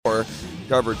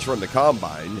coverage from the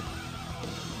Combine.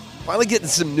 Finally getting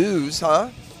some news, huh?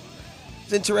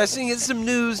 It's interesting. It's some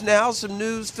news now, some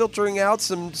news filtering out,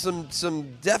 some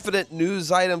definite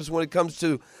news items when it comes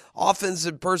to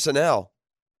offensive personnel.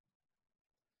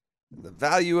 The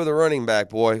value of the running back,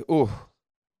 boy. Ooh.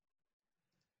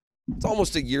 It's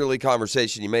almost a yearly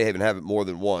conversation. You may even have it more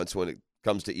than once when it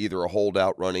comes to either a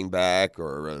holdout running back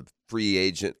or a free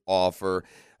agent offer.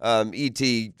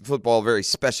 E.T., football, very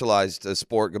specialized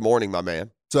sport. Good morning, my man.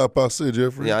 What's up, I say,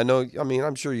 Jeffrey? Yeah, I know. I mean,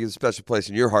 I'm sure you have a special place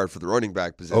in your heart for the running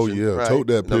back position. Oh, yeah. Right? Tote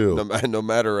that pill. No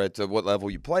matter at what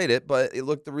level you played it. But,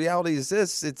 look, the reality is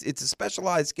this. It's a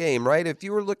specialized game, right? If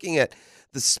you were looking at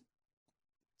the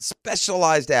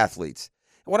specialized athletes,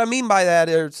 what I mean by that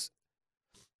is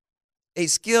a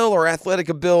skill or athletic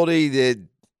ability that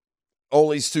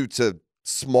only suits a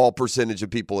small percentage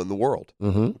of people in the world.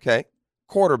 Mm-hmm. Okay?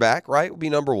 Quarterback, right, would be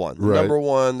number one. Right. Number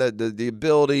one, the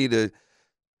ability to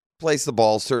place the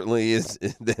ball certainly is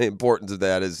the importance of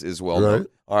that is well known. Right.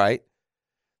 All right.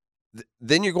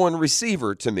 Then you're going to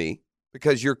receiver to me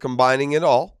because you're combining it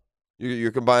all.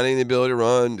 You're combining the ability to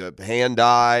run, the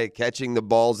hand-eye, catching the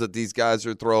balls that these guys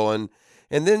are throwing.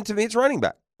 And then to me, it's running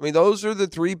back. I mean, those are the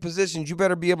three positions. You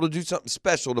better be able to do something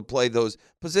special to play those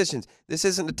positions. This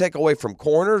isn't to take away from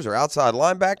corners or outside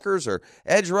linebackers or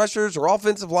edge rushers or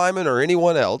offensive linemen or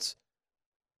anyone else.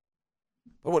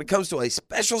 But when it comes to a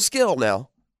special skill now,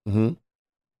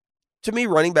 to me,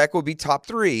 running back would be top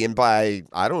three. And by,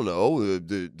 I don't know,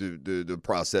 the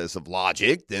process of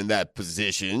logic, then that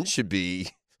position should be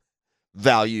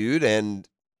valued and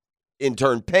in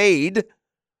turn paid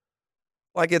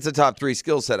like it's a top three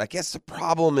skill set. I guess the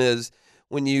problem is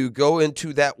when you go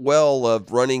into that well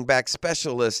of running back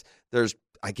specialists, there's,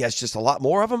 I guess, just a lot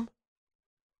more of them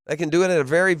that can do it at a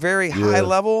very, very high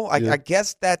level. I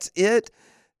guess that's it.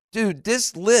 Dude,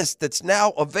 this list that's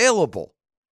now available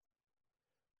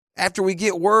after we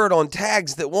get word on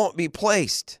tags that won't be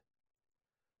placed,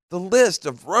 the list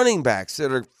of running backs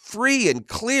that are free and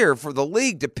clear for the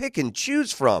league to pick and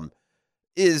choose from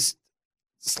is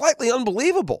slightly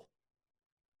unbelievable.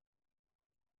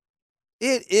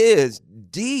 It is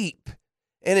deep,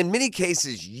 and in many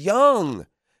cases, young.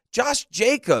 Josh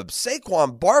Jacobs,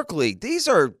 Saquon Barkley, these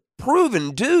are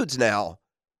proven dudes now.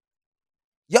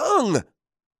 Young,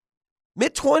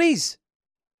 mid-20s.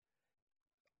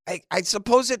 I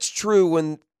suppose it's true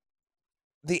when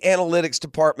the analytics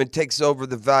department takes over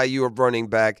the value of running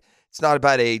back. It's not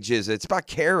about age, is it? It's about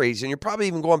carries, and you're probably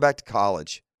even going back to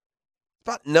college. It's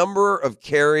about number of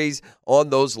carries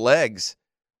on those legs.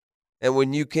 And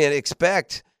when you can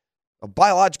expect a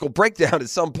biological breakdown at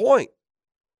some point.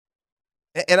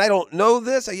 And I don't know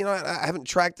this. I haven't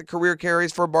tracked the career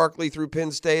carries for Barkley through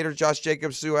Penn State or Josh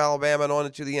Jacobs through Alabama and on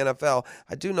into the NFL.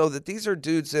 I do know that these are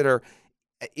dudes that are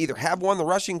either have won the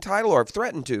rushing title or have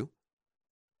threatened to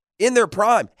in their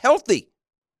prime, healthy.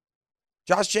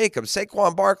 Josh Jacobs,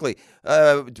 Saquon Barkley.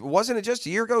 Wasn't it just a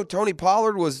year ago Tony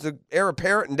Pollard was the heir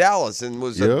apparent in Dallas and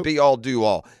was a be-all,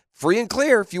 do-all. Free and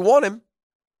clear if you want him.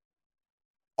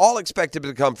 All expected to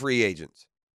become free agents.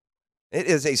 It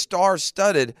is a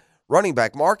star-studded running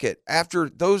back market after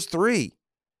those three.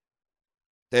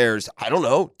 There's, I don't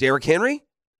know, Derrick Henry?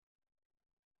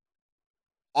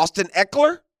 Austin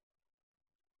Eckler?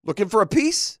 Looking for a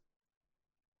piece?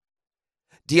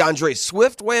 DeAndre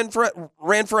Swift ran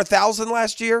for 1,000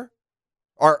 last year?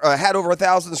 Or had over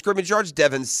 1,000 scrimmage yards.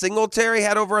 Devin Singletary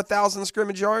had over 1,000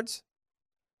 scrimmage yards.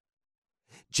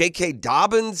 J.K.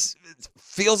 Dobbins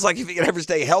feels like if he can ever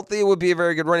stay healthy, it would be a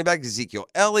very good running back. Ezekiel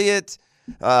Elliott,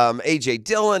 A.J.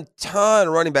 Dillon, ton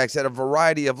of running backs at a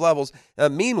variety of levels.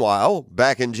 Meanwhile,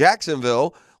 back in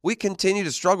Jacksonville, we continue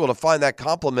to struggle to find that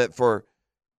complement for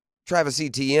Travis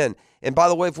Etienne. And by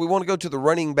the way, if we want to go to the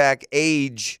running back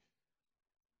age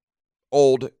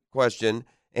old question,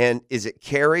 and is it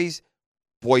carries?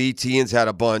 Boy, Etienne's had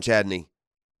a bunch, hadn't he?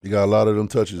 He got a lot of them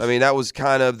touches. I mean, that was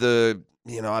kind of the...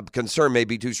 I'm concerned may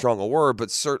be too strong a word, but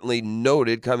certainly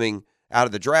noted coming out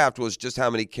of the draft was just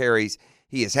how many carries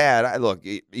he has had. Look,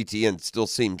 Etienne still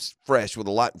seems fresh with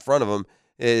a lot in front of him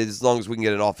as long as we can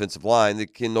get an offensive line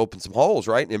that can open some holes,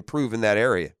 right, and improve in that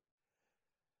area.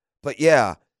 But,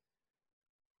 yeah,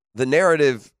 the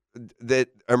narrative that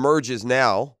emerges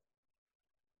now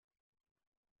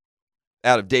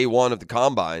out of day one of the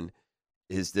Combine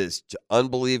is this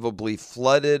unbelievably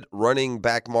flooded running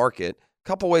back market.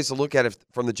 Couple ways to look at it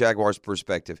from the Jaguars'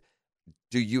 perspective.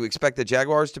 Do you expect the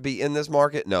Jaguars to be in this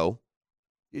market? No.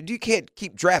 You can't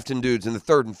keep drafting dudes in the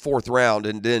third and fourth round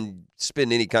and then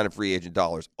spend any kind of free agent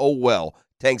dollars. Oh, well,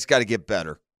 Tank's got to get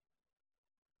better.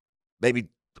 Maybe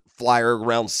flyer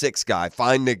around 6 guy,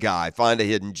 find a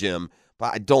hidden gem.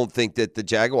 But I don't think that the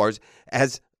Jaguars,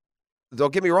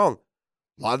 don't get me wrong,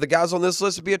 a lot of the guys on this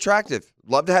list would be attractive.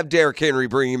 Love to have Derrick Henry,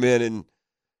 bring him in and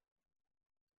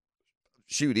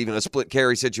shoot, even a split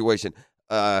carry situation.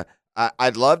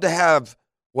 I'd love to have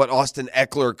what Austin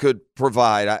Eckler could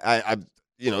provide.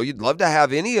 You'd love to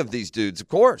have any of these dudes, of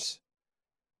course.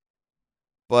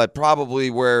 But probably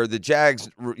where the Jags,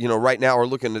 right now are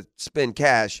looking to spend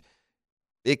cash,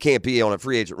 it can't be on a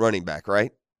free agent running back,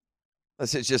 right?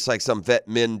 Unless it's just like some vet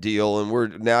min deal,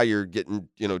 and you're getting,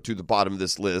 to the bottom of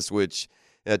this list, which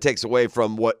takes away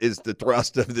from what is the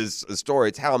thrust of this story.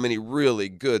 It's how many really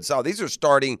good. So these are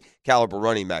starting caliber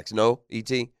running backs. No,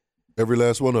 E.T.? Every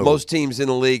last one of them. Most teams in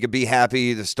the league would be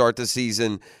happy to start the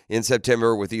season in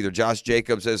September with either Josh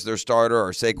Jacobs as their starter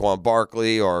or Saquon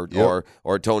Barkley or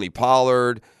Tony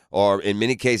Pollard or, in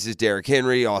many cases, Derrick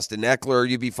Henry, Austin Eckler.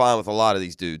 You'd be fine with a lot of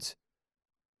these dudes.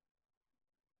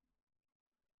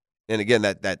 And again,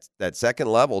 that second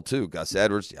level, too, Gus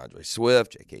Edwards, DeAndre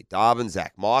Swift, J.K. Dobbins,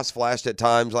 Zach Moss flashed at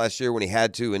times last year when he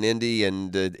had to in Indy,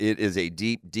 and it is a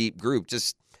deep, deep group.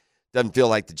 Just doesn't feel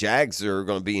like the Jags are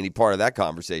going to be any part of that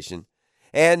conversation.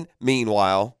 And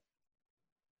meanwhile,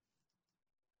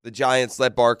 the Giants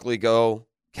let Barkley go.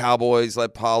 Cowboys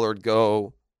let Pollard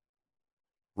go.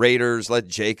 Raiders let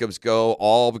Jacobs go,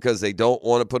 all because they don't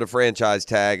want to put a franchise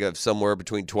tag of somewhere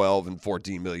between $12 and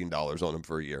 $14 million on him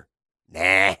for a year.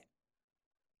 Nah.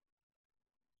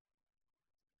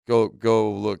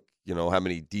 Go look, how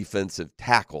many defensive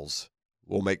tackles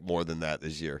will make more than that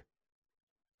this year.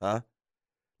 Huh?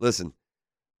 Listen,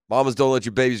 mamas, don't let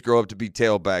your babies grow up to be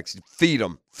tailbacks. Feed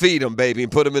them, baby,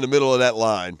 and put them in the middle of that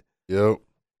line. Yep.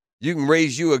 You can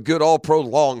raise you a good all-pro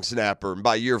long snapper, and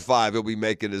by year 5, he'll be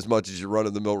making as much as your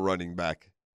run-of-the-mill running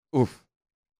back. Oof.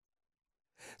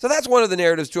 So that's one of the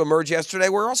narratives to emerge yesterday.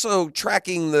 We're also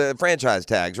tracking the franchise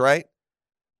tags, right?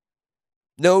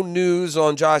 No news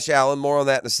on Josh Allen. More on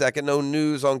that in a second. No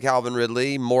news on Calvin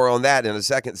Ridley. More on that in a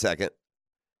second.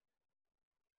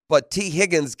 But T.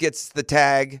 Higgins gets the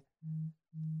tag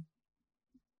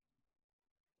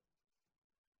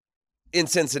in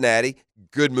Cincinnati.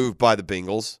 Good move by the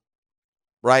Bengals,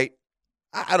 right?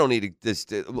 I don't need this.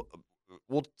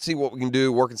 We'll see what we can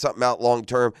do, working something out long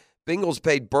term. Bengals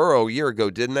paid Burrow a year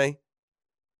ago, didn't they?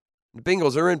 The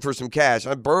Bengals are in for some cash.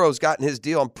 Burrow's gotten his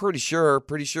deal. I'm pretty sure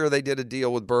they did a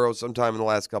deal with Burrow sometime in the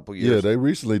last couple of years. Yeah, they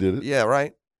recently did it. Yeah,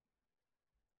 right.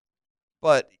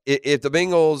 But if the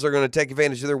Bengals are going to take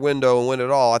advantage of their window and win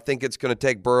it all, I think it's going to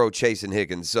take Burrow chasing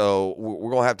Hicken. So we're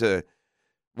going to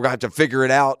have to figure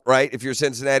it out, right, if you're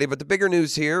Cincinnati. But the bigger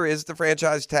news here is the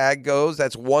franchise tag goes.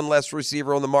 That's one less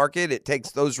receiver on the market. It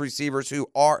takes those receivers who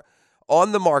are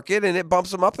on the market, and it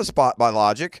bumps them up a spot by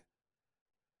logic.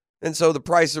 And so the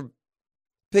price of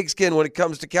pigskin when it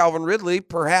comes to Calvin Ridley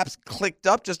perhaps clicked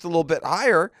up just a little bit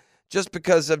higher just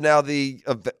because of now the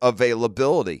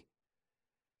availability.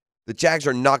 The Jags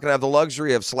are not going to have the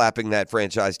luxury of slapping that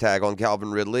franchise tag on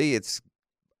Calvin Ridley. It's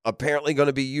apparently going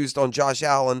to be used on Josh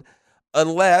Allen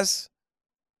unless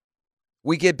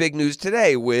we get big news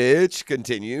today, which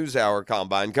continues our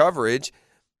combine coverage.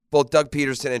 Both Doug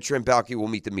Peterson and Trent Baalke will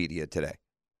meet the media today.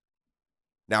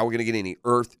 Now we're going to get any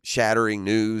earth-shattering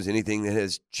news, anything that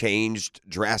has changed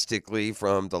drastically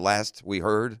from the last we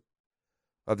heard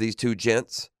of these two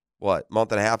gents. What,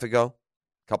 month and a half ago?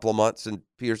 Couple of months in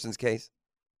Peterson's case?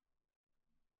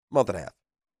 Month and a half.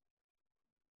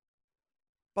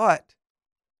 But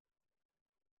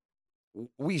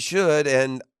we should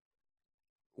and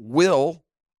will,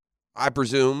 I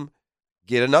presume,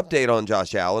 get an update on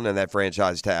Josh Allen and that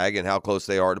franchise tag and how close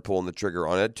they are to pulling the trigger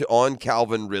on it. On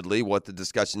Calvin Ridley, what the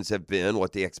discussions have been,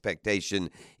 what the expectation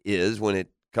is when it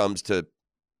comes to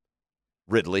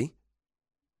Ridley.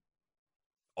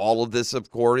 All of this, of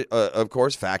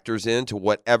course, factors into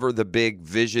whatever the big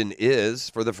vision is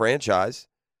for the franchise.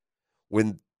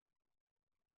 When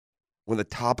the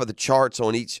top of the charts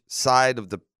on each side of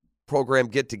the program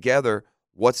get together,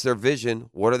 what's their vision?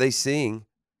 What are they seeing?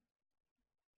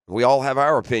 We all have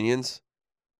our opinions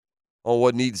on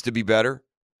what needs to be better.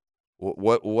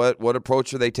 What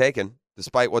approach are they taking,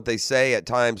 despite what they say at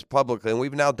times publicly? And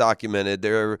we've now documented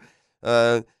there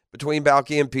between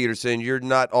Baalke and Peterson, you're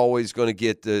not always going to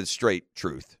get the straight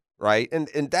truth, right? And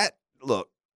that, look,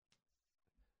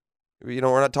 we're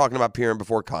not talking about appearing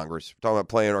before Congress. We're talking about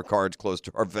playing our cards close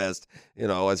to our vest,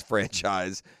 as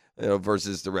franchise,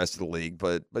 versus the rest of the league.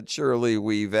 But surely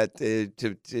we've at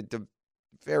to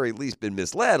very least been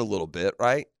misled a little bit,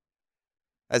 right?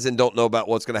 As in don't know about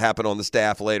what's going to happen on the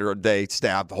staff later day,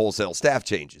 wholesale staff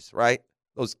changes, right?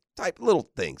 Those type little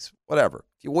things, whatever.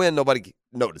 If you win, nobody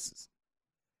notices.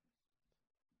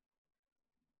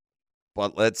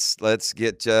 But let's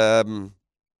get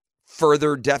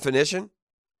further definition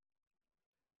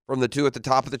from the two at the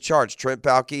top of the charts. Trent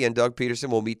Baalke and Doug Peterson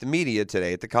will meet the media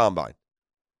today at the Combine.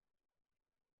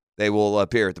 They will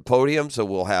appear at the podium, so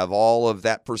we'll have all of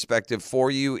that perspective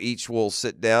for you. Each will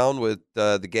sit down with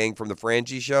the gang from the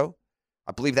Frangie Show.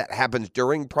 I believe that happens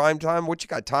during prime time. What you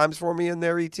got times for me in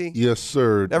there, E.T.? Yes,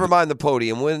 sir. Never mind the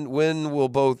podium. When will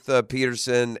both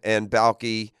Peterson and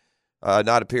Baalke,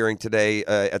 not appearing today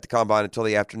at the Combine until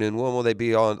the afternoon, when will they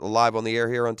be live on the air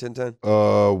here on 1010?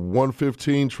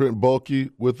 1:15 Trent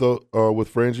Baalke with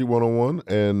Frangie 101,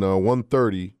 and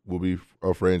 1:30 will be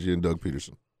Frangie and Doug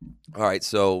Peterson. All right,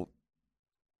 so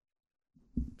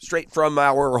straight from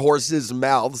our horses'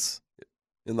 mouths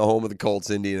in the home of the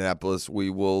Colts, Indianapolis, we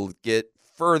will get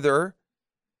further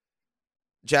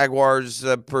Jaguars'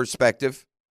 perspective.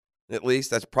 At least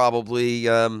that's probably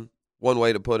one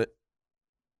way to put it.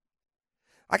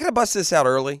 I gotta bust this out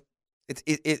early.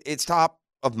 It's top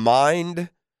of mind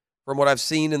from what I've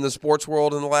seen in the sports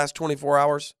world in the last 24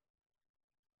 hours.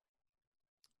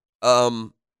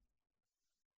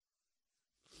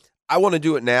 I want to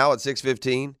do it now at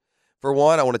 6:15. For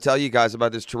one, I want to tell you guys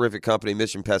about this terrific company,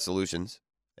 Mission Pest Solutions,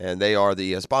 and they are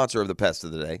the sponsor of the Pest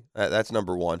of the Day. That's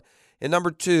number one. And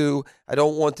number two, I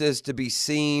don't want this to be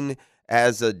seen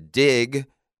as a dig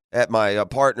at my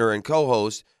partner and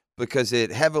co-host, because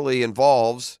it heavily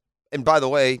involves, and by the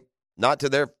way, not to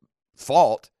their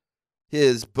fault,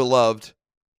 his beloved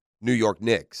New York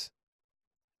Knicks.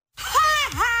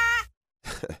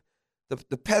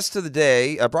 The Pest of the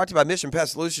Day, brought to you by Mission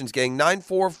Pest Solutions, gang.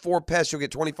 944-PEST. You'll get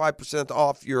 25%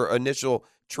 off your initial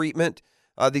treatment.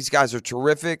 These guys are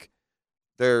terrific.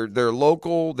 They're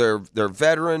local. They're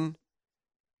veteran.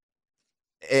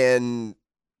 And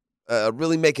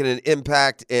really making an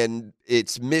impact. And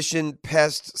it's Mission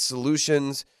Pest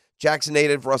Solutions. Jackson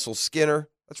native Russell Skinner.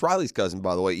 That's Riley's cousin,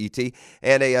 by the way, E.T.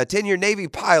 And a 10-year Navy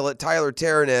pilot, Tyler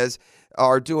Terranez,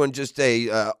 are doing just a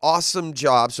awesome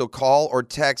job. So call or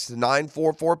text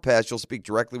 944-PEST. You'll speak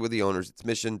directly with the owners. It's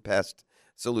Mission Pest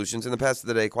Solutions. And the Pest of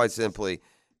the Day, quite simply,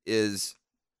 is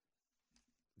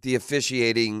the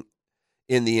officiating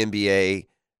in the NBA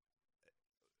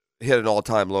hit an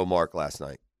all-time low mark last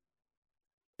night.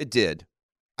 It did.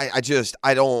 There's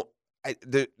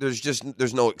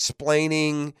no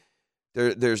explaining.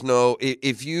 There's no,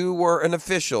 if you were an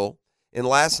official in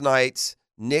last night's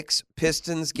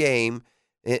Knicks-Pistons game,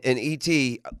 and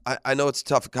E.T., I know it's a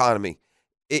tough economy.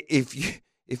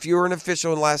 If you were an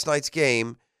official in last night's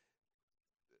game,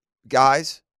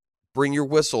 guys, bring your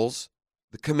whistles.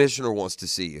 The commissioner wants to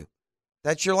see you.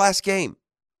 That's your last game.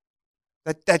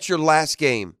 That's your last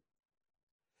game.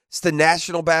 It's the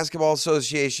National Basketball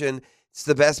Association. It's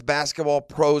the best basketball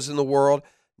pros in the world.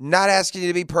 Not asking you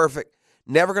to be perfect.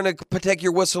 Never going to take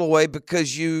your whistle away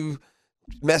because you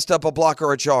messed up a block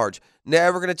or a charge.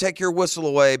 Never going to take your whistle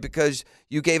away because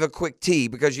you gave a quick tee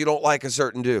because you don't like a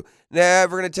certain do.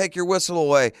 Never going to take your whistle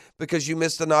away because you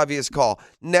missed an obvious call.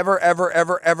 Never, ever,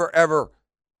 ever, ever, ever.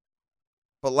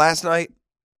 But last night,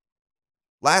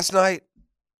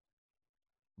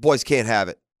 boys can't have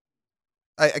it.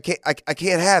 I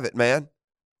can't have it, man.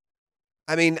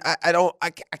 I mean,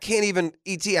 I can't even,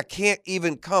 E.T., I can't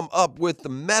even come up with the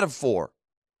metaphor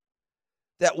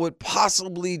that would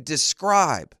possibly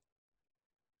describe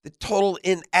the total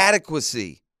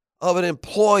inadequacy of an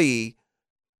employee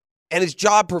and his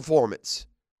job performance.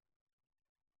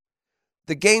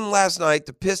 The game last night,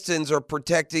 the Pistons are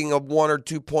protecting a 1 or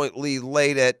 2 point lead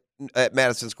late at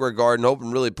Madison Square Garden,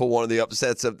 hoping really pull one of the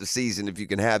upsets of the season if you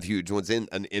can have huge ones in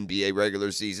an NBA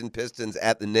regular season. Pistons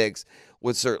at the Knicks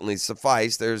would certainly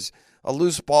suffice. There's a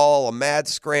loose ball, a mad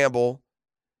scramble.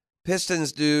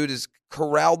 Pistons dude has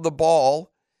corralled the ball.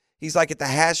 He's like at the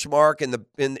hash mark in the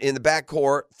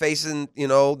backcourt, facing,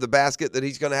 the basket that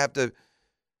he's going to have to,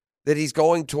 that he's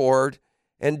going toward.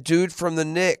 And dude from the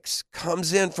Knicks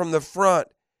comes in from the front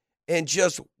and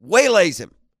just waylays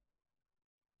him.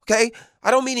 Okay? I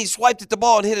don't mean he swiped at the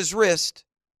ball and hit his wrist.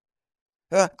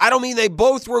 I don't mean they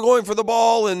both were going for the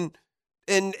ball and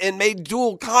made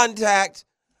dual contact.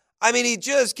 I mean, he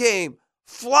just came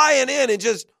flying in and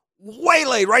just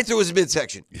waylaid right through his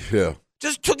midsection. Yeah.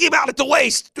 Just took him out at the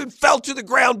waist. Dude fell to the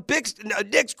ground.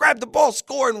 Knicks grabbed the ball,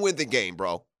 score, and win the game,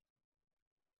 bro.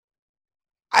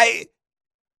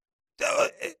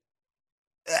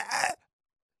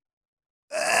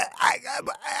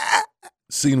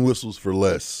 Seen whistles for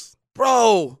less.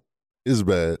 Bro. It's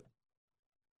bad.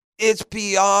 It's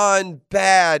beyond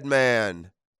bad,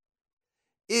 man.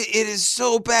 It is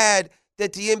so bad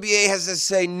that the NBA has to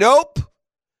say, nope,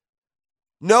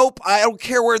 I don't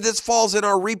care where this falls in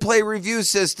our replay review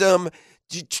system.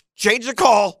 Change the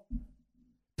call.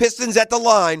 Pistons at the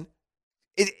line.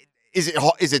 Is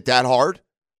it that hard?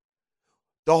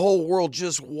 The whole world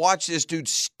just watched this dude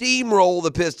steamroll the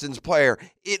Pistons player.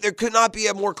 There could not be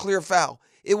a more clear foul.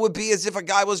 It would be as if a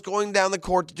guy was going down the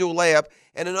court to do a layup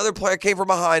and another player came from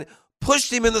behind,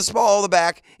 pushed him in the small of the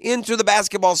back into the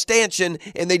basketball stanchion,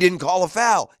 and they didn't call a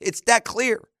foul. It's that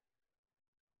clear.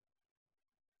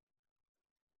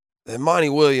 And Monty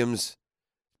Williams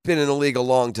been in the league a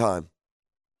long time.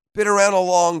 Been around a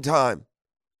long time.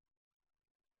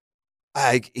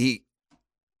 He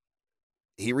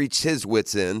reached his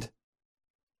wit's end.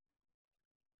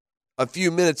 A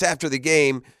few minutes after the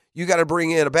game, you got to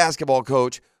bring in a basketball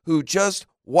coach who just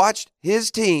watched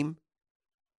his team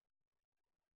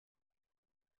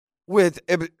with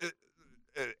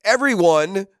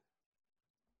everyone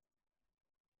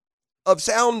of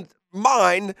sound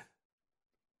mind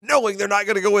knowing they're not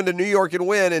going to go into New York and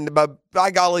win, and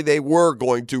by golly, they were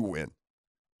going to win.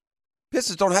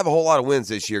 Pistons don't have a whole lot of wins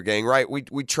this year, gang, right?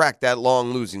 We tracked that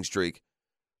long losing streak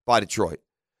by Detroit.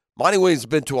 Monty Williams has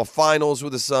been to a finals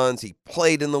with the Suns. He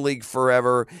played in the league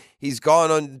forever. He's gone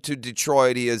on to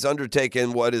Detroit. He has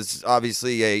undertaken what is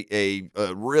obviously a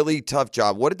really tough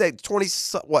job. What did they,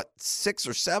 6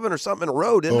 or 7 or something in a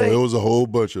row, didn't they? It was a whole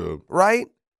bunch of them. Right?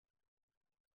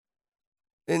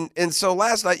 And so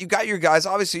last night, you got your guys.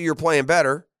 Obviously, you're playing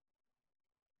better.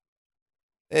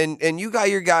 And you got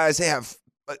your guys. They have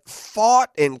fought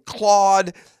and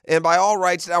clawed. And by all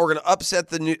rights, now we're going to upset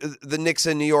the Knicks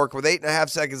in New York with 8.5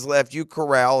 seconds left. You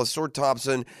corral. Stuart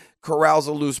Thompson corrals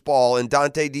a loose ball. And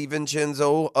Dante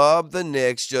DiVincenzo of the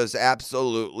Knicks just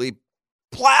absolutely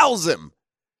plows him.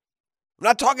 I'm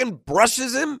not talking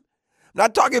brushes him. I'm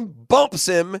not talking bumps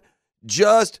him.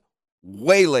 Just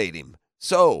waylaid him.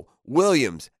 So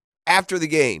Williams, after the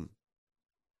game,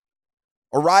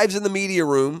 arrives in the media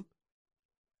room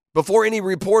before any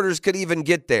reporters could even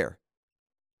get there.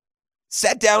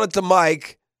 Sat down at the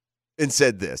mic and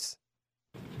said this.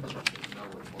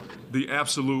 The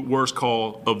absolute worst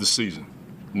call of the season.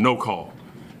 No call.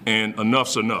 And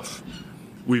enough's enough.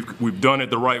 We've done it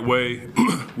the right way.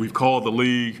 We've called the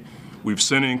league. We've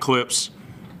sent in clips.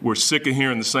 We're sick of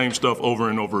hearing the same stuff over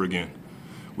and over again.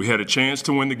 We had a chance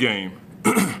to win the game,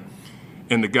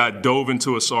 and the guy dove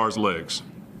into Asar's legs,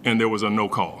 and there was a no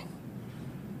call.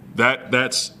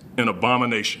 That's an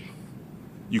abomination.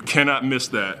 You cannot miss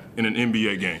that in an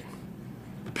NBA game,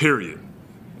 period.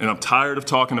 And I'm tired of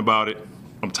talking about it.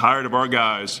 I'm tired of our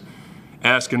guys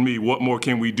asking me, what more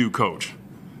can we do, coach?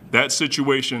 That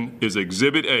situation is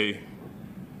exhibit A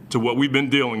to what we've been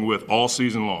dealing with all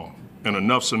season long, and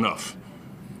enough's enough.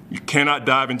 You cannot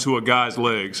dive into a guy's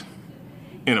legs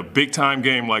in a big-time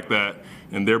game like that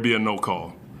and there be a no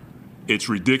call. It's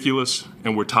ridiculous,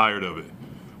 and we're tired of it.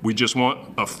 We just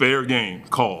want a fair game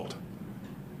called.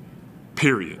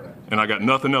 Period. And I got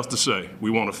nothing else to say. We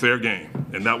want a fair game,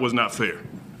 and that was not fair.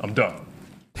 I'm done.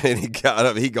 And he got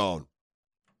up. He gone.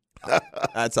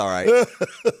 That's all right.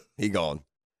 He gone.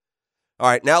 All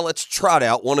right, now let's trot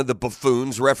out one of the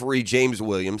buffoons, referee James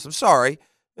Williams. I'm sorry.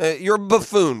 You're a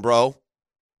buffoon, bro.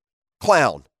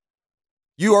 Clown.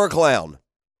 You are a clown.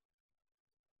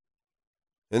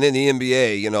 And in the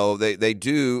NBA, they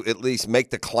do at least make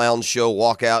the clown show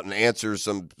walk out and answer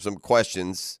some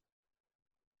questions.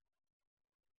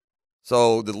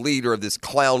 So the leader of this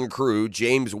clown crew,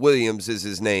 James Williams is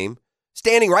his name,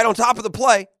 standing right on top of the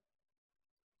play.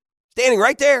 Standing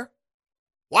right there,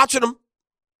 watching him.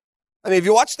 I mean, if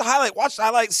you watch the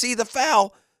highlight, see the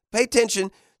foul, pay attention,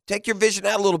 take your vision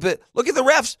out a little bit. Look at the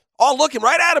refs, all looking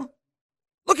right at him,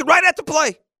 looking right at the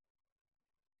play.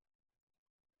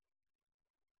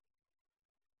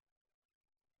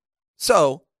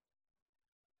 So,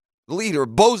 the leader,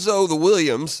 Bozo the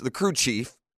Williams, the crew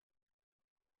chief,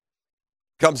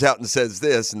 comes out and says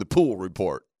this in the pool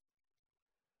report.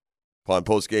 Upon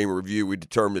post-game review, we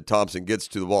determined that Thompson gets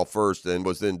to the ball first and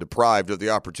was then deprived of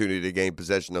the opportunity to gain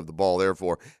possession of the ball.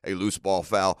 Therefore, a loose ball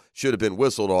foul should have been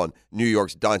whistled on New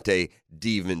York's Dante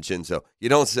DiVincenzo. You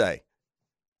don't say.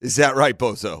 Is that right,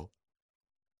 Bozo?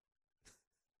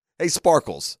 Hey,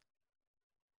 Sparkles.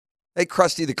 Hey,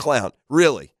 Krusty the Clown.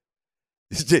 Really?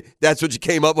 That's what you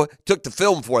came up with? Took the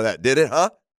film for that, did it,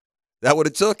 huh? That what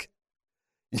it took?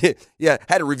 Yeah,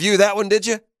 had to review that one, did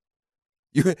you?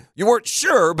 You weren't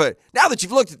sure, but now that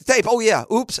you've looked at the tape, oh yeah,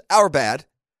 oops, our bad.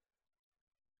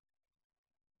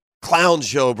 Clown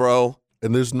show, bro.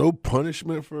 And there's no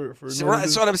punishment for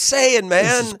that's what I'm saying, man.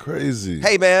 This is crazy.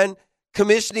 Hey, man,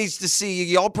 commission needs to see you.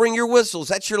 Y'all bring your whistles.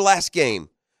 That's your last game.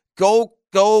 Go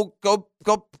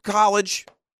college.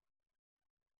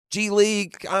 G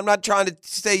League. I'm not trying to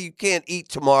say you can't eat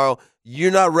tomorrow.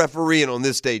 You're not refereeing on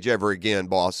this stage ever again,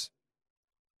 boss.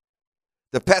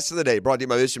 The pest of the day brought to you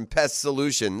by Mission Pest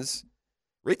Solutions.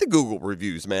 Read the Google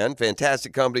reviews, man.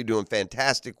 Fantastic company doing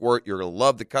fantastic work. You're going to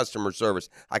love the customer service.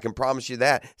 I can promise you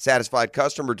that. Satisfied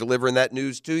customer delivering that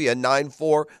news to you.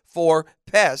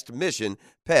 944-PEST, Mission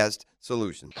Pest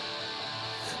Solutions.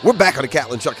 We're back on a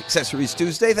Catlin Truck Accessories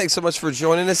Tuesday. Thanks so much for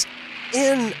joining us.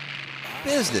 In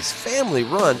business, family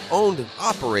run, owned and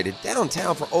operated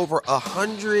downtown for over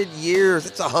 100 years.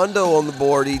 It's a hundo on the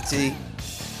board, E.T.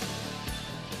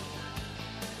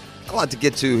 A lot to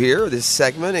get to here, this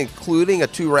segment, including a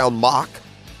 2-round mock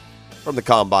from the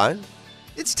Combine.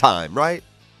 It's time, right?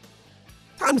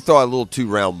 Time to throw out a little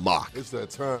 2-round mock. It's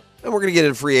that time. And we're going to get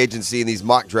into free agency, and these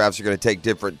mock drafts are going to take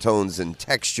different tones and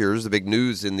textures. The big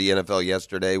news in the NFL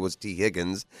yesterday was T.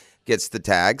 Higgins gets the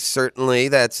tag. Certainly,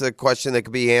 that's a question that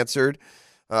could be answered,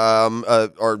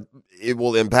 or it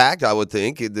will impact, I would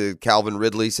think, the Calvin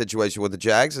Ridley situation with the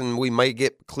Jags, and we might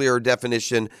get clearer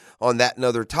definition on that and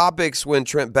other topics when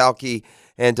Trent Baalke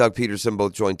and Doug Peterson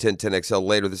both join 1010XL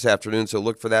later this afternoon, so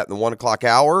look for that in the 1 o'clock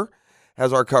hour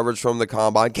as our coverage from the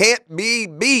Combine can't be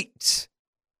beat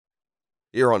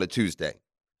here on a Tuesday.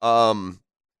 From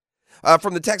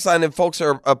the text line, and folks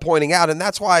are pointing out, and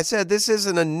that's why I said this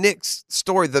isn't a Knicks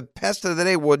story. The pest of the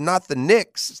day was not the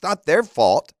Knicks. It's not their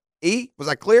fault. E, was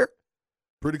I clear?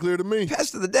 Pretty clear to me.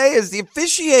 Pest of the day is the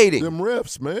officiating. Them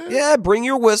refs, man. Yeah, bring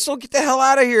your whistle. Get the hell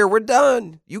out of here. We're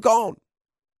done. You gone.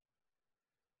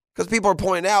 Because people are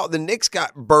pointing out the Knicks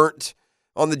got burnt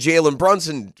on the Jalen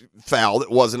Brunson foul that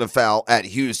wasn't a foul at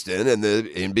Houston, and the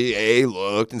NBA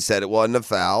looked and said it wasn't a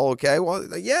foul. Okay, well,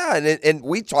 yeah, and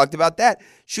we talked about that.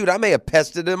 Shoot, I may have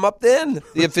pested him up then,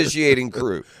 the officiating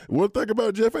crew. One thing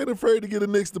about Jeff ain't afraid to get a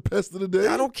Knicks the pest of the day.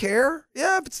 I don't care.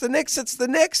 Yeah, if it's the Knicks, it's the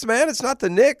Knicks, man. It's not the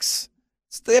Knicks.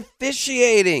 It's the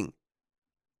officiating.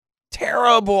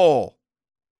 Terrible.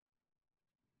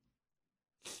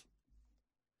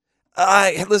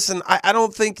 Listen, I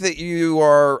don't think that you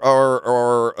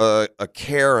are a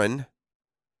Karen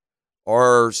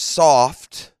or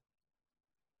soft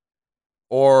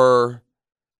or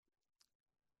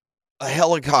a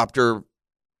helicopter,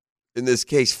 in this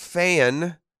case,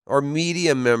 fan or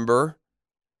media member,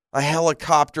 a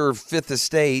helicopter Fifth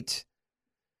Estate,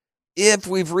 if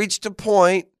we've reached a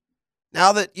point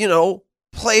now that,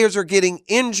 players are getting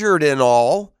injured and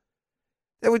all,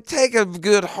 that would take a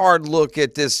good hard look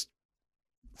at this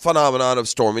phenomenon of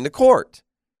storming the court.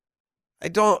 I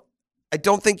don't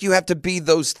think you have to be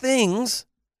those things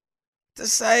to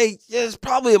say there's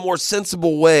probably a more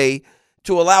sensible way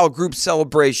to allow a group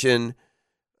celebration.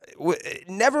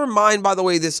 Never mind, by the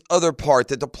way, this other part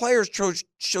that the players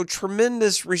show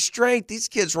tremendous restraint. These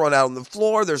kids run out on the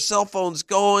floor, their cell phones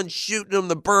going, shooting them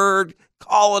the bird,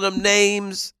 calling them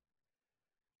names.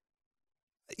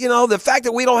 The fact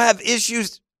that we don't have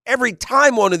issues every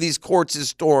time one of these courts is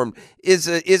stormed is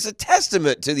a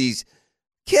testament to these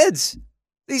kids,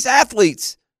 these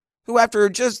athletes, who after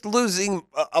just losing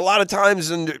a lot of times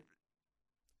in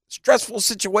stressful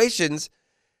situations,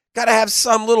 got to have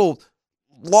some little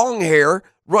long hair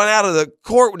run out of the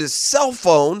court with his cell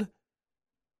phone.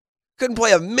 Couldn't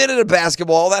play a minute of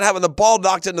basketball without having the ball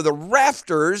knocked into the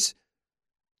rafters,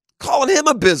 calling him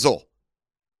a bizzle.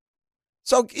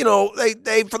 So,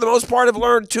 they for the most part have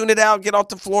learned, tune it out, get off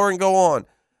the floor and go on.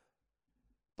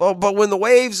 But when the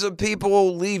waves of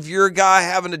people leave your guy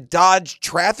having to dodge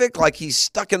traffic like he's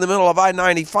stuck in the middle of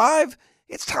I-95,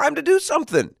 it's time to do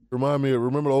something. Remember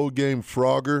the old game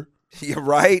Frogger? Yeah,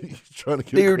 right? He's trying to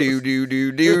get Do do do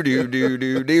do do do do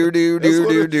do do do do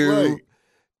do do.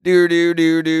 Do do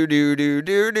do do do do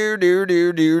do do do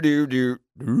do do do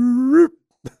do.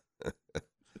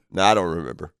 No, I don't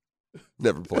remember.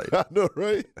 Never played. I know,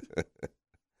 right?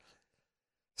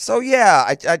 So, yeah,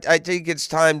 I think it's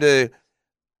time to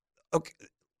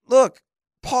look,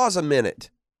 pause a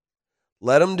minute.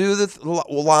 Let them do the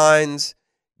lines.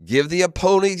 Give the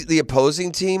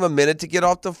opposing team a minute to get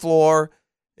off the floor,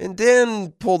 and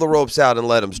then pull the ropes out and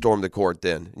let them storm the court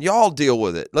then. Y'all deal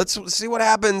with it. Let's see what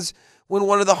happens when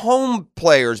one of the home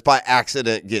players by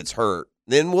accident gets hurt.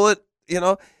 Then will it,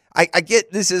 I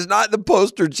get this is not the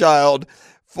poster child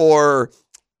for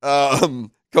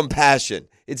compassion.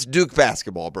 It's Duke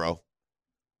basketball, bro.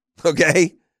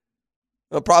 Okay?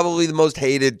 Probably the most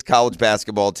hated college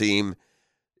basketball team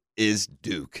is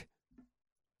Duke.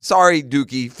 Sorry,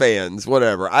 Dookie fans,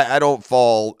 whatever. I don't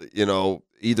fall,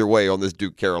 either way on this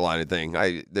Duke Carolina thing.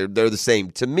 They're the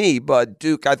same to me, but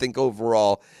Duke, I think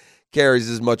overall carries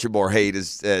as much or more hate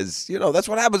as that's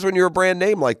what happens when you're a brand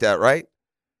name like that, right?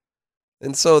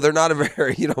 And so they're not a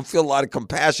very, feel a lot of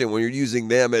compassion when you're using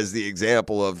them as the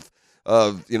example of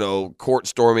court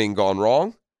storming gone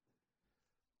wrong.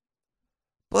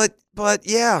 But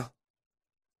yeah,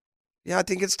 Yeah, I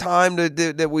think it's time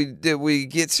that we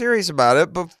get serious about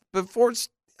it. But before it's,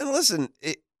 and listen,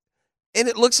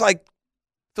 it looks like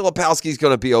Filipowski's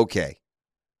going to be okay.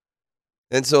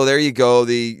 And so there you go,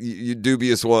 you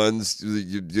dubious ones,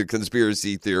 the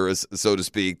conspiracy theorists, so to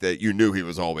speak, that you knew he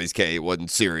was always K, it wasn't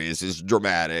serious, it's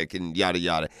dramatic, and yada,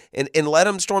 yada. And let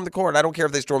them storm the court. I don't care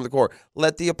if they storm the court.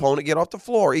 Let the opponent get off the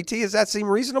floor. ET, does that seem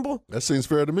reasonable? That seems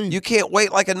fair to me. You can't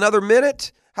wait like another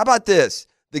minute? How about this?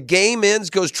 The game ends,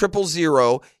 goes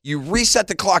 0-0. You reset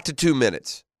the clock to 2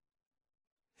 minutes.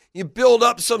 You build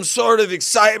up some sort of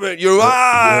excitement. You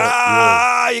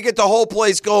get the whole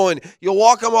place going. You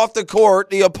walk them off the court,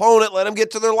 the opponent, let them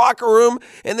get to their locker room,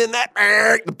 and then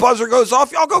the buzzer goes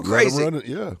off. Y'all go crazy. Run it,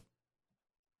 yeah.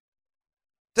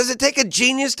 Does it take a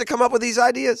genius to come up with these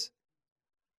ideas?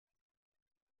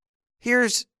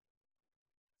 Here's,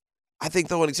 I think,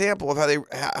 though, an example of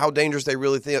how dangerous they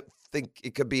really think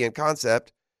it could be in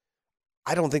concept.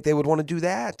 I don't think they would want to do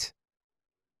that.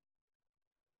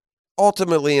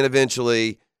 Ultimately and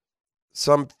eventually,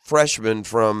 some freshman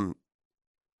from,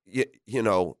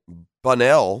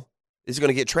 Bunnell is going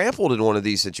to get trampled in one of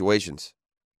these situations.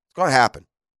 It's going to happen.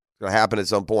 It's going to happen at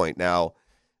some point. Now,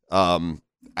 I'm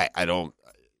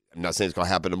not saying it's going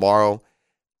to happen tomorrow.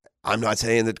 I'm not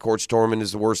saying that court storming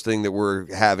is the worst thing that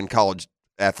we're having college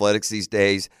athletics these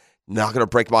days. Not going to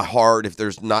break my heart if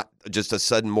there's not just a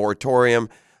sudden moratorium.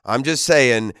 I'm just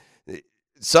saying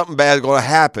something bad is going to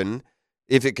happen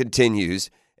if it continues.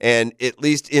 And at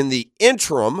least in the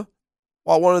interim,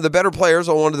 while one of the better players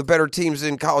on one of the better teams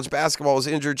in college basketball is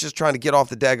injured, just trying to get off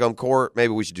the daggum court,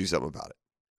 maybe we should do something about it.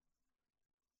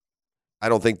 I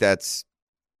don't think that's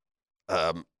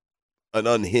an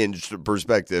unhinged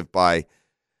perspective by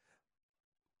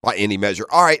any measure.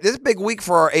 All right, this is a big week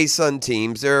for our ASUN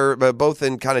teams. They're both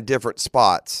in kind of different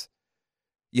spots.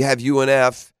 You have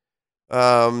UNF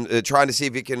trying to see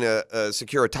if you can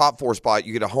secure a top 4 spot.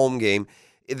 You get a home game.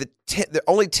 The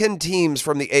only 10 teams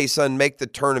from the ASUN make the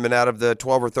tournament out of the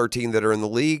 12 or 13 that are in the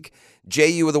league.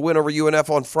 JU with a win over UNF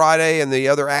on Friday, and the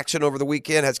other action over the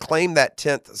weekend has claimed that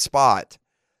 10th spot.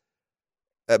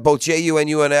 Both JU and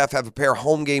UNF have a pair of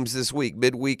home games this week,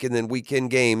 midweek and then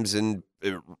weekend games, and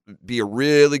it'll be a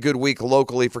really good week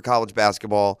locally for college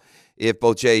basketball if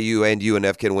both JU and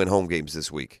UNF can win home games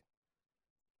this week.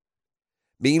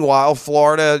 Meanwhile,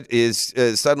 Florida is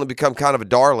suddenly become kind of a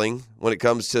darling when it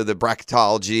comes to the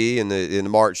bracketology and the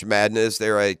March Madness.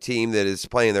 They're a team that is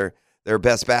playing their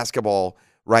best basketball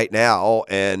right now,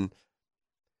 and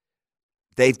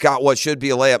they've got what should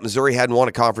be a layup. Missouri hadn't won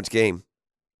a conference game.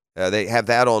 They have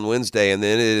that on Wednesday, and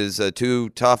then it is 2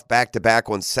 tough back-to-back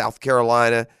ones. South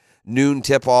Carolina, noon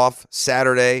tip-off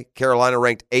Saturday. Carolina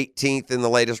ranked 18th in the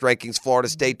latest rankings. Florida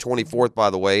State 24th, by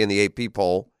the way, in the AP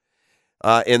poll.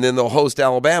 And then they'll host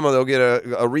Alabama. They'll get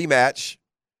a rematch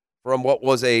from what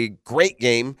was a great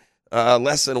game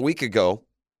less than a week ago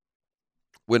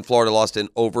when Florida lost in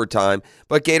overtime.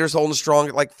 But Gators holding strong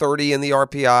at like 30 in the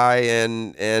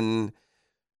RPI, and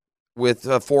with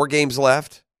 4 games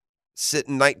left,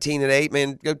 sitting 19-8.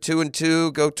 Man, go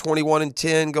 2-2, go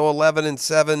 21-10, go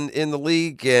 11-7 in the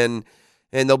league, and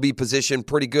they'll be positioned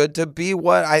pretty good to be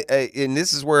what and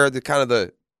this is where the kind of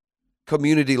the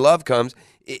community love comes.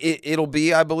 It'll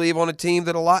be, I believe, on a team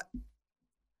that a lot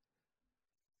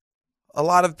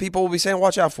of people will be saying,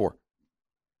 watch out for.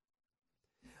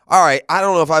 All right, I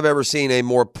don't know if I've ever seen a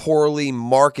more poorly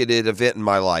marketed event in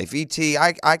my life. ET,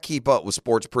 I keep up with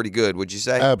sports pretty good, would you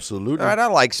say? Absolutely. All right, I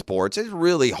like sports. It's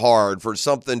really hard for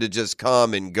something to just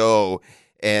come and go,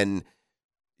 and,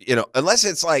 unless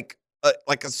it's like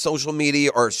a social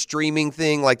media or a streaming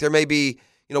thing, like there may be.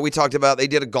 We talked about they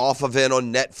did a golf event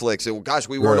on Netflix. And gosh,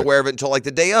 we weren't aware of it until like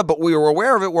the day of, but we were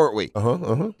aware of it, weren't we?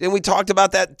 Then we talked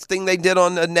about that thing they did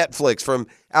on Netflix from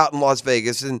out in Las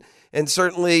Vegas, and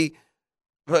certainly,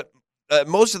 but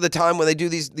most of the time when they do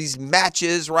these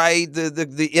matches, right,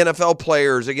 the NFL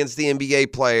players against the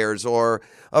NBA players, or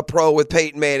a pro with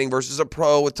Peyton Manning versus a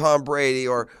pro with Tom Brady,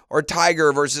 or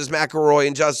Tiger versus McElroy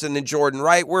and Justin and Jordan,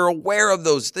 right? We're aware of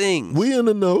those things. We in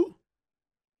the know.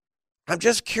 I'm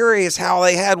just curious how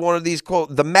they had one of these,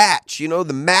 quote, the match.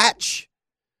 The match?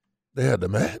 They had the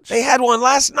match? They had one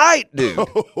last night, dude.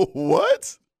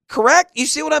 What? Correct? You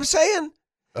see what I'm saying?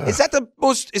 Is that the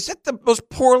most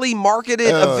poorly marketed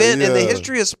event in the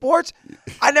history of sports?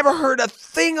 I never heard a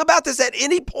thing about this at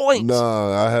any point.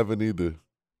 No, I haven't either.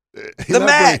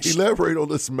 Match. Elaborate on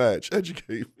this match.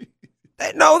 Educate me.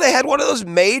 No, they had one of those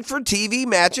made-for-TV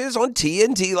matches on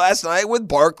TNT last night with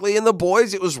Barkley and the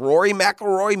boys. It was Rory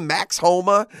McIlroy, Max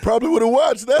Homa. Probably would have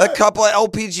watched that. A couple of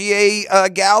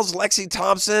LPGA gals, Lexi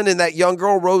Thompson and that young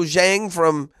girl, Rose Zhang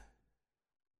from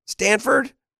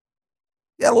Stanford.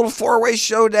 Yeah, a little four-way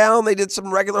showdown. They did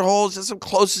some regular holes, did some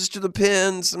closest to the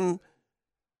pin, some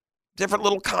different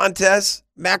little contests.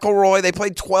 McElroy, they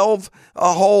played 12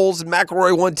 holes, and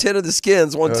McElroy won 10 of the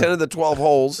skins, won 10 of the 12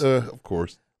 holes. Of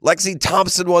course. Lexi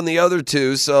Thompson won the other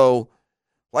 2, so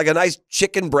like a nice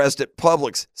chicken breast at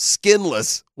Publix,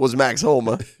 skinless was Max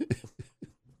Homa.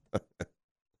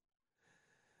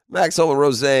 Max Homa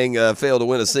Rosang failed to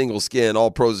win a single skin.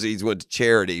 All proceeds went to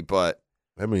charity, but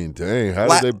I mean, dang,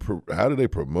 how did they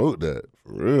promote that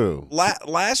for real?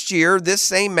 Last year, this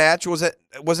same match was at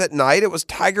night. It was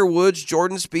Tiger Woods,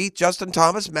 Jordan Spieth, Justin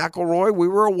Thomas, McIlroy. We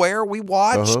were aware. We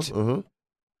watched.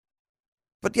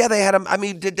 But yeah, they had them. I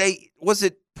mean, was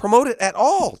it promoted at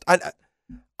all?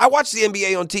 I watched the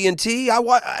NBA on TNT. I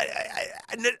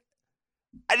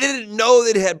didn't know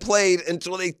that it had played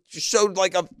until they showed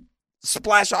like a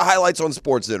splash of highlights on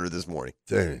SportsCenter this morning.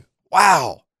 Dang.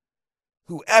 Wow.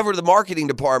 Whoever the marketing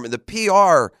department, the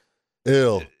PR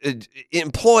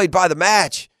employed by the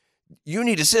match, you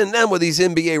need to send them with these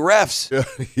NBA refs.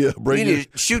 Yeah, you need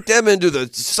to shoot them into the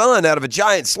sun out of a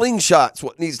giant slingshot. That's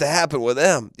what needs to happen with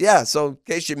them. Yeah, so in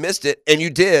case you missed it, and you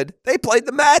did, they played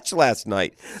the match last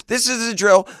night. This is a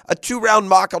drill, a 2-round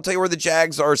mock. I'll tell you where the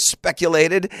Jags are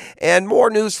speculated, and more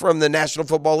news from the National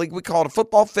Football League. We call it a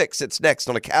football fix. It's next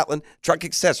on a Catlin Truck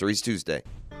Accessories Tuesday.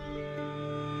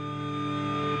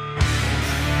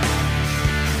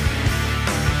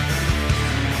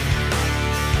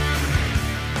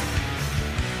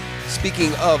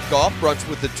 Speaking of golf, Brunch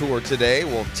with the Tour today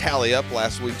will tally up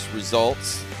last week's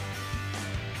results.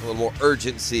 A little more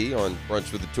urgency on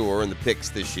Brunch with the Tour and the picks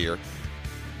this year.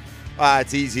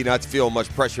 It's easy not to feel much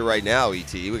pressure right now,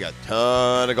 ET. We got a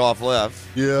ton of golf left.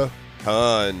 Yeah.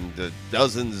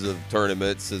 Dozens of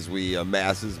tournaments as we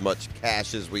amass as much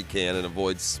cash as we can and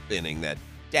avoid spinning that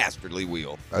dastardly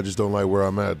wheel. I just don't like where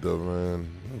I'm at, though,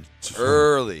 man.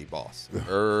 Early, boss.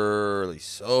 Early.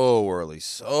 So early.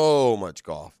 So much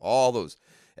golf. All those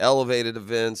elevated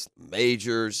events,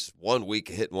 majors, 1 week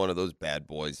of hitting one of those bad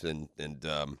boys, and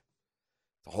a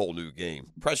whole new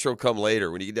game. Pressure will come later.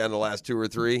 When you get down to the last 2 or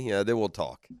 3, then we'll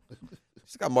talk.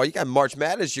 You got March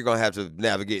Madness you're going to have to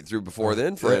navigate through before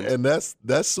then, friend. And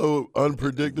that's so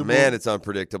unpredictable. Man, it's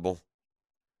unpredictable.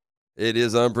 It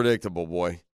is unpredictable,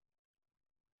 boy.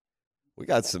 We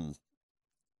got some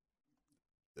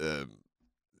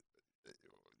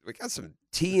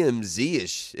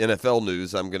TMZ-ish NFL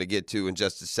news I'm going to get to in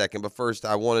just a second. But first,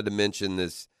 I wanted to mention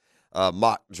this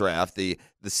mock draft. The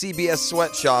CBS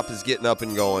Sweatshop is getting up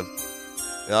and going.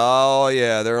 Oh,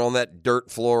 yeah, they're on that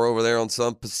dirt floor over there on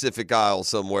some Pacific Isle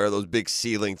somewhere. Those big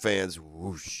ceiling fans.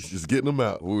 Whoosh. Just getting them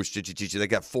out. Whoosh, they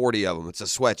got 40 of them. It's a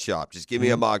sweatshop. Just give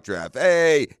me a mock draft.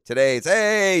 Hey,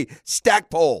 hey,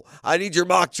 Stackpole, I need your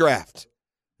mock draft.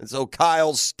 And so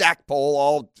Kyle's Stackpole,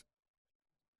 all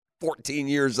 14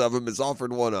 years of him, has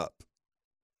offered one up.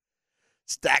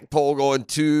 Stackpole going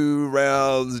 2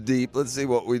 rounds deep. Let's see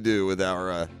what we do with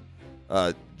our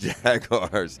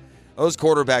Jaguars. Those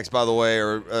quarterbacks, by the way,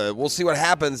 are we'll see what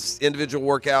happens. Individual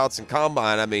workouts and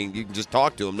combine. I mean, you can just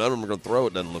talk to them. None of them are going to throw,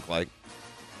 it doesn't look like.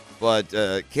 But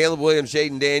Caleb Williams,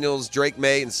 Jaden Daniels, Drake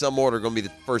May, in some order, are going to be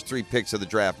the first 3 picks of the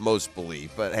draft, most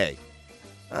believe. But, hey,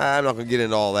 I'm not going to get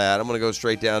into all that. I'm going to go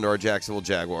straight down to our Jacksonville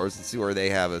Jaguars and see where they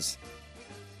have us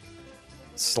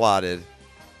slotted.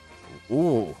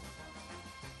 Ooh.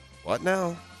 What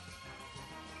now?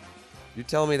 You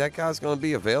telling me that guy's going to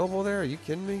be available there? Are you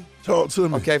kidding me? Talk to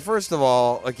me. Okay, first of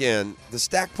all, again, the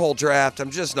Stackpole draft, I'm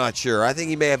just not sure. I think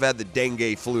he may have had the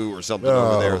dengue flu or something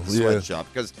over there at the sweatshop,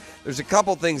 because there's a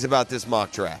couple things about this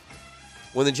mock draft.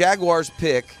 When the Jaguars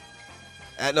pick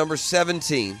at number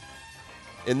 17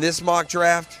 in this mock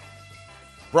draft,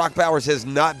 Brock Bowers has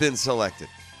not been selected.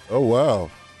 Oh, wow.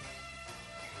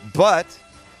 But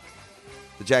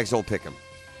the Jags don't pick him.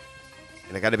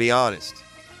 And I got to be honest.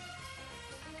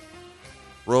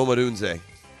 Rome Odunze.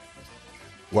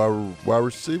 Wide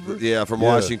receiver? Yeah, from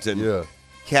Washington. Yeah.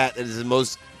 Cat that is the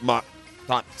most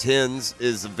top 10s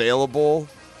is available.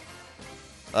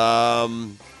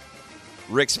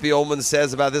 Rick Spielman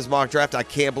says about this mock draft, I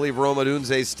can't believe Rome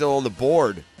Odunze is still on the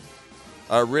board.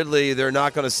 Ridley, they're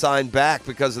not going to sign back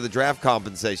because of the draft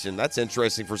compensation. That's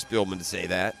interesting for Spielman to say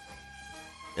that.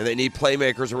 And they need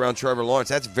playmakers around Trevor Lawrence.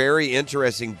 That's very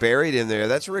interesting, buried in there.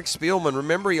 That's Rick Spielman.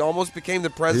 Remember, he almost became the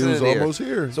president here. He was almost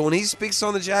here. So when he speaks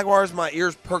on the Jaguars, my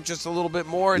ears perk just a little bit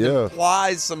more. It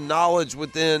implies some knowledge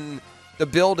within the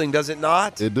building, does it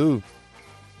not? It do.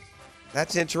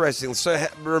 That's interesting. So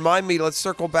remind me, let's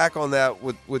circle back on that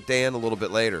with Dan a little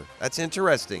bit later. That's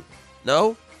interesting.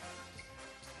 No?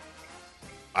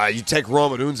 You take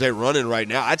Rome Odunze running right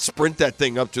now. I'd sprint that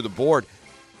thing up to the board.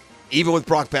 Even with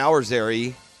Brock Bowers there,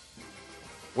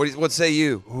 What say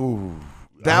you? Ooh.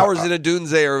 Bowers and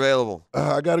Odunze are available.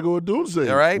 I got to go with Doomsday.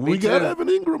 All right, we got Evan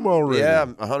Ingram already. Yeah,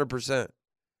 100%.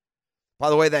 By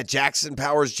the way, that Jackson,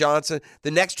 Powers, Johnson, the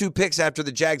next 2 picks after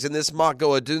the Jags in this mock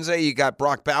go Odunze. You got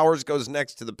Brock Bowers goes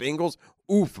next to the Bengals.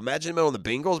 Oof, imagine him on the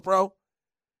Bengals, bro.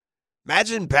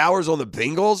 Imagine Bowers on the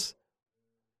Bengals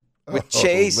with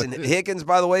Chase and Higgins.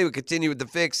 By the way, we continue with the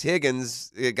fix.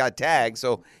 Higgins got tagged,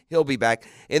 so he'll be back.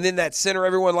 And then that center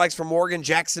everyone likes from Oregon,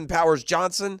 Jackson, Powers,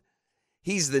 Johnson.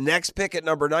 He's the next pick at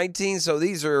number 19. So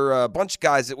these are a bunch of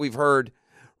guys that we've heard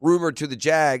rumored to the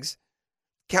Jags.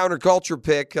 Counterculture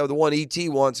pick, the one ET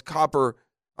wants, Cooper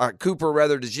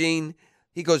DeJean.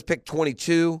 He goes pick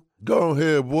 22. Go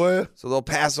ahead, boy. So they'll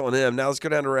pass on him. Now let's go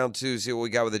down to round 2, see what we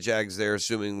got with the Jags there,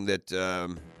 assuming that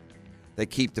they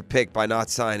keep the pick by not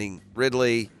signing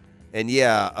Ridley. And,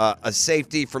 a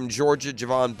safety from Georgia,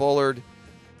 Javon Bullard.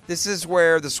 This is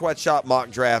where the sweatshop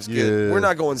mock drafts get. Yeah. We're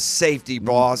not going safety,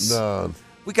 boss. Nah.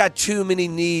 We got too many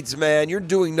needs, man. You're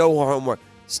doing no homework.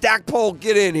 Stackpole,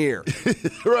 get in here.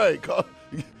 Right.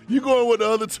 You going with the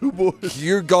other 2 boys.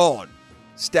 You're gone.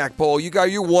 Stackpole,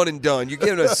 you're one and done. You're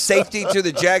giving a safety to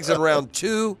the Jags in round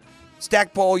 2.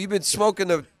 Stackpole, you've been smoking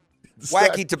the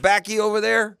wacky tobacco over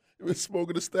there? You've been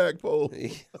smoking the Stackpole.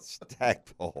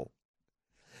 Stackpole.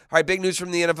 All right, big news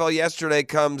from the NFL yesterday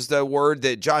comes the word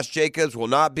that Josh Jacobs will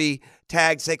not be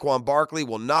tagged. Saquon Barkley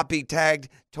will not be tagged.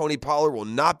 Tony Pollard will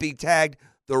not be tagged.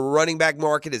 The running back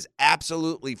market is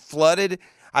absolutely flooded.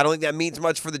 I don't think that means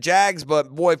much for the Jags, but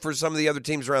boy, for some of the other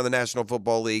teams around the National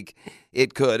Football League,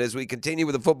 it could. As we continue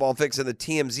with the football fix and the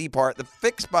TMZ part, the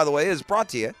fix, by the way, is brought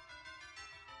to you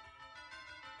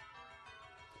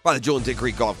by the Jewel and Dick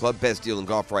Creek Golf Club. Best deal in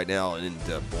golf right now, and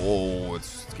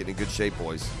it's getting in good shape,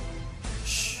 boys.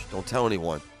 Shh, don't tell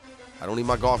anyone. I don't need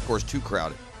my golf course too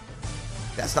crowded.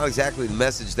 That's not exactly the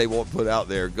message they won't put out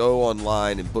there. Go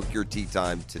online and book your tee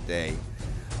time today.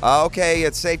 Okay,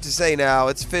 it's safe to say now.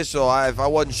 It's official. I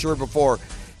wasn't sure before.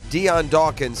 Deion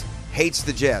Dawkins hates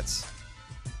the Jets.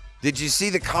 Did you see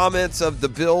the comments of the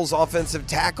Bills' offensive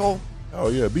tackle? Oh,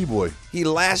 yeah, B-boy. He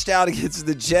lashed out against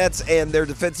the Jets and their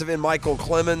defensive end, Michael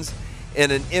Clemens, in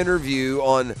an interview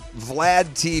on Vlad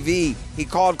TV. He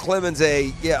called Clemens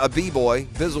a B-boy,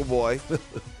 Bizzle boy,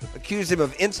 accused him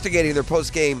of instigating their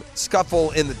post-game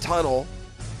scuffle in the tunnel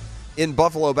in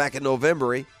Buffalo back in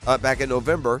November.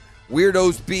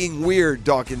 Weirdos being weird,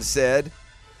 Dawkins said.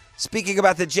 Speaking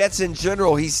about the Jets in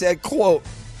general, he said, quote,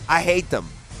 I hate them.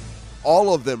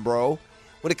 All of them, bro.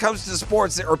 When it comes to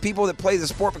sports, there are people that play the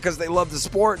sport because they love the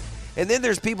sport, and then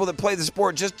there's people that play the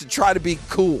sport just to try to be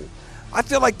cool. I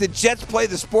feel like the Jets play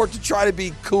the sport to try to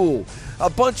be cool. A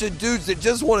bunch of dudes that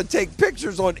just want to take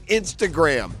pictures on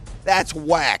Instagram. That's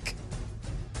whack.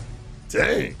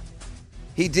 Dang.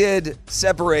 He did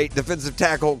separate defensive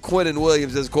tackle Quinnen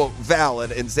Williams as, quote,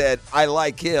 valid and said, I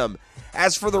like him.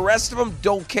 As for the rest of them,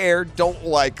 don't care, don't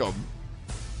like them.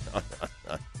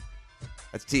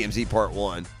 That's TMZ Part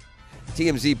 1.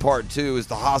 TMZ Part 2 is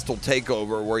the hostile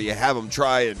takeover where you have them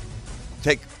try and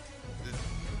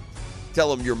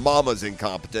tell them your mama's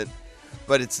incompetent.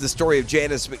 But it's the story of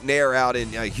Janice McNair out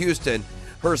in Houston.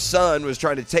 Her son was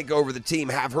trying to take over the team,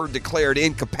 have her declared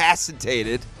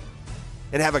incapacitated,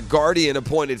 and have a guardian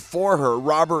appointed for her.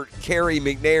 Robert Carey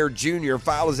McNair Jr.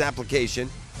 filed his application.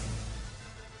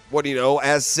 What do you know?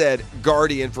 As said,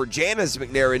 guardian for Janice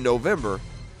McNair in November.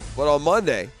 But on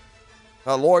Monday,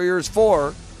 lawyers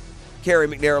for Carey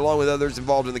McNair, along with others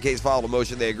involved in the case, filed a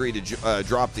motion. They agreed to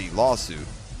drop the lawsuit.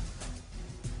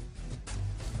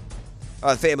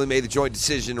 The family made the joint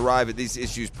decision to arrive at these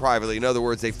issues privately. In other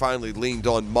words, they finally leaned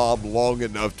on mom long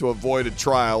enough to avoid a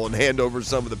trial and hand over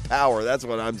some of the power. That's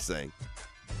what I'm saying.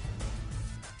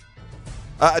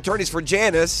 Attorneys for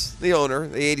Janice, the owner,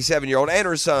 the 87-year-old, and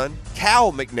her son,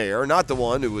 Cal McNair, not the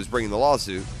one who was bringing the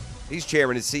lawsuit. He's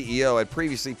chairman and CEO, had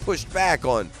previously pushed back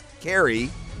on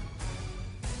Carey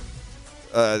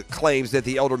claims that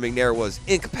the elder McNair was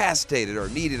incapacitated or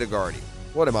needed a guardian.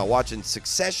 What am I watching?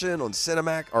 Succession on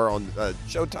Cinemax or on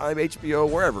Showtime, HBO,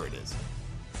 wherever it is.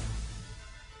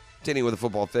 Continuing with the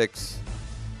football fix.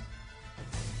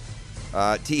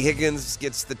 T. Higgins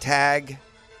gets the tag.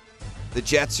 The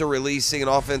Jets are releasing an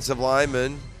offensive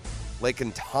lineman,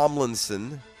 Laken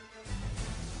Tomlinson.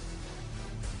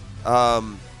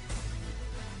 The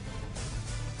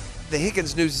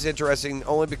Higgins news is interesting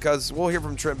only because we'll hear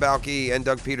from Trent Baalke and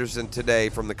Doug Peterson today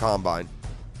from the Combine.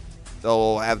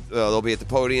 They'll be at the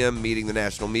podium meeting the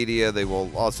national media. They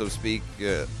will also speak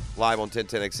live on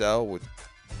 1010XL with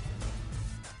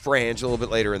Frange a little bit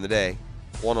later in the day.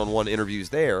 One-on-one interviews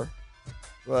there.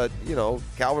 But,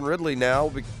 Calvin Ridley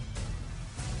now,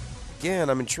 again,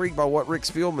 I'm intrigued by what Rick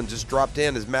Spielman just dropped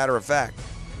in as matter of fact.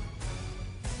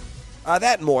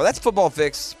 That and more. That's Football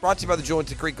Fix, brought to you by the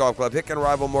Joint Creek Golf Club. Hicken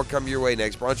Arrival, more coming your way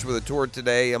next. Brought to you with a tour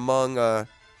today among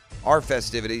our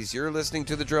festivities. You're listening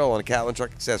to The Drill on Catlin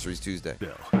Truck Accessories Tuesday.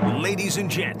 Ladies and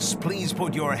gents, please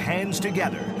put your hands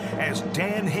together as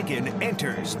Dan Hicken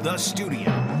enters the studio.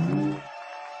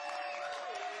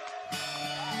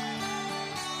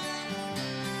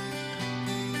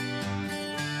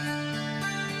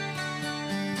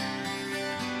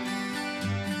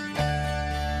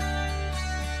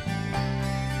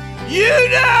 You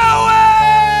know it!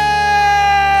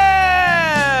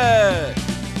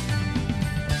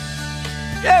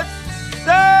 Yes,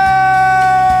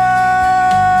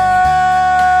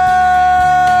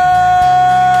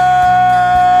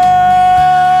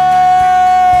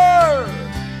 sir!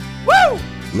 Woo!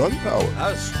 Lung power.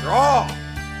 That was strong.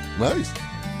 Nice.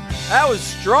 That was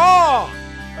strong.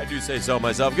 I do say so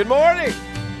myself. Good morning.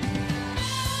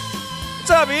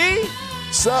 What's up, E?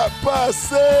 Shot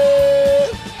passe.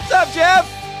 What's up, Jeff?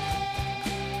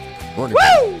 Morning.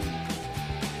 Woo!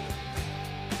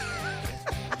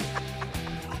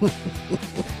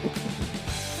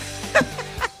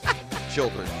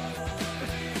 Children.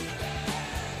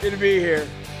 Good to be here.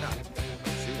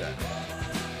 See that?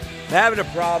 I'm having a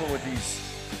problem with these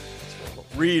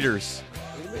readers.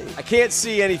 What do you mean? I can't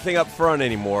see anything up front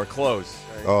anymore, close.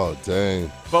 Oh,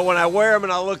 dang. But when I wear them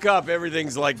and I look up,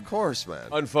 everything's like Of course, man.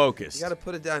 unfocused. You got to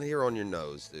put it down here on your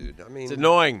nose, dude. I mean, It's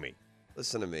annoying me.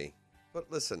 listen to me. But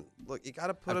listen, look, you got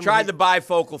to put I've them tried the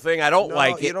bifocal thing. I don't No,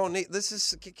 like you it. don't need. This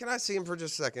is. Can I see him for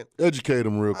just a second? Educate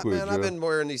him real quick, Man, I've Jeff. been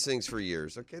wearing these things for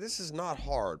years. Okay, this is not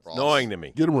hard, bro. Annoying to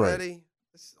me. Get him right. Ready?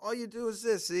 All you do is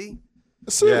this. See,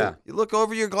 That's it. Yeah. you look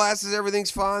over your glasses,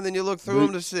 everything's fine. Then you look through Big-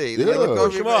 them to see. Then you yeah. look over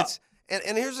Push your 'em up. it's-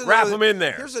 And here's another. Wrap 'em in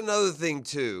there. Here's another thing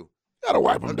too. Gotta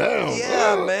wipe him down.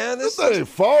 Yeah, bro. man, This this ain't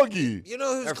foggy. You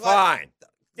know who's They're fine.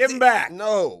 Give them back.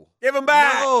 No. Give them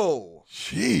back. No.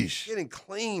 Sheesh. Getting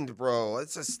cleaned, bro.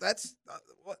 It's just that's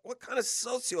what kind of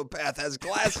sociopath has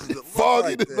glasses that look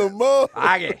Foggy like in the that? mud.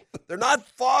 Foggy. They're not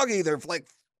foggy. They're like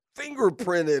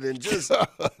fingerprinted and just.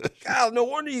 God, no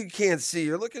wonder you can't see.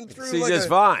 You're looking through. See like just a,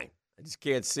 fine. I just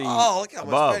can't see Oh, look how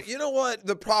above. much better. You know what?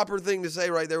 The proper thing to say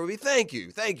right there would be thank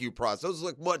you. Thank you, Pross. Those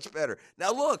look much better.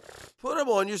 Now, look, put them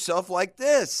on yourself like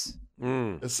this.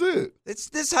 That's it. It's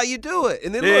this how you do it.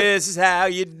 And then look, This is how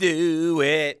you do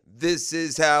it. this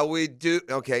is how we do.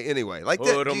 Okay, anyway. Like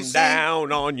that. Put Do you them see?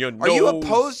 down on your nose. Are you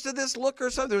opposed to this look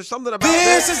or something? There's something about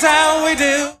This this. is how we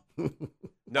do.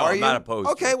 No, Are I'm you? not opposed.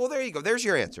 to Okay, it. well, there you go. There's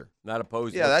your answer. Not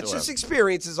opposed. Yeah, that's just whatsoever.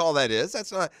 experience is all that is.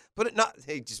 That's not, but it not,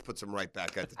 hey, just puts them right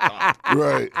back at the top.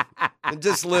 Right. And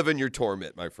just live in your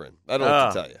torment, my friend. I don't know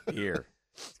what to tell you. Here.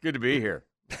 It's good to be here.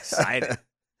 Excited.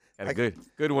 Got a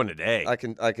good one today. I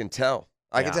can tell.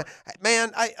 I can Yeah. tell.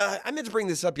 Man, I meant to bring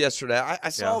this up yesterday. I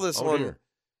saw Yeah. this Oh, on dear.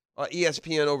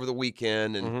 ESPN over the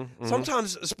weekend, and Mhm.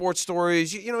 sometimes sports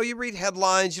stories, you know, you read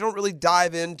headlines, you don't really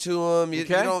dive into them, you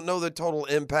Okay. don't know the total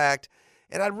impact.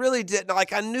 And I really didn't.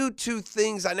 Like, I knew two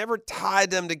things. I never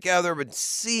tied them together, but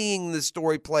seeing the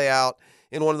story play out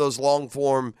in one of those long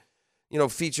form, you know,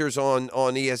 features on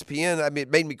ESPN, I mean,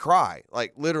 it made me cry,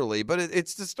 like literally. But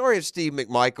it's the story of Steve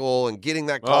McMichael and getting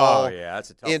that call Oh, yeah,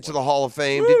 that's a tough into one. the Hall of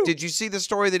Fame. Did you see the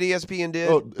story that ESPN did?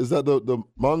 Oh, is that the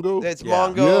Mongo? It's Yeah.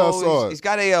 Mongo. Yeah, I saw it. He's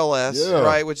got ALS, Yeah.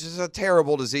 right, which is a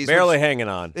terrible disease. Barely which- hanging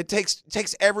on. It takes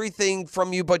everything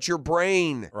from you but your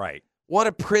brain. Right. What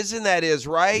a prison that is,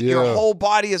 right? Your Yeah. whole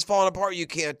body is falling apart. You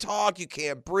can't talk, you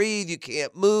can't breathe, you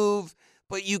can't move,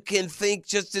 but you can think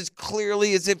just as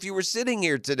clearly as if you were sitting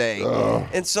here today.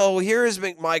 And so here is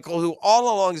McMichael, who all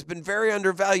along has been very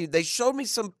undervalued. They showed me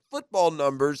some football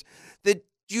numbers that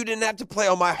you didn't have to play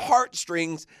on my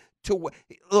heartstrings to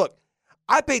look.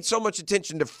 I paid so much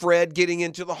attention to Fred getting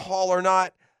into the Hall or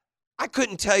not. I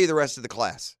couldn't tell you the rest of the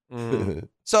class.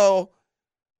 So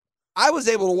I was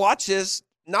able to watch this,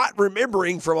 not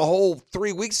remembering from a whole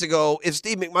 3 weeks ago if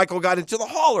Steve McMichael got into the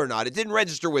Hall or not. It didn't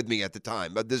register with me at the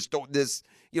time, but this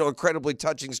incredibly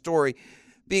touching story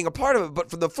being a part of it. But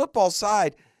from the football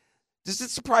side, does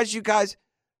it surprise you guys?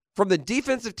 From the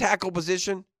defensive tackle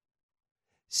position,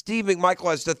 Steve McMichael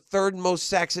has the third most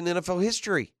sacks in NFL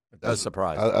history, It does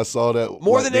surprise. I saw that.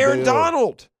 more like, than the Aaron day of.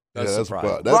 Donald. Yeah, That's that's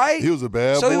surprising. Right? He was a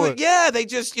bad So boy. they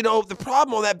just, the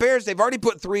problem on that Bears, they've already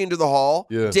put 3 into the Hall.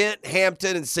 Yeah. Dent,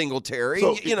 Hampton, and Singletary.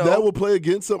 So that will play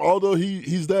against him, although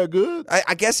he's that good.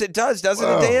 I guess it does, doesn't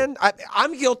Wow. it, Dan?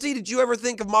 I'm guilty. Did you ever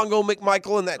think of Mongo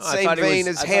McMichael in that I same thought he vein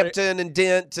was- as I thought Hampton and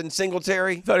Dent and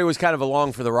Singletary? I thought he was kind of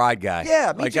along for the ride guy.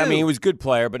 Yeah, me like too. I mean, he was a good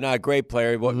player, but not a great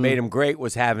player. What made him great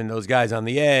was having those guys on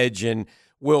the edge and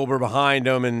Wilbur behind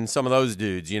him and some of those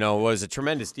dudes, was a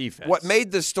tremendous defense. What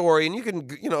made the story, and you can,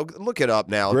 look it up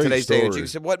now. Great Today's day and age. story. You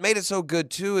said what made it so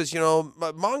good too is,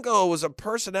 Mongo was a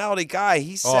personality guy.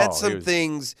 He said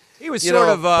things. He was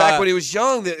back when he was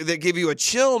young that give you a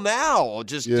chill now.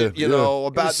 Just about he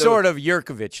was sort of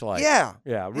Yurkovich like. Yeah,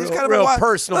 real, kind of real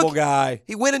personable guy.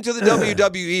 He went into the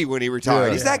WWE when he retired.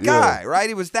 Yeah, He's that guy, right?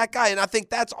 He was that guy, and I think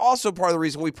that's also part of the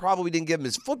reason we probably didn't give him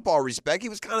his football respect. He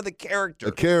was kind of the character,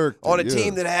 on a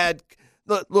team that had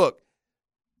look.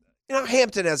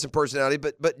 Hampton has some personality,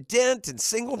 but Dent and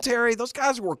Singletary, those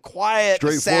guys were quiet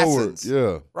assassins.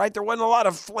 Yeah. Right? There wasn't a lot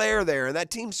of flair there, and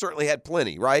that team certainly had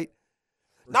plenty, right?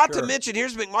 Not to mention,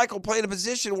 here's McMichael playing a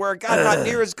position where a guy not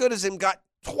near as good as him got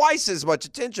twice as much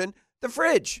attention, the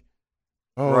fridge.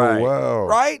 Oh, Right. wow.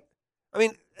 Right? I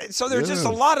mean, so there's just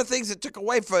a lot of things that took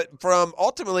away from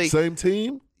ultimately. Same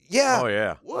team? Yeah. Oh,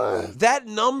 yeah. What? That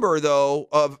number, though,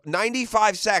 of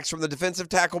 95 sacks from the defensive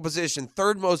tackle position,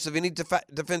 third most of any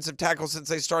defensive tackle since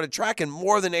they started tracking,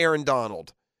 more than Aaron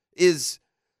Donald,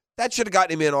 that should have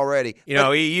gotten him in already.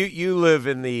 You live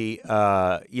in the,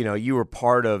 you were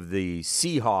part of the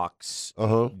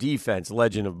Seahawks defense,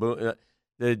 Legend of Boone.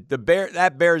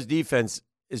 That Bears defense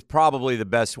is probably the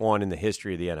best one in the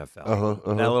history of the NFL.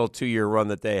 That little 2-year run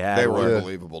that they had. They were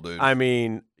unbelievable, dude. I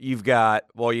mean, you got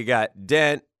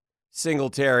Dent,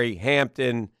 Singletary,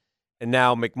 Hampton, and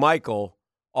now McMichael,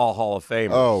 all Hall of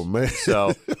Famers. Oh, man.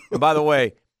 So, and by the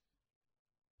way,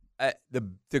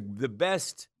 the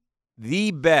best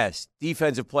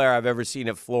defensive player I've ever seen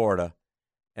at Florida,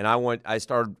 and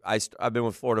I've been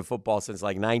with Florida football since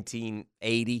like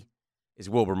 1980, is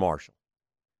Wilbur Marshall.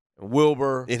 And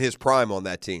Wilbur, in his prime on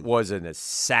that team, was an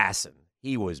assassin.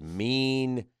 He was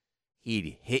mean.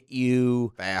 He'd hit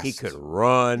you. Fast. He could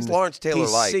run. He's Lawrence Taylor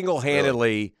He light.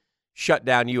 single-handedly shut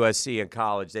down USC in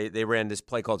college. They ran this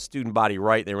play called Student Body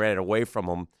Right. They ran it away from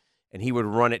him, and he would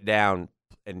run it down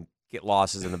and get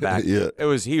losses in the back.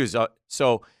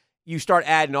 So you start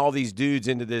adding all these dudes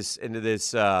into this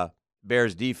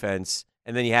Bears defense,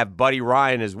 and then you have Buddy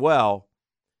Ryan as well,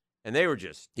 and they were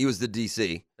he was the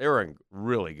DC. They were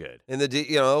really good. And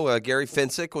Gary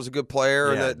Finsick was a good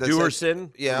player. Yeah, and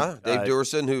Duerson. Dave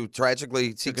Duerson, who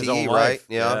tragically took his CTE, own right? life.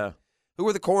 Yeah. Who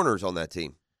were the corners on that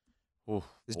team?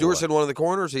 Is Duerson one of the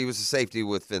corners, or he was a safety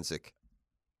with Finsick?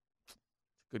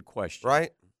 Good question.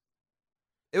 Right?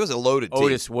 It was a loaded team.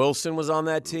 Otis Wilson was on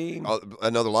that team.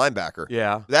 Another linebacker.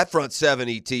 Yeah. That front seven,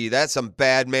 ET, that's some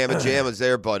bad mamma jammas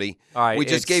there, buddy. All right. We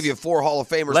just gave you 4 Hall of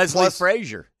Famers. Leslie plus,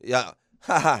 Frazier. Yeah.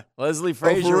 Leslie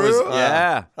Frazier for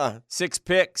was, real? 6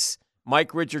 picks.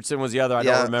 Mike Richardson was the other. I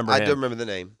don't remember him. I do remember the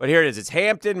name. But here it is. It's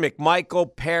Hampton,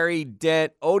 McMichael, Perry,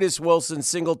 Dent, Otis Wilson,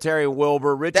 Singletary,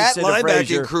 Wilbur, Richardson, that and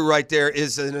Frazier. linebacking crew right there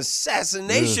is an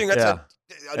assassination. That's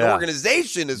an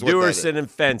organization is what Duerson that is. and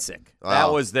Fensick. Wow.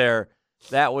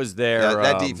 That was their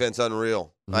that defense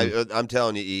unreal. I'm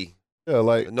telling you, E. Yeah,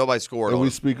 like nobody scored. And on we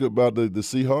them. speak about the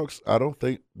Seahawks. I don't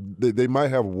think they might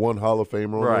have one Hall of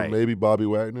Famer on Right. them, maybe Bobby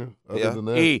Wagner. Other than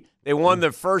that, They won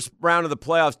the first round of the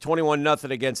playoffs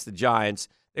 21-0 against the Giants.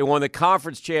 They won the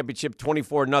conference championship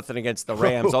 24-0 against the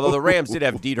Rams, although the Rams did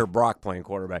have Dieter Brock playing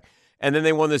quarterback. And then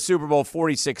they won the Super Bowl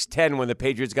 46-10 when the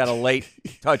Patriots got a late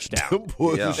touchdown.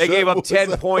 They gave up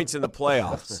 10 points in the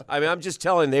playoffs. I mean, I'm just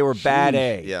telling you, they were bad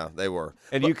A. Yeah, they were.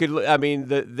 And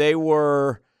they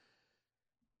were.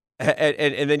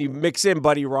 And then you mix in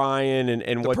Buddy Ryan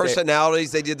and The what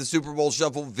personalities. They did the Super Bowl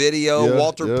Shuffle video. Yeah,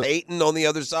 Walter Payton on the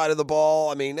other side of the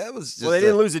ball. I mean, that was just they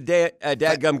didn't lose a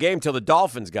dadgum game until the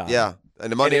Dolphins got him. Yeah,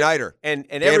 and the Monday Nighter. And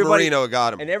Dan everybody Marino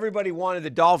got him. And everybody wanted the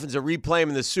Dolphins to replay him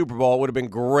in the Super Bowl. It would have been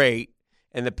great.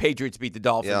 And the Patriots beat the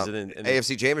Dolphins in the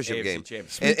AFC Championship AFC game.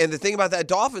 Championship. And the thing about that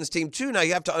Dolphins team, too, now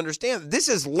you have to understand, this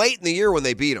is late in the year when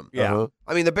they beat them. Yeah.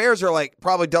 I mean, the Bears are like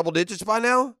probably double digits by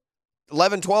now.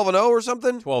 11, 12-0 or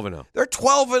something? 12-0. They're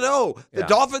 12-0. The Yeah.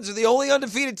 Dolphins are the only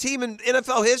undefeated team in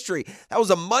NFL history. That was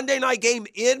a Monday night game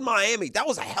in Miami. That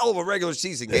was a hell of a regular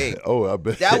season game. I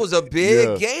bet. That was a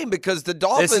big game because the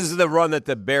Dolphins. This is the run that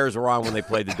the Bears were on when they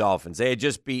played the Dolphins. They had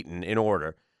just beaten, in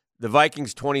order, the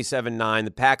Vikings 27-9,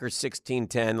 the Packers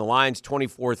 16-10, the Lions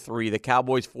 24-3, the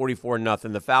Cowboys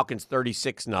 44-0, the Falcons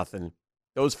 36-0.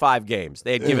 Those 5 games.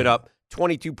 They had given up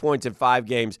 22 points in 5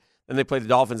 games. Then they played the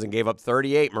Dolphins and gave up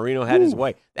 38. Marino had his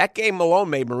way. That game alone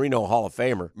made Marino a Hall of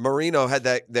Famer. Marino had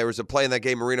that. There was a play in that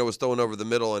game. Marino was throwing over the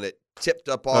middle, and it tipped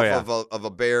up off of a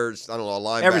Bears. I don't know, a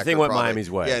linebacker. Everything went probably. Miami's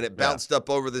way. Yeah, and it bounced up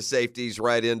over the safeties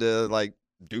right into like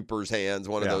Duper's hands.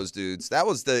 One of those dudes. That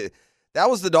was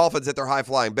the Dolphins at their high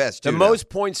flying best. The most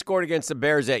points scored against the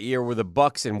Bears that year were the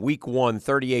Bucks in Week 1,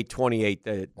 38-28.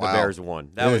 The Bears won.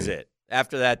 That was it.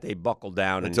 After that, they buckled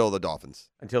down until the Dolphins.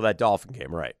 Until that Dolphin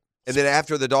game, right? And then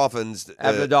after the Dolphins.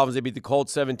 After the Dolphins, they beat the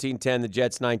Colts 17-10, the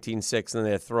Jets 19-6, and then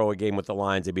they had a throwaway game with the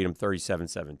Lions. They beat them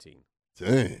 37-17.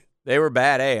 Dang. They were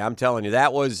bad. Hey, I'm telling you,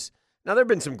 that was – now, there have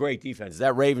been some great defenses.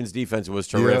 That Ravens defense was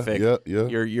terrific. Yeah.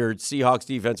 Your Seahawks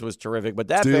defense was terrific. But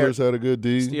that Steelers had a good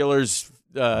D. Steelers –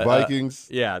 Vikings.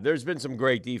 there's been some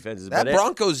great defenses. That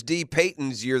Broncos D,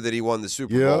 Peyton's year that he won the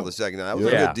Super Bowl the second time. That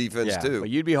was a good defense, too. But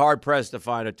you'd be hard-pressed to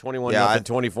find a 21-0,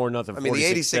 24-0, I mean, the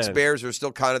 86 Bears are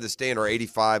still kind of the standard, or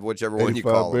 85, whichever one you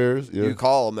 85 call Bears, them. yeah. You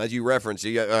call them, as you reference.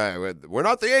 We're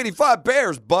not the 85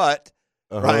 Bears, but,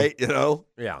 right,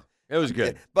 Yeah, it was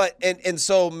good. But and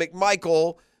so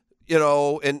McMichael,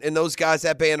 and those guys,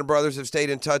 that band of brothers have stayed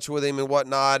in touch with him and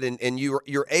whatnot, and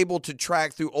you're able to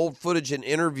track through old footage and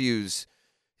interviews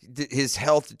his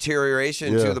health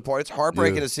deterioration to the point. It's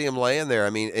heartbreaking to see him laying there. I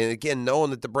mean, and again,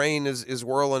 knowing that the brain is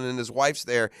whirling and his wife's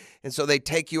there, and so they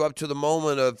take you up to the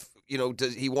moment of,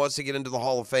 he wants to get into the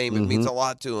Hall of Fame. It means a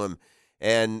lot to him.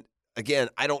 And again,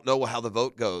 I don't know how the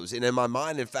vote goes. And in my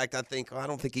mind, in fact, I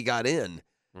don't think he got in.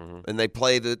 And they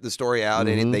play the story out,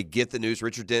 and they get the news.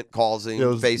 Richard Dent calls him,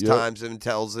 FaceTimes him,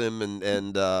 tells him,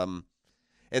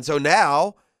 and so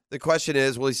now the question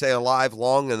is, will he stay alive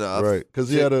long enough? Right, because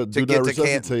he had to do that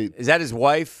resuscitate. Is that his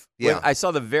wife? Yeah. I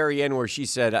saw the very end where she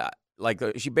said,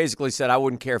 she basically said, I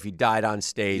wouldn't care if he died on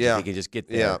stage if he could just get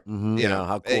there. Yeah.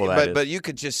 How cool that is. But you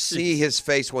could just see his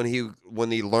face when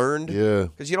he learned. Yeah.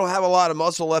 Because you don't have a lot of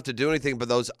muscle left to do anything, but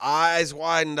those eyes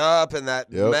widened up and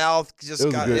that mouth just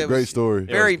got. It was a great story.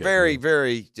 Very, very,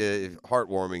 very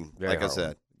heartwarming. Very I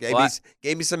said, heartwarming.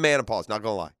 gave me some menopause. Not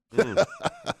gonna lie.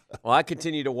 Well, I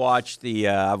continue to watch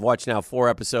I've watched now 4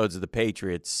 episodes of the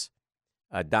Patriots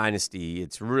Dynasty.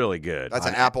 It's really good. That's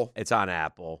on Apple. It's on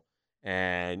Apple,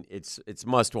 and it's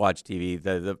must-watch TV.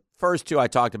 The first 2 I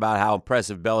talked about how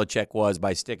impressive Belichick was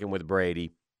by sticking with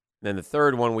Brady. And then the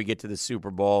third one, we get to the Super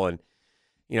Bowl, and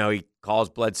he calls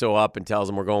Bledsoe up and tells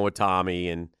him we're going with Tommy,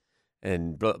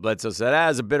 and Bledsoe said,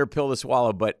 it's a bitter pill to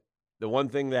swallow. But the one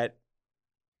thing that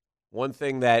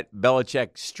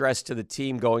Belichick stressed to the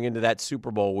team going into that Super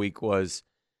Bowl week was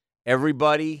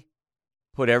everybody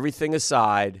put everything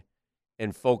aside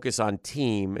and focus on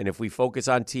team. And if we focus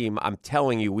on team, I'm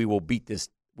telling you, we will beat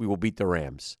the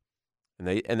Rams. And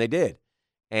they did.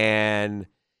 And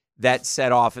that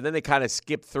set off. And then they kind of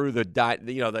skipped through they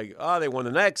won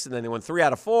the next, and then they won 3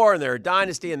 out of 4, and they're a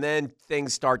dynasty, and then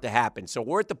things start to happen. So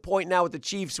we're at the point now with the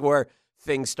Chiefs where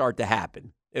things start to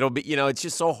happen. It'll be, it's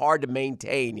just so hard to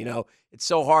maintain, It's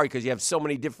so hard because you have so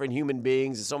many different human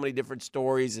beings and so many different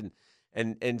stories,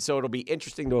 and so it'll be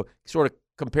interesting to sort of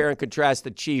compare and contrast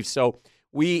the Chiefs. So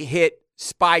we hit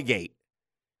Spygate,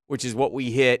 which is what we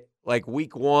hit like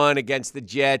week 1 against the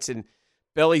Jets, and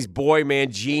Billy's boy,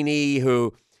 Mangini,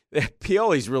 who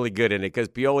Pioli's really good in it because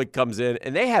Pioli comes in,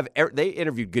 and they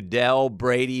interviewed Goodell,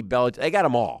 Brady, Belichick. They got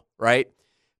them all, right?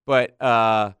 But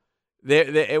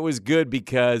it was good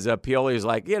because Pioli was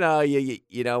like,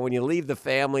 when you leave the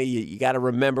family, you got to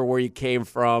remember where you came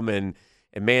from, and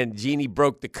Mangini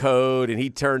broke the code, and he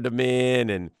turned him in,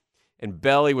 and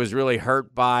Belly was really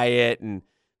hurt by it, and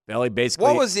Belly basically.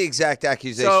 What was the exact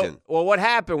accusation? What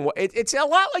happened? It's a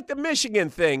lot like the Michigan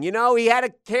thing. He had a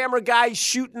camera guy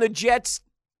shooting the Jets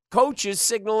coaches,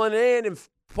 signaling in and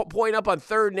pointing up on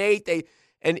 3rd and 8.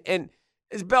 And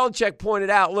as Belichick pointed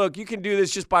out, look, you can do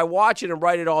this just by watching and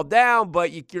write it all down,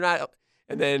 but you're not.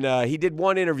 And then he did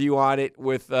one interview on it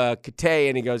with Kate,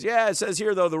 and he goes, "Yeah, it says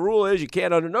here though the rule is you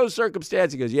can't under no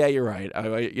circumstance." He goes, "Yeah, you're right.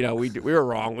 We were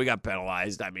wrong. We got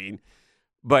penalized. I mean,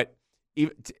 but."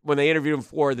 When they interviewed him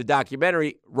for the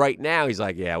documentary, right now he's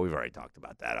like, "Yeah, we've already talked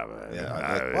about that."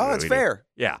 Well, it's fair.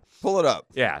 Yeah, pull it up.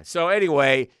 Yeah. So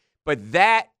anyway, but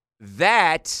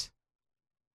that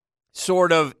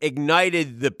sort of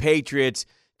ignited the Patriots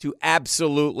to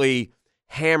absolutely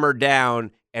hammer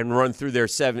down and run through their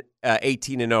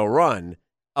 18-0 run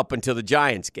up until the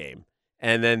Giants game,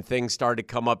 and then things started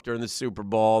to come up during the Super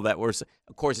Bowl that were,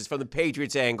 of course, it's from the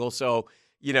Patriots angle. So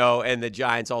and the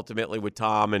Giants ultimately with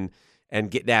Tom and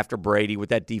getting after Brady with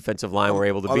that defensive line were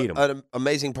able to beat him. An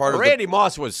amazing part Randy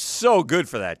Moss was so good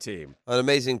for that team. An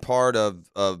amazing part of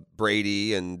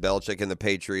Brady and Belichick and the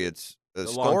Patriots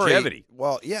story. Longevity.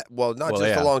 Well, yeah. Well, not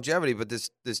just the longevity, but this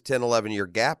 10, 11-year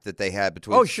gap that they had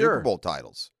between Super Bowl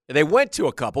titles. And they went to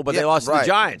a couple, but they lost to the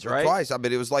Giants, right? Twice. I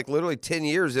mean, it was like literally 10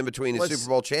 years in between the Super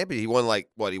Bowl champion. He won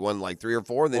He won like 3 or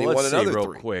 4, and then he won another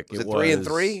 3. Quick. Was it 3 and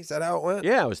 3? Is that how it went?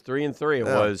 Yeah, it was 3 and 3. It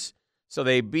was. So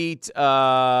they beat.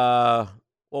 What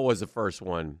was the first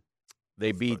one?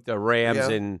 They beat the Rams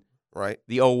in the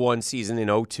 0-1 season in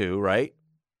 0-2, right?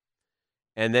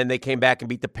 And then they came back and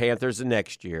beat the Panthers the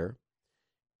next year.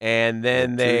 And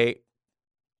then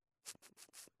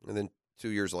 2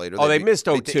 years later. Oh, they missed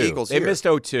beat the 02. Eagles They here. missed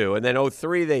 02. And then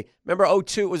 03, remember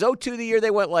 02? Was 02 the year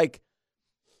they went like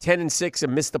 10-6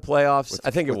 and missed the playoffs?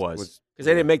 I think it was. Because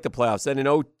they didn't make the playoffs. Then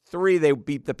in 03, they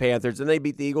beat the Panthers. Then they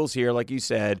beat the Eagles here, like you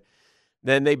said.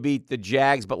 Then they beat the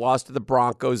Jags, but lost to the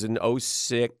Broncos in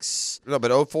 06. No,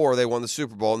 but 04, they won the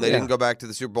Super Bowl, and they didn't go back to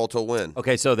the Super Bowl till win.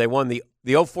 Okay, so they won the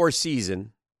 04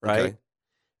 season, right? Okay.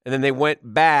 And then they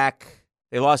went back.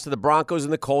 They lost to the Broncos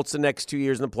and the Colts the next 2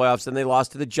 years in the playoffs. Then they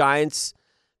lost to the Giants.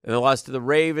 Then they lost to the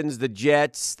Ravens, the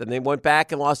Jets. Then they went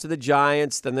back and lost to the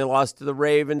Giants. Then they lost to the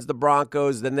Ravens, the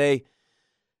Broncos. Then they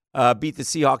beat the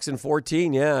Seahawks in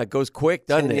 14. Yeah, it goes quick,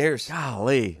 doesn't 10 it? years.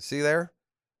 Golly. See there?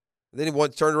 Then he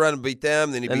turned around and beat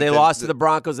them. Then they lost to the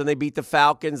Broncos. Then they beat the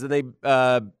Falcons. Then they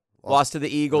lost to the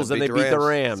Eagles. Then they beat the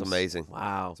Rams. It's amazing.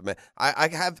 Wow. It's I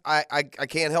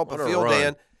can't help but What a feel, run.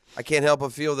 Dan. I can't help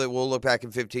but feel that we'll look back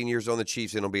in 15 years on the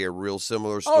Chiefs, and it'll be a real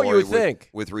similar story. Oh, you would think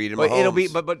with Reed and but Mahomes. it'll be,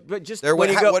 but just There, when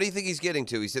you go. what do you think he's getting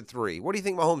to? He said 3. What do you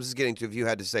think Mahomes is getting to? If you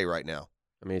had to say right now,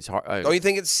 I mean, it's hard. don't you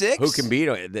think it's 6? Who can beat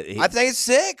him? I think it's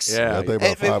 6. Yeah. I think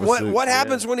about 5 or 6. What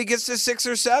happens when he gets to 6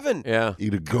 or 7? Yeah. He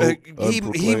the GOAT.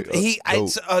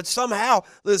 Somehow,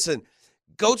 listen,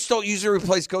 goats don't usually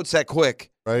replace goats that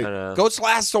quick. right? Goats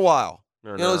last a while.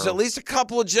 No, There's at least a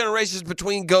couple of generations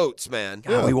between goats, man.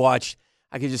 God, we watched.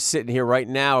 I could just sit in here right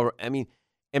now. I mean,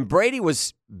 and Brady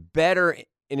was better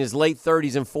in his late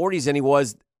 30s and 40s than he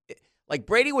was. Like,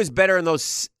 Brady was better in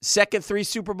those second 3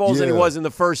 Super Bowls than he was in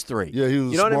the first 3. Yeah, he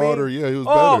was you know smarter. What I mean? Yeah, he was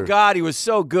oh, better. God, he was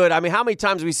so good. I mean, how many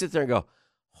times we sit there and go,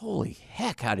 holy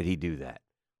heck, how did he do that?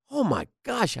 Oh, my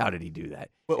gosh, how did he do that?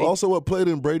 But also what played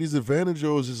in Brady's advantage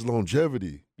was his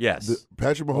longevity. Yes.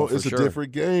 Patrick Mahomes, it's sure. a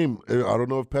different game. I don't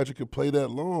know if Patrick could play that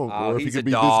long. Oh, or if he's he could a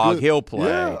be dog. This good. He'll play.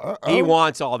 Yeah, He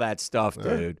wants all that stuff,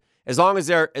 dude. As long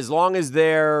as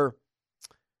they're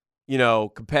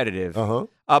competitive.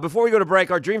 Before we go to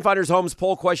break, our Dream Finders Homes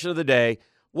poll question of the day.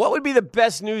 What would be the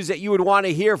best news that you would want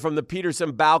to hear from the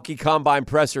Peterson-Balke Combine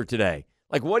presser today?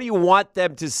 Like, what do you want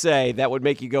them to say that would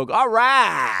make you go, all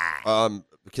right?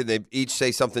 Can they each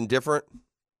say something different?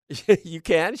 You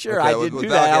can, sure. Okay, I did with do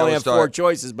Balke, that. I I only will have start. 4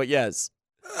 choices, but yes.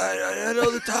 I know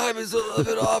the time is a little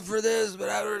bit off for this, but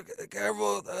after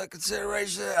careful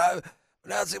consideration, I'm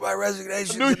announcing my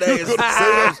resignation today.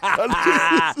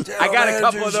 I got a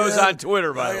couple of those on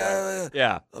Twitter, by the way.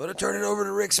 Yeah. I'm going to turn it over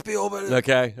to Rick Spielman.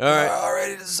 Okay, all right.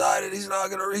 Already decided he's not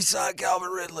going to re-sign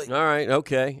Calvin Ridley. All right,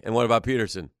 okay. And what about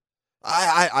Peterson?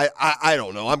 I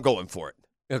don't know. I'm going for it.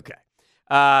 Okay.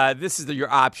 This is your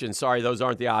option. Sorry, those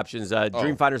aren't the options.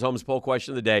 Dream Finders Homes poll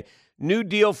question of the day. New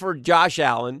deal for Josh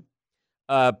Allen.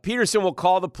 Peterson will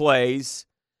call the plays.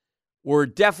 We're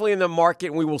definitely in the market,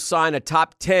 and we will sign a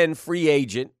top 10 free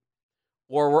agent,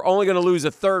 or we're only going to lose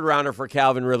a third-rounder for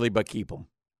Calvin Ridley, but keep him.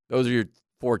 Those are your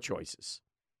 4 choices.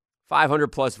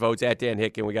 500-plus votes at Dan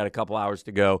Hicken. We got a couple hours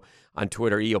to go on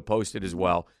Twitter. He'll post it as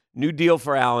well. New deal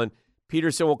for Allen.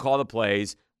 Peterson will call the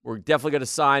plays. We're definitely going to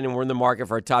sign, and we're in the market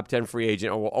for a top 10 free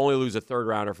agent, or we'll only lose a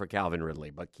third-rounder for Calvin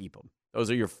Ridley, but keep him. Those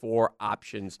are your 4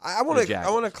 options. I want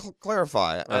to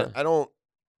clarify. I don't.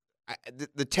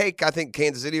 The take, I think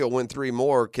Kansas City will win 3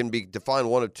 more can be defined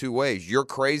one of 2 ways. You're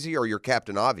crazy or you're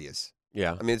Captain Obvious.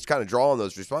 Yeah. I mean, it's kind of drawing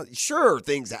those responses. Sure,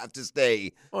 things have to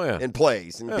stay in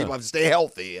place, and people have to stay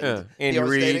healthy. And Andy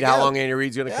Reid, how long Andy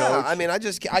Reid's going to coach? I mean,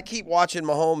 I keep watching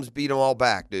Mahomes beat them all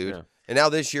back, dude. Yeah. And now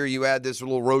this year you add this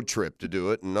little road trip to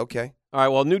do it, and okay. All right,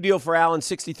 well, new deal for Allen,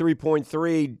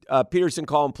 63.3. Peterson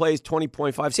calling plays,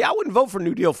 20.5. See, I wouldn't vote for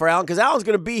new deal for Allen because Allen's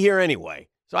going to be here anyway.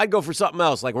 So I'd go for something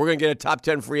else, like we're going to get a top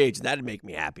 10 free agent. That'd make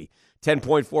me happy.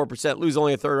 10.4%. Lose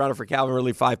only a third rounder for Calvin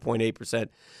Ridley,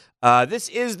 5.8%. This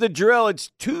is The Drill.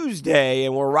 It's Tuesday,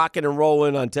 and we're rocking and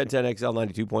rolling on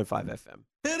 1010XL 92.5 FM.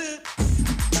 Hit it.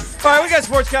 All right, we got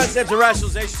sports concepts and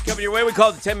rationalizations coming your way. We call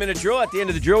it the 10-minute drill. At the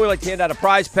end of the drill, we like to hand out a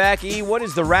prize pack. E, what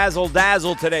is the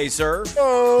razzle-dazzle today, sir?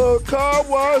 Car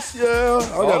wash, yeah.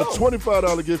 I got a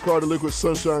 $25 gift card to Liquid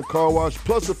Sunshine Car Wash,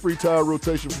 plus a free tire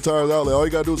rotation from Tires Outlet. All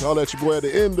you got to do is holler at your boy at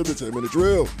the end of the 10-minute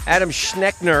drill. Adam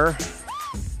Schneckner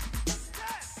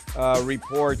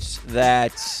reports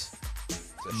that...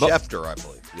 Schefter, I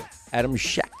believe. Yeah. Adam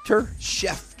Schechter?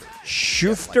 Schefter.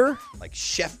 Schufter? Like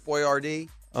Chef Boyardee.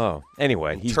 Oh,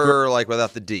 anyway. He's like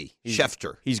without the D.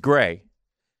 Schefter. He's gray.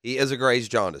 He is a gray. He's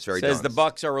jaundiced. Very Says jaundiced. the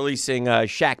Bucks are releasing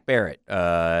Shaq Barrett.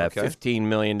 $15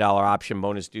 million option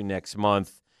bonus due next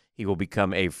month. He will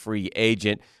become a free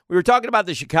agent. We were talking about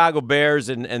the Chicago Bears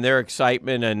and their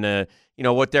excitement and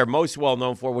what they're most well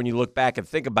known for when you look back and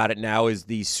think about it now is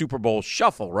the Super Bowl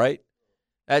shuffle, right?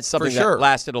 That's something that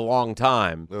lasted a long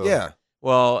time. Yeah.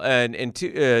 Well, and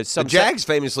some The Jags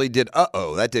famously did.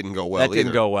 That didn't go well. That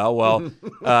didn't go well. Well,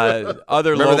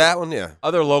 Remember that one? Yeah.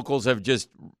 Other locals have just,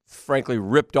 frankly,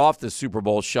 ripped off the Super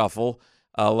Bowl shuffle,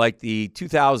 like the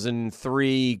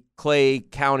 2003 Clay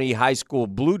County High School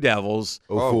Blue Devils.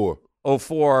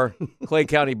 04 Clay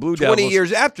County Blue 20 Devils.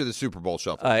 years after the Super Bowl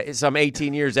shuffle. Some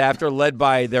 18 years after, led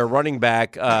by their running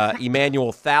back,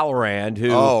 Emmanuel Thalorand,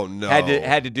 who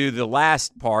had to do the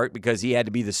last part because he had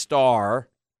to be the star.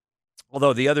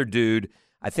 Although the other dude,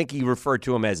 I think he referred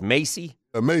to him as Macy.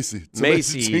 Macy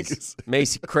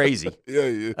crazy. Yeah,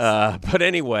 he is. But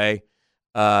anyway,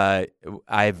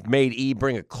 I've made E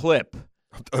bring a clip.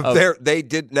 They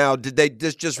did now. Did they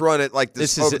just run it like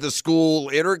this over the school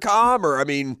intercom, or I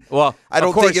mean, I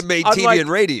don't think it made TV and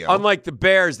radio. Unlike the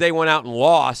Bears, they went out and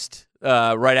lost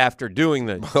right after doing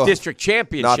the district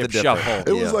championship shuffle.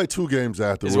 It was like 2 games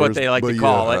afterwards. Is what they like to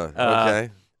call it. Okay.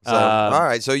 So, all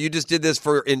right. So you just did this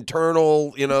for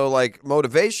internal, like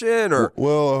motivation, or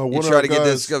you try to get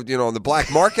this, on the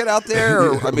black market out there.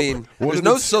 Or, I mean, there's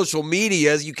no social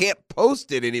media. You can't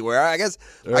post it anywhere. I guess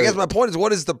my point is,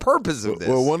 what is the purpose of this?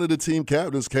 Well, one of the team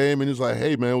captains came and he was like,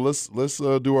 "Hey, man, let's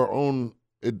do our own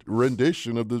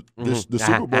rendition of the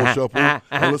Super Bowl shuffle,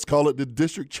 and let's call it the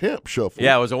District Champ Shuffle."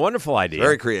 Yeah, it was a wonderful idea.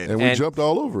 Very creative. And we jumped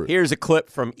all over it. Here's a clip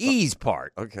from E's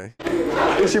part. Okay.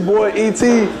 It's your boy E.T.,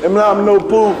 and I'm no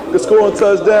poo. The scoring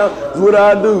touchdown is what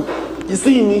I do. You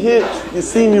see me hit, you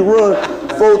see me run,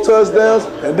 4 touchdowns,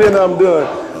 and then I'm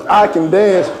done. I can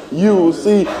dance, you will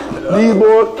see. These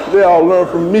boys, they all learn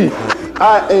from me.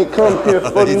 I ain't come here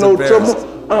for no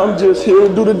trouble. I'm just here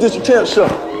to do the District Champ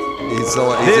Shuffle. He's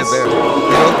embarrassed.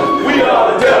 We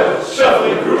are the devil,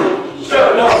 shuffling crew,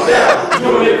 shutting all down,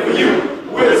 doing it for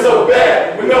you. We're so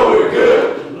bad, we know we're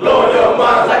good. Blowing your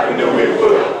minds like we knew we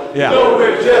would. Yeah. No,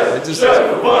 we're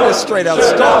just straight out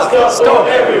stole it. Stole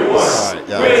it.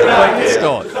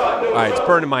 All right, it's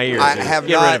burning my ears. I have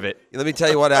Get rid of it. Let me tell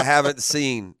you what I haven't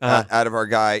seen out of our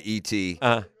guy E.T.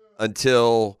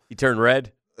 Until he turned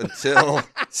red. Until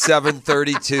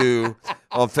 7:32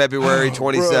 on February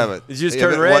 27th. Did you just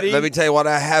turn red? Let me tell you what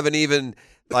I haven't even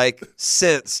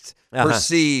sensed,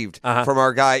 perceived from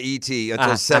our guy E.T.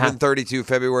 until 7:32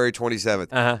 February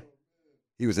 27th.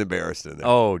 He was embarrassed in there.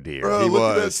 Oh, dear. Bro,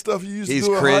 look at that stuff you used to do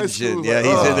in high school. He's cringing. Yeah,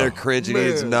 he's in there cringing. Man.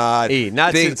 He's not.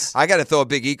 I got to throw a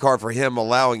big E card for him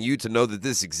allowing you to know that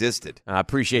this existed. I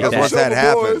appreciate that. that. Once that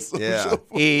happened.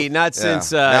 Yeah. Not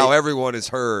since. Now everyone is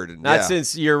heard.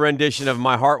 Since your rendition of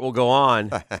My Heart Will Go On.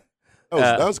 That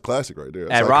was a classic right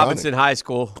there. At Robinson High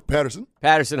School.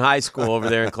 Patterson High School over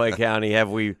there in Clay County. Have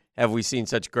we seen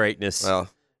such greatness? Well,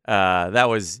 that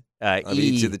was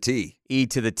E to the T. E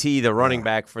to the T, the running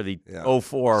back for the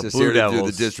 04 just Blue here Devils. To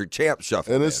do the district champ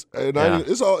shuffle. And it's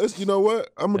you know what?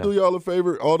 I'm gonna do y'all a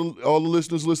favor. All the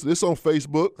listeners listen. It's on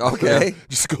Facebook. Okay.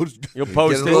 Just go. You'll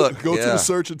post it. Go to the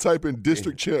search and type in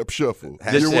District Champ Shuffle.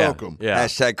 You're welcome. Yeah.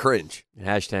 Hashtag cringe.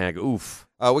 Hashtag oof.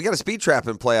 We got a speed trap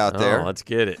in play out there. Let's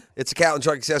get it. It's a Catlin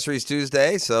Truck Accessories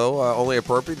Tuesday, so only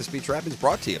appropriate. The speed trap is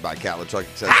brought to you by Catlin Truck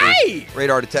Accessories. Hey!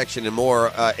 Radar detection and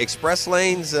more. Express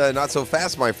lanes, not so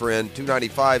fast, my friend.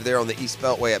 295 there on the East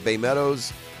Beltway at Bay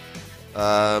Meadows.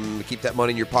 Keep that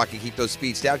money in your pocket. Keep those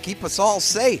speeds down. Keep us all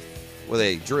safe with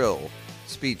a drill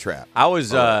speed trap. I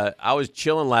was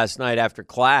chilling last night after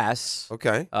class.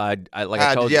 Okay. I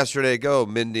told you. Yesterday go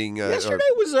mending. Yesterday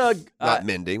was not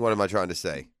mending. What am I trying to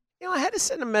say? I had to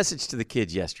send a message to the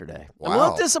kids yesterday. Wow. I'm a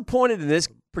little disappointed in this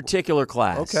particular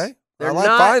class. Okay. They're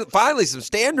finally some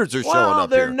standards are showing up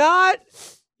they're here. not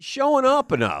showing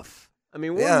up enough. I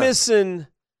mean, we're missing.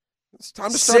 It's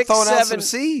time to start throwing out some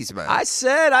C's, man. I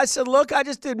said, look, I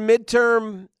just did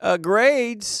midterm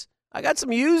grades. I got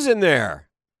some U's in there.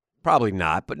 Probably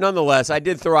not, but nonetheless, I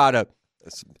did throw out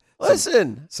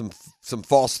some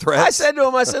false threats. I said to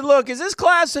him, look, is this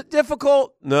class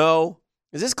difficult? No.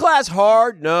 Is this class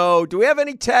hard? No. Do we have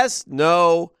any tests?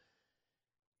 No.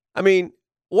 I mean,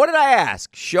 what did I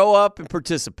ask? Show up and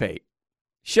participate.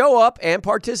 Show up and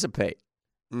participate.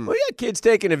 We got kids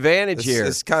taking advantage here.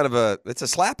 It's kind of it's a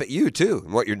slap at you, too,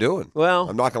 in what you're doing. Well,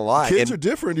 I'm not going to lie. Kids are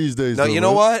different these days. No, you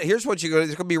know what? Here's what it's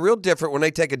going to be real different when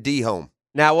they take a D home.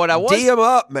 Now, what I was D them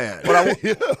up, man.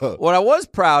 What I was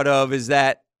proud of is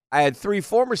that I had 3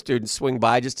 former students swing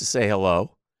by just to say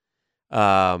hello.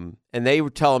 And they were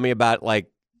telling me about,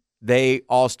 they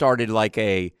all started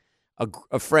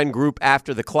a friend group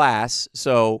after the class,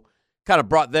 so kind of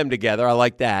brought them together. I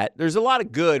like that. There's a lot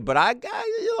of good, but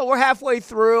we're halfway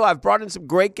through. I've brought in some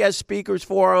great guest speakers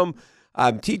for them.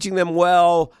 I'm teaching them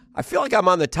well. I feel like I'm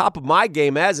on the top of my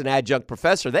game as an adjunct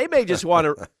professor. They may just want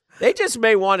to. They just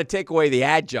may want to take away the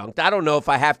adjunct. I don't know if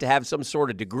I have to have some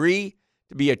sort of degree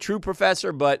to be a true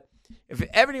professor, but if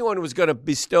anyone was going to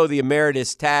bestow the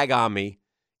emeritus tag on me,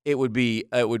 it would be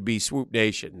Swoop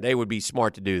Nation. They would be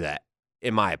smart to do that,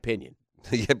 in my opinion.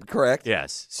 Yep, correct.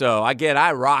 Yes. So again,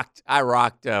 I rocked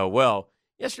well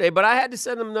yesterday, but I had to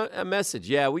send them a message.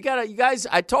 Yeah, we got you guys.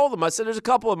 I told them. I said, there's a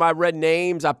couple of my red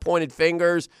names. I pointed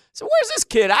fingers. So where's this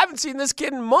kid? I haven't seen this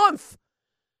kid in a month.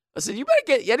 I said, you better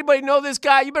get. Anybody know this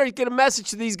guy? You better get a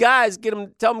message to these guys. Tell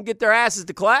them to get their asses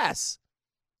to class.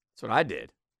 That's what I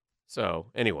did. So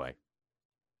anyway.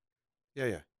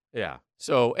 Yeah.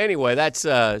 So anyway, that's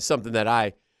something that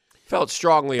I felt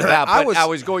strongly about. But I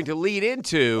was going to lead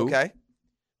into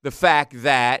the fact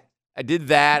that I did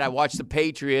that. I watched the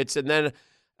Patriots, and then,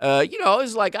 it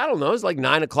was like, I don't know, it was like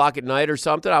 9 o'clock at night or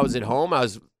something. I was at home. I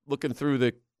was looking through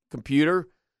the computer,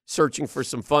 searching for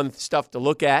some fun stuff to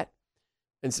look at,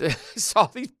 and saw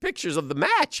these pictures of the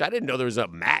match. I didn't know there was a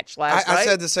match last night. I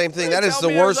said the same thing. That is the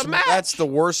worst. That's the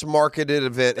worst marketed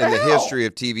event in the history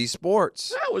of TV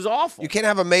sports. That was awful. You can't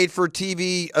have a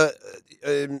made-for-TV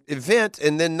event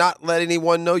and then not let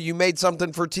anyone know you made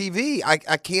something for TV.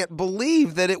 I can't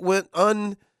believe that it went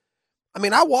I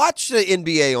mean, I watched the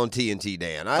NBA on TNT,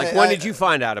 Dan. When did you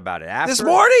find out about it? After? This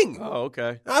morning. Oh,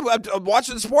 okay. I'm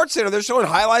watching the Sports Center. They're showing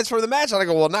highlights from the match. And I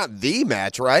go, well, not the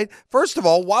match, right? First of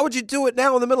all, why would you do it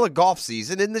now in the middle of golf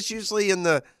season? Isn't this usually in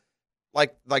the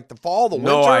like the fall, the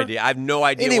winter? No idea. I have no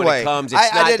idea anyway, when it comes.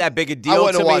 It's not that big a deal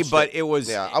to me, but it was.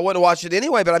 Yeah, I wouldn't have watched it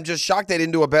anyway, but I'm just shocked they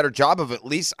didn't do a better job of it. At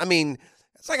least, I mean,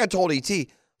 it's like I told E.T.,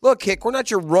 look, Hick, we're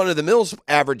not your run-of-the-mill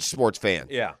average sports fan.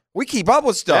 Yeah. We keep up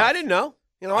with stuff. Yeah, I didn't know.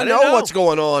 I know what's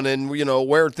going on and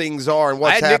where things are and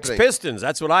what's happening. I had Knicks Pistons.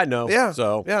 That's what I know. Yeah.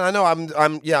 So yeah, I know.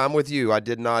 I'm with you. I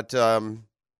did not.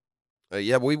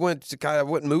 We went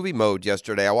movie mode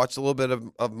yesterday. I watched a little bit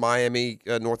of Miami,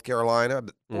 North Carolina.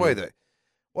 But boy,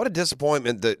 what a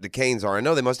disappointment the Canes are. I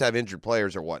know they must have injured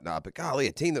players or whatnot, but golly,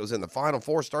 a team that was in the Final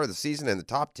Four, started the season in the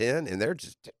top 10, and they're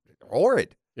just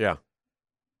horrid. Yeah.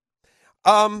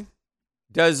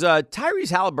 Does Tyrese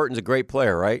Halliburton's a great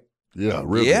player, right? Yeah,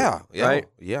 really. Yeah, right?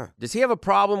 Yeah. Does he have a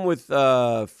problem with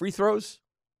free throws?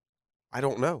 I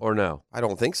don't know. Or no? I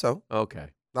don't think so. Okay.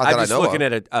 Not that I'm just I know looking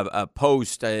of. at a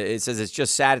post. It says it's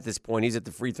just sad at this point. He's at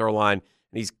the free throw line,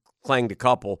 and he's clanged a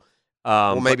couple.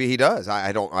 Well, maybe he does.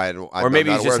 I don't. Or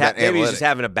maybe he's just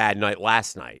having a bad night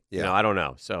last night. Yeah. I don't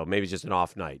know. So maybe it's just an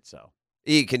off night. So.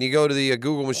 Can you go to the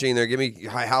Google machine there? Give me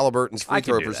Halliburton's free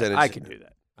throw percentage. I can do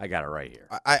that. I got it right here.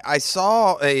 I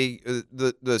saw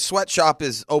the sweatshop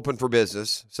is open for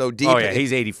business. So deep. Oh yeah,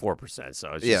 he's 84%.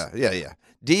 So it's just, yeah.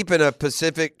 Deep in a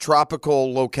Pacific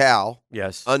tropical locale.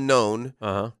 Yes. Unknown.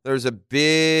 There's a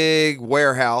big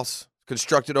warehouse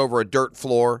constructed over a dirt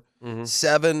floor.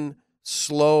 7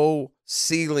 slow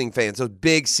ceiling fans. Those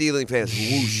big ceiling fans,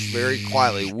 whoosh, very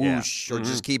quietly, whoosh, or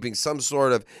just keeping some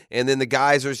sort of. And then the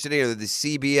guys are sitting there. The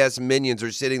CBS minions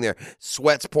are sitting there,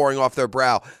 sweats pouring off their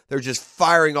brow. They're just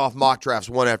firing off mock drafts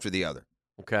one after the other.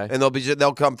 Okay. And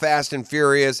they'll come fast and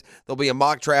furious. There'll be a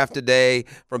mock draft today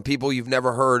from people you've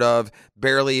never heard of,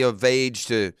 barely of age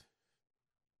to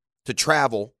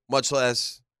travel, much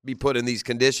less be put in these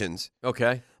conditions.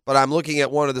 Okay. But I'm looking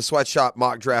at one of the sweatshop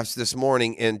mock drafts this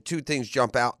morning, and 2 things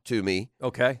jump out to me.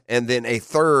 Okay. And then a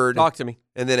third. Talk to me.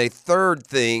 And then a third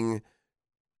thing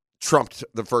trumped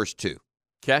the first 2.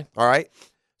 Okay. All right.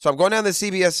 So I'm going down the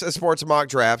CBS Sports mock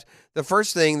draft. The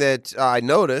first thing that I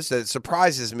noticed that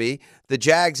surprises me, the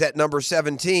Jags at number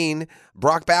 17,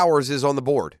 Brock Bowers is on the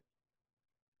board.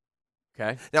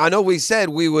 Okay. Now, I know we said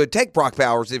we would take Brock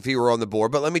Bowers if he were on the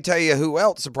board, but let me tell you who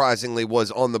else surprisingly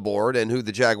was on the board and who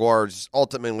the Jaguars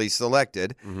ultimately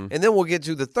selected. And then we'll get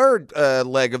to the third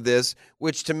leg of this,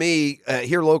 which to me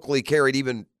here locally carried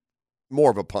even more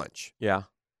of a punch. Yeah.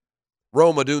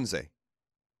 Rome Odunze.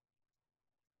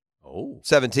 Oh.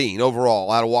 17 overall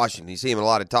out of Washington. You see him in a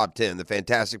lot of top 10, the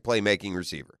fantastic playmaking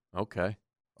receiver. Okay.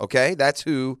 Okay, that's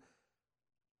who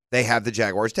they have the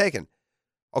Jaguars taken.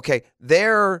 Okay,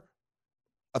 their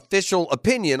official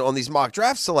opinion on these mock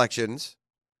draft selections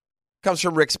comes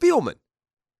from Rick Spielman,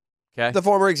 the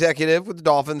former executive with the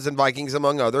Dolphins and Vikings,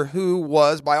 among other, who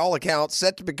was, by all accounts,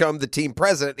 set to become the team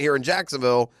president here in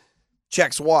Jacksonville.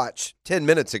 Checks watch 10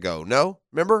 minutes ago. No?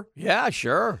 Remember? Yeah,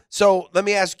 sure. So let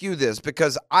me ask you this,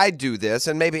 because I do this,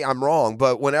 and maybe I'm wrong,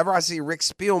 but whenever I see Rick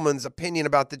Spielman's opinion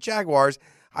about the Jaguars,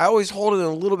 I always hold it in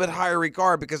a little bit higher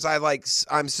regard because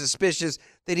I'm suspicious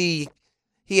that he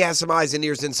has some eyes and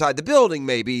ears inside the building,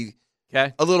 maybe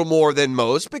a little more than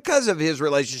most because of his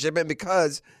relationship and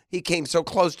because he came so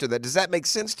close to that. Does that make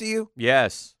sense to you?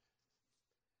 Yes.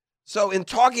 So in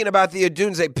talking about the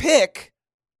Odunze pick,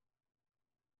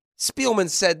 Spielman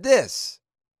said this: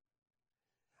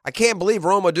 I can't believe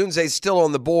Rome Odunze is still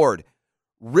on the board.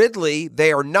 Ridley,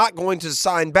 they are not going to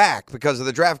sign back because of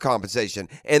the draft compensation,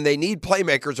 and they need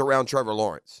playmakers around Trevor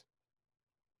Lawrence.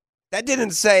 That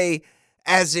didn't say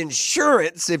as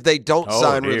insurance if they don't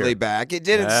sign Ridley back. It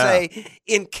didn't say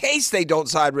in case they don't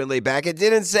sign Ridley back. It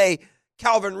didn't say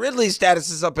Calvin Ridley's status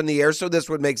is up in the air, so this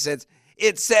would make sense.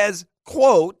 It says,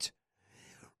 quote,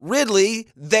 Ridley,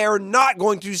 they're not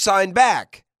going to sign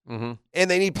back, and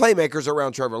they need playmakers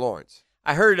around Trevor Lawrence.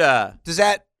 I heard. Does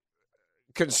that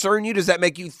concern you? Does that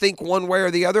make you think one way or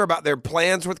the other about their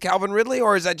plans with Calvin Ridley,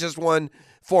 or is that just one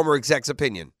former exec's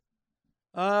opinion?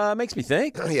 Makes me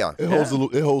think. Yeah. It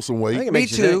holds some weight. I think it Me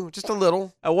makes you too, think. just a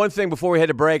little. One thing before we head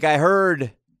to break, I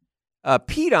heard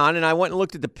Pete on, and I went and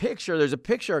looked at the picture. There's a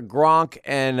picture of Gronk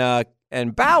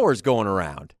and Bowers going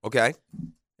around. Okay.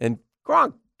 And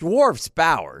Gronk dwarfs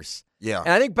Bowers. Yeah. And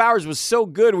I think Bowers was so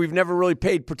good, we've never really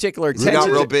paid particular attention. Not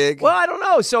real big? Well, I don't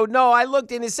know. So, no, I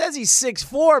looked, and it says he's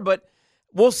 6'4", but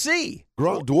we'll see.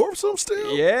 Gronk dwarfs him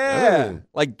still? Yeah.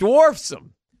 Like, dwarfs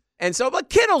him. And so, but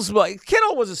Kittle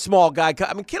was a small guy.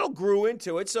 I mean, Kittle grew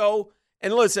into it. So,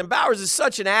 and listen, Bowers is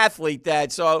such an athlete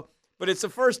but it's the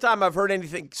first time I've heard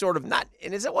anything sort of not,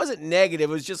 and it wasn't negative.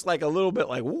 It was just like a little bit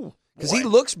like, ooh. Because he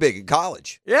looks big in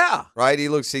college. Yeah. Right?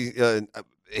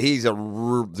 He's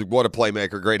what a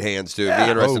playmaker, great hands too. It'd be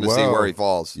interesting to see where he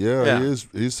falls. Yeah.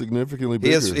 He's significantly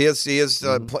bigger.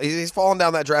 He's fallen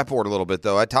down that draft board a little bit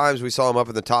though. At times we saw him up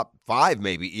in the top 5,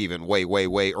 maybe even way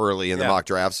early in the mock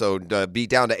draft. So beat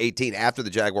down to 18 after the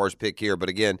Jaguars pick here. But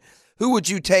again, who would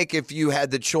you take if you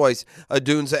had the choice?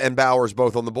 Adunza and Bowers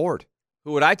both on the board.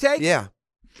 Who would I take? Yeah.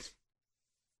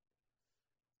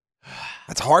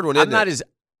 That's a hard one, isn't it?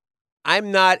 I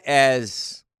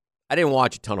didn't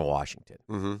watch a ton of Washington.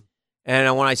 Mm-hmm.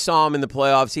 And when I saw him in the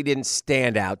playoffs, he didn't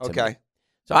stand out to me.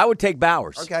 So I would take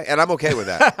Bowers. Okay, and I'm okay with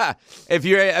that.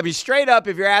 Straight up,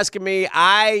 if you're asking me,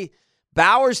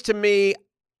 Bowers to me,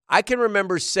 I can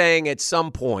remember saying at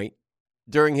some point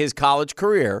during his college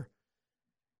career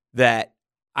that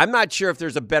I'm not sure if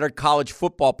there's a better college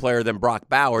football player than Brock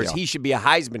Bowers. Yeah. He should be a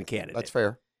Heisman candidate. That's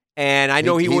fair. And I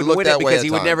know he wouldn't win it because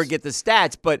he would never get the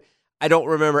stats, but I don't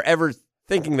remember ever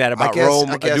thinking that about Rome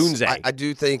Odunze. I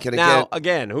do think, and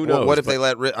again, who knows? What if they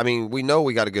we know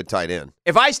we got a good tight end.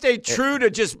 If I stay true to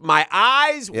just my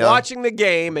eyes watching the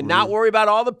game and not worry about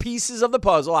all the pieces of the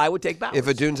puzzle, I would take Bowers. If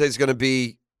Odunze is going to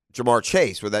be Jamar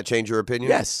Chase, would that change your opinion?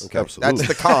 Yes. Okay. Absolutely. That's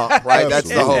the comp, right? That's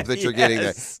the hope that you're getting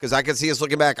there. Because I can see us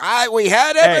looking back. We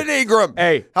had Evan Ingram.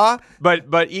 Hey. Huh? But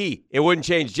it wouldn't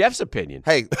change Jeff's opinion.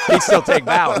 Hey. He'd still take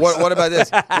Bowers. What about this?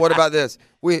 What about this?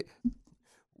 We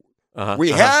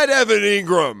had Evan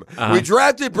Ingram. We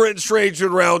drafted Brenton Strange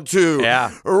in round 2.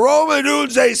 Yeah. Rome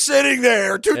Odunze sitting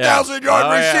there,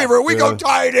 2,000-yard receiver. Yeah. We go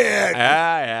tight end.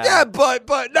 Yeah,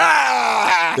 but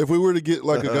nah. If we were to get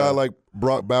like a guy like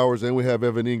Brock Bowers and we have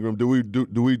Evan Ingram, do we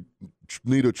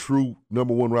need a true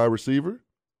number 1 wide receiver?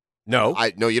 No.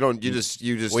 No, you don't. You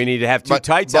just. We need to have two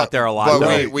tights out there a lot.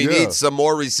 But we need some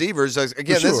more receivers.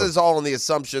 Again, this is all on the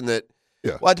assumption that.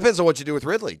 Yeah. Well, it depends on what you do with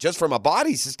Ridley. Just from a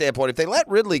body standpoint, if they let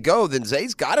Ridley go, then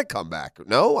Zay's got to come back.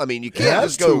 No, I mean you can't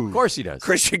just go. Of course he does.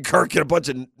 Christian Kirk and a bunch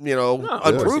of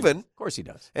unproven. Of course he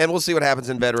does. And we'll see what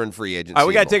happens in veteran free agency. All right,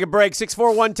 we got to take a break.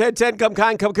 641-1010. Come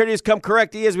kind, come courteous, come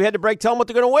correct. As we head to break, tell them what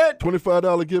they're going to win.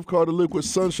 $25 gift card to Liquid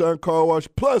Sunshine Car Wash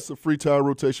plus a free tire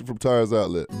rotation from Tires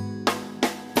Outlet.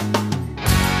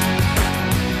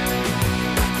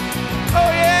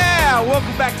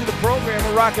 Welcome back to the program.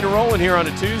 We're rocking and rolling here on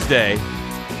a Tuesday.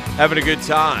 Having a good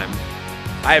time.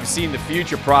 I have seen the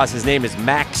future process. His name is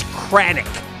Max Kranick.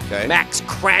 Okay. Max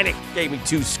Kranick gave me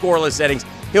 2 scoreless innings.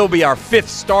 He'll be our 5th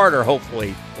starter,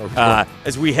 hopefully,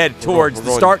 as we head towards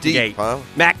the start gate. Huh?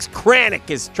 Max Kranick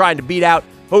is trying to beat out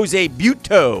Jose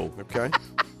Buto. Okay.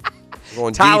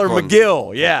 Tyler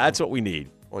McGill. Yeah, that's what we need.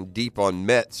 On deep on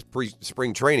Mets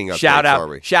spring training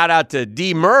updates. Shout out to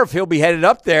D. Murph. He'll be headed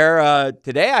up there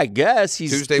today, I guess.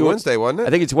 Wednesday, wasn't it? I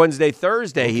think it's Wednesday,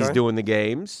 Thursday. He's doing the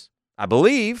games. I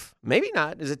believe. Maybe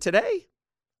not. Is it today?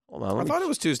 Hold on. I thought it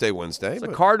was Tuesday, Wednesday. The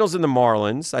Cardinals and the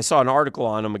Marlins. I saw an article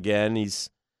on him again. He's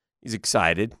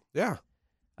excited. Yeah.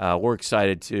 We're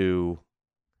excited to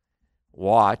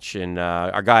watch. And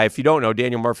our guy, if you don't know,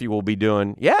 Daniel Murphy will be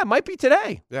doing, it might be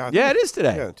today. Yeah, it is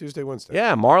today. Yeah, Tuesday, Wednesday.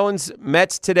 Yeah, Marlins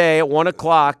Mets today at 1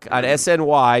 o'clock on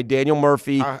SNY. Daniel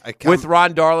Murphy with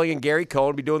Ron Darling and Gary Cohen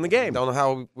will be doing the game. Don't know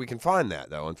how we can find that,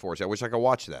 though, unfortunately. I wish I could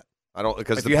watch that. I don't,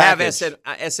 because if you have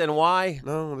SNY?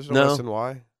 No, there's no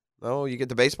SNY. No, you get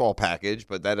the baseball package,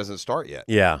 but that doesn't start yet.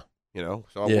 Yeah. So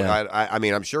I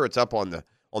mean, I'm sure it's up on the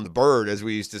bird, as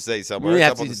we used to say somewhere. You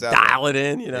have to dial it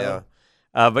in,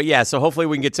 Yeah. So hopefully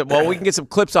we can get some. Well, we can get some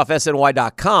clips off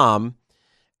SNY.com,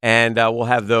 And we'll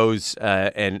have those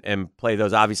and play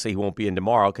those. Obviously, he won't be in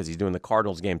tomorrow because he's doing the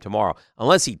Cardinals game tomorrow,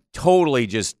 unless he totally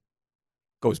just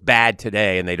goes bad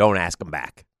today and they don't ask him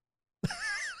back.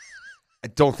 I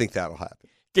don't think that'll happen.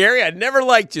 Gary, I never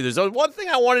liked you. There's one thing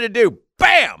I wanted to do.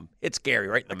 Bam! It's Gary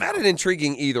right in the mouth. Got an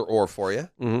intriguing either or for you.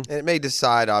 Mm-hmm. And it may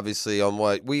decide, obviously, on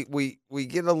what we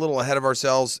get a little ahead of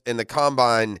ourselves, and the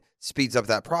combine speeds up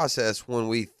that process when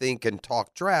we think and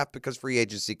talk draft because free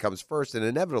agency comes first, and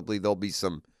inevitably there'll be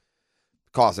some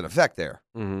cause and effect there,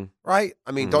 right?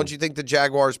 I mean, don't you think the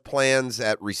Jaguars' plans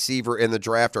at receiver in the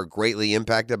draft are greatly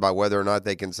impacted by whether or not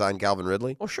they can sign Calvin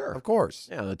Ridley? Oh, sure. Of course.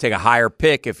 Yeah, they'll take a higher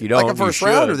pick if you don't. Like a first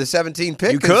rounder, the 17th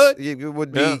pick. You could. It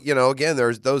would be, again,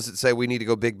 there's those that say we need to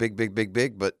go big,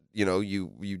 but,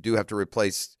 you do have to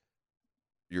replace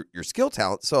your skill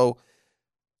talent. So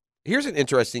here's an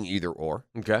interesting either or.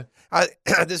 Okay. I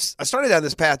started down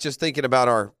this path just thinking about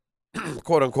our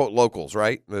quote-unquote locals,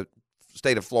 right? The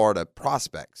state of Florida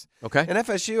prospects. Okay. And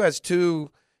FSU has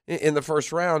 2 in the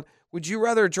first round. Would you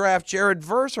rather draft Jared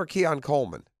Verse or Keon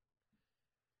Coleman?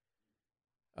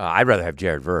 I'd rather have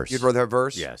Jared Verse. You'd rather have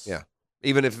Verse? Yes. Yeah.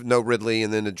 Even if no Ridley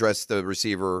and then address the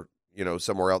receiver,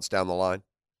 somewhere else down the line?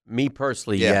 Me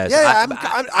personally, Yeah. yes.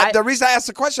 Yeah, the reason I asked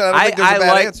the question, I don't think there's a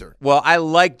bad answer. Well,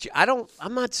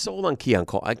 I'm not sold on Keon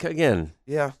Coleman. Again,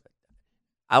 Yeah.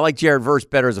 I like Jared Verse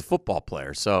better as a football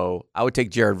player, so I would take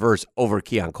Jared Verse over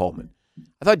Keon Coleman.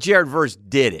 I thought Jared Verse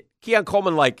did it. Keon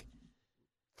Coleman,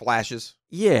 Flashes.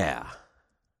 yeah.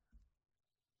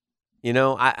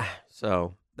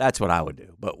 So that's what I would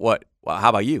do. But how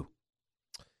about you?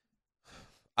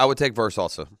 I would take Verse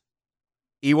also.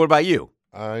 E, what about you?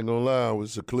 I ain't gonna lie, it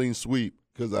was a clean sweep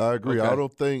because I agree. Okay. I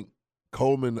don't think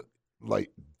Coleman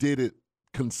did it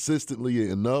consistently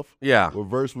enough. Yeah. Well,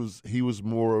 Verse he was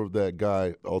more of that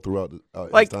guy all throughout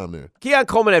his time there. Keon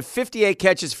Coleman had 58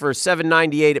 catches for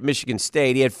 798 at Michigan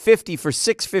State. He had 50 for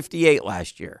 658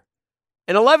 last year.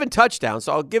 And 11 touchdowns,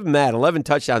 so I'll give him that. 11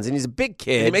 touchdowns, and he's a big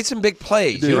kid. And he made some big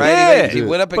plays, He right? did. He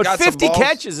went up and got some balls. But 50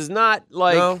 catches is not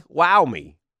wow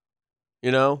me.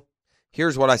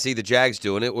 Here's what I see the Jags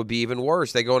doing. It would be even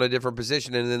worse. They go in a different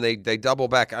position, and then they double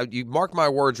back. You mark my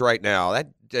words right now.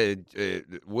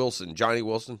 That Wilson, Johnny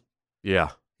Wilson, Yeah.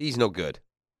 he's no good.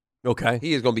 Okay.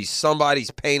 He is going to be somebody's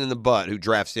pain in the butt who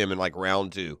drafts him in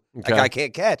round 2. Okay. That guy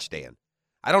can't catch, Dan.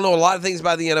 I don't know a lot of things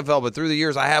about the NFL, but through the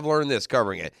years I have learned this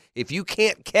covering it. If you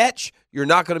can't catch, you're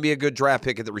not going to be a good draft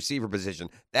pick at the receiver position.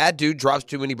 That dude drops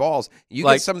too many balls. You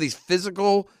get some of these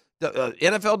physical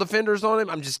NFL defenders on him,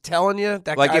 I'm just telling you.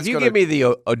 That guy's if you give me the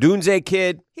Odunze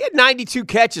kid, he had 92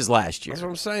 catches last year. That's what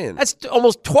I'm saying. That's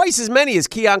almost twice as many as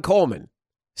Keon Coleman.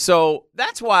 So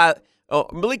that's why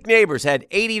Malik Neighbors had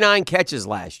 89 catches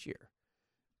last year.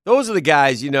 Those are the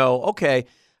guys, okay.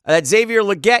 That Xavier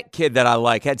Legette kid that I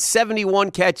like had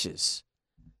 71 catches.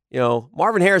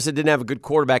 Marvin Harrison didn't have a good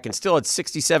quarterback and still had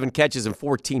 67 catches and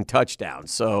 14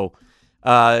 touchdowns. So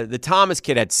the Thomas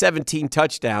kid had 17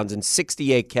 touchdowns and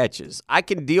 68 catches. I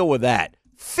can deal with that.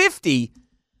 50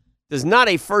 does not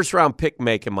a first-round pick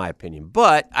make, in my opinion.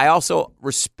 But I also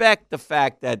respect the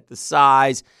fact that the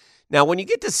size. Now, when you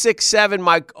get to 6'7",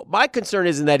 my concern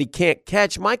isn't that he can't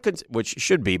catch, which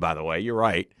should be, by the way. You're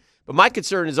right. But my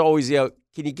concern is always,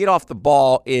 can you get off the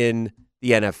ball in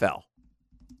the NFL?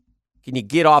 Can you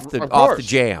get off the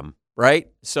jam, right?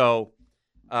 So,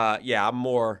 I'm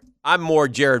more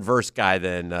Jared Verse guy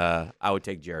than I would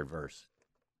take Jared Verse.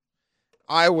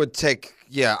 I would take,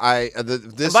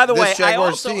 this. By the way, I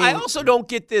Jaguars also don't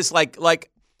get this like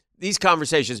these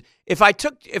conversations. If I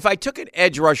took an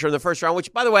edge rusher in the first round,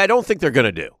 which by the way I don't think they're going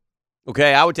to do,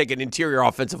 okay, I would take an interior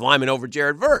offensive lineman over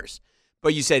Jared Verse.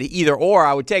 But you said either or,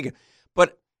 I would take it.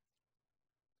 But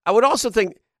I would also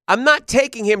think I'm not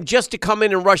taking him just to come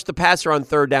in and rush the passer on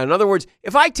third down. In other words,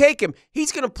 if I take him,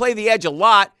 he's going to play the edge a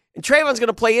lot, and Trayvon's going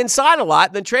to play inside a lot.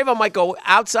 And then Trayvon might go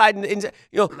outside and inside.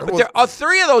 But there are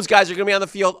 3 of those guys are going to be on the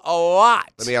field a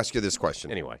lot. Let me ask you this question.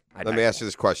 Anyway, let me ask you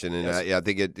this question, and yes. I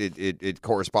think it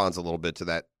corresponds a little bit to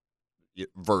that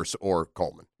Verse or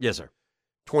Coleman. Yes, sir.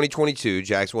 2022,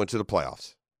 Jags went to the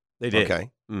playoffs. They did. Okay.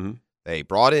 Mm-hmm. They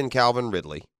brought in Calvin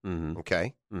Ridley. Mm-hmm.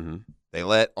 Okay. Mm-hmm. They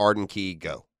let Arden Key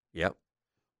go. Yep.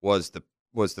 Was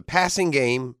the passing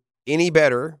game any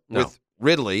better with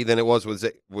Ridley than it was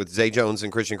with Zay Jones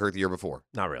and Christian Kirk the year before?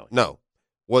 Not really. No.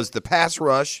 Was the pass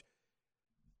rush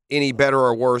any better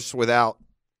or worse without?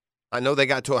 I know they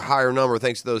got to a higher number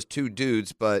thanks to those 2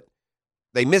 dudes, but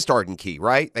they missed Arden Key,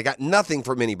 right? They got nothing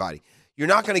from anybody. You're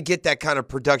not going to get that kind of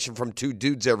production from 2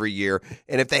 dudes every year.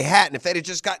 And if they'd have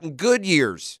just gotten good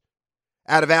years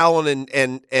out of Allen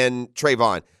and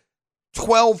Trayvon,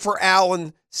 12 for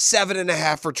Allen,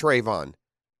 7.5 for Trayvon,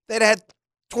 they'd had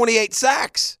 28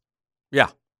 sacks. Yeah.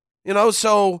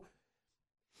 So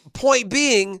point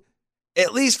being,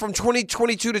 at least from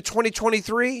 2022 to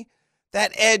 2023,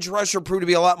 that edge rusher proved to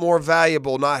be a lot more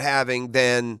valuable not having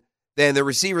than the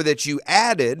receiver that you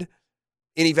added,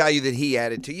 any value that he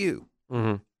added to you.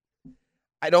 Mm-hmm.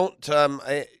 I don't,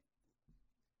 the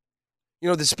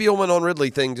Spielman on Ridley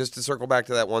thing, just to circle back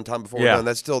to that one time before we're done,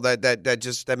 that's still,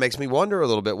 that makes me wonder a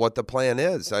little bit what the plan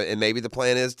is. And maybe the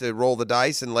plan is to roll the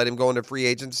dice and let him go into free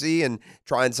agency and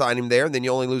try and sign him there, and then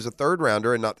you only lose a third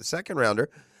rounder and not the second rounder.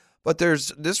 But there's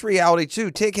this reality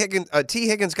too. T.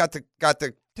 Higgins got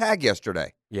the tag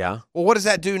yesterday. Yeah. Well, what does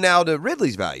that do now to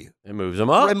Ridley's value? It moves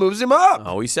him up. It moves him up.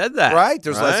 Oh, we said that. Right?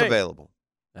 There's less available.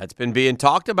 That's been being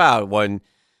talked about when,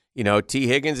 T.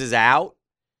 Higgins is out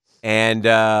and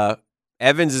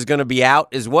Evans is going to be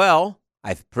out as well,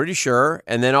 I'm pretty sure.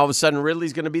 And then all of a sudden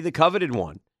Ridley's going to be the coveted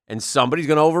one. And somebody's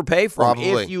going to overpay for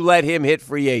him if you let him hit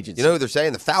free agency. You know who they're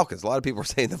saying? The Falcons. A lot of people are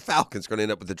saying the Falcons are going to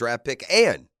end up with the draft pick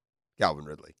and Calvin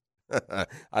Ridley.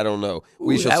 I don't know.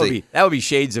 We shall see. That would be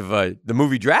shades of the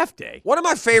movie Draft Day. One of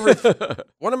my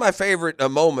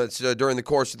favorite moments during the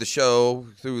course of the show,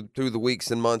 through the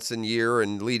weeks and months and year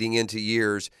and leading into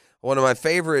years. One of my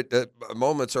favorite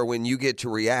moments are when you get to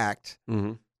react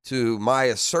to my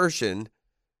assertion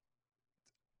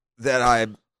that I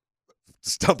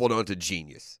stumbled onto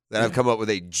genius. That I've come up with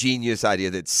a genius idea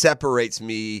that separates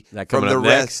me from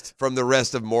the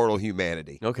rest of mortal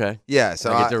humanity. Okay. Yeah.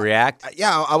 So I get to react.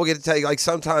 I will get to tell you, like,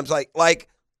 sometimes like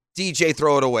DJ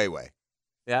throw it away.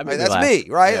 Yeah, that's me,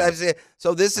 right? Yeah.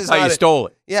 So this is how you stole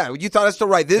it. Yeah, you thought I stole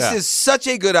right. This is such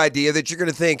a good idea that you're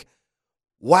going to think,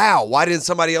 wow, why didn't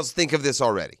somebody else think of this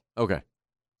already? Okay.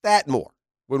 That and more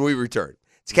when we return.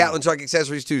 It's Catlin Truck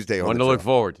Accessories Tuesday. One to look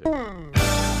forward to.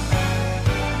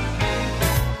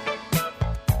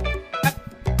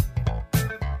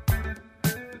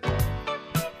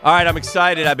 All right, I'm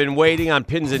excited. I've been waiting on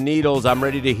pins and needles. I'm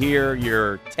ready to hear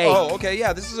your take. Oh, okay.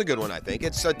 Yeah, this is a good one, I think.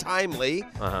 It's timely,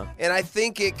 and I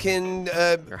think it can...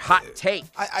 your hot take.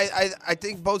 I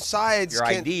think both sides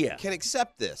can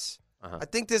accept this. I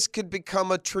think this could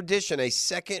become a tradition, a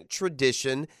second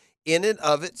tradition in and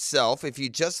of itself, if you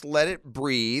just let it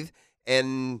breathe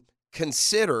and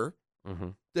consider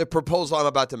the proposal I'm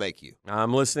about to make you.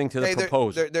 I'm listening to the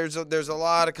proposal. There's a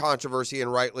lot of controversy,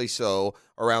 and rightly so,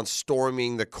 around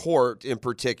storming the court in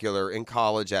particular in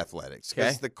college athletics.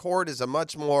 Because the court is a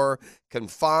much more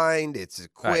confined, it's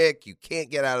quick, you can't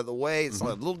get out of the way. It's a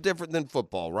little different than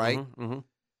football, right?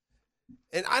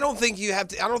 And I don't think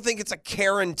it's a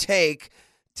Karen take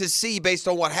to see, based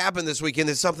on what happened this weekend,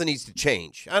 that something needs to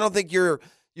change. I don't think you've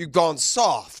gone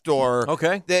soft, or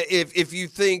that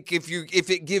if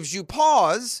it gives you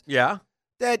pause,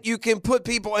 that you can put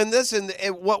people in this. And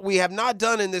what we have not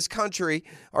done in this country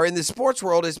or in the sports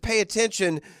world is pay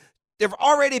attention. There have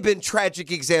already been tragic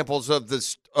examples of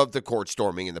the court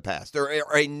storming in the past. There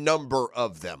are a number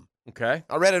of them. Okay,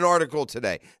 I read an article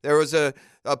today. There was a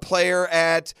player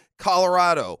at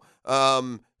Colorado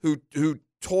who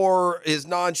tore his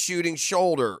non-shooting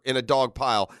shoulder in a dog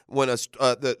pile when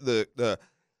the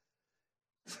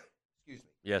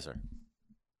Yes, sir.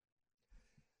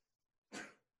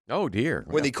 Oh, dear.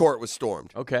 When the court was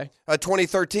stormed. Okay.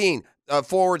 2013,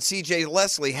 forward C.J.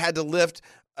 Leslie had to lift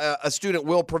a student,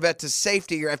 Will Prevett, to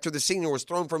safety after the senior was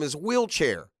thrown from his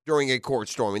wheelchair during a court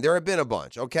storming. There have been a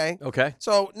bunch, okay? Okay.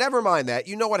 So never mind that.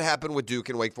 You know what happened with Duke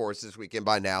and Wake Forest this weekend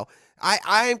by now.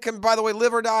 I can, by the way,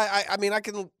 live or die. I mean, I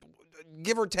can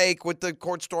give or take with the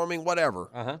court storming,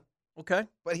 whatever. Okay.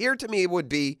 But here to me would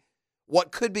be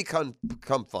what could become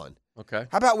fun. Okay.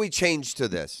 How about we change to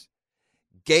this?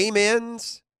 Game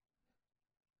ends,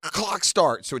 clock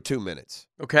starts with 2 minutes.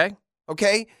 Okay.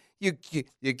 Okay? You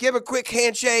give a quick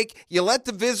handshake, you let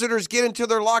the visitors get into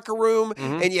their locker room,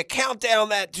 and you count down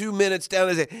that 2 minutes down,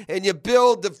 and you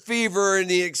build the fever and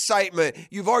the excitement.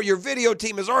 Your video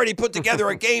team has already put together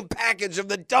a game package of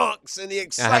the dunks and the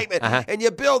excitement, and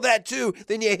you build that too.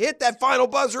 Then you hit that final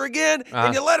buzzer again,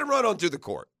 and you let them run onto the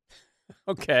court.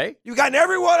 Okay. You got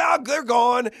everyone out. They're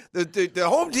gone. The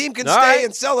home team can stay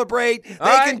and celebrate. They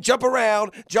can jump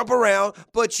around.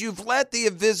 But you've let the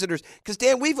visitors. Because,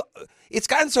 Dan, it's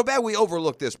gotten so bad we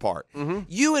overlook this part.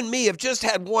 You and me have just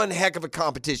had one heck of a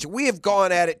competition. We have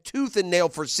gone at it tooth and nail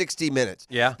for 60 minutes.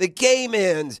 Yeah. The game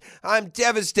ends. I'm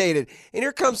devastated. And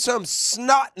here comes some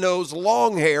snot-nosed,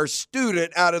 long-hair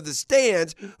student out of the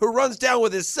stands who runs down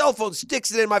with his cell phone,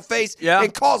 sticks it in my face,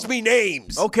 and calls me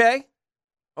names. Okay.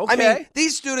 I mean,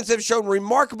 these students have shown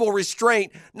remarkable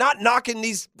restraint, not knocking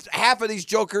half of these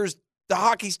jokers the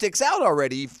hockey sticks out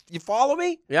already. You follow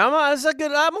me? Yeah,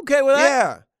 I'm okay with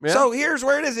that. Yeah. So here's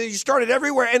where it is. You start it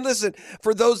everywhere. And listen,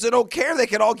 for those that don't care, they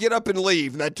can all get up and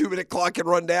leave. And that 2-minute clock can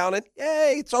run down and,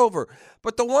 yay, it's over.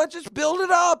 But the ones just build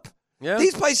it up. Yeah.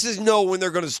 These places know when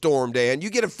they're going to storm, Dan. You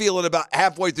get a feeling about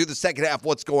halfway through the second half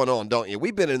what's going on, don't you?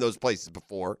 We've been in those places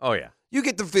before. Oh, yeah. You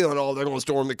get the feeling, they're going to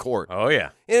storm the court. Oh, yeah.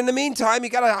 And in the meantime, you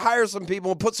got to hire some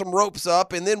people and put some ropes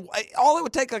up. And then all it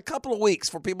would take a couple of weeks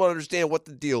for people to understand what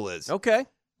the deal is. Okay.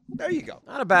 There you go.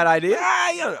 Not a bad idea.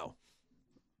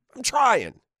 I'm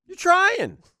trying. You're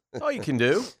trying. That's all you can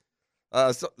do.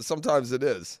 Sometimes it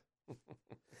is.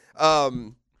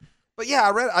 But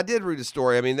yeah, I did read a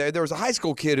story. I mean, there was a high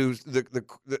school kid who's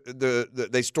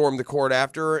they stormed the court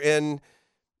after, and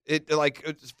it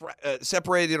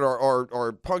separated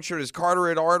or punctured his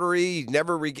carotid artery. He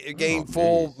never regained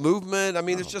full movement. I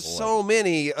mean, there's just so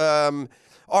many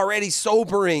already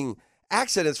sobering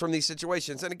accidents from these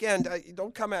situations. And again,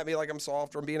 don't come at me like I'm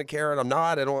soft or I'm being a Karen. I'm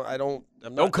not.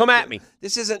 Don't come at me.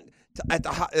 This isn't at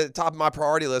the top of my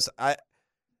priority list. I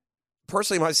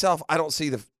personally myself, I don't see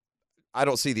the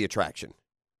attraction.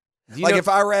 If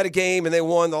I were at a game and they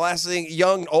won, the last thing,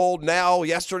 young, old, now,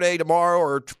 yesterday, tomorrow,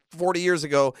 or 40 years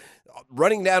ago,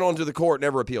 running down onto the court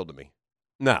never appealed to me.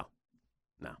 No.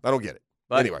 I don't get it.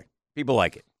 But anyway, people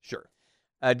like it. Sure.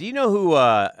 Do you know who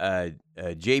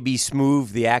J.B. Smoove,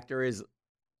 the actor, is?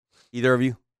 Either of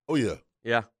you? Oh, yeah.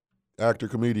 Yeah. Actor,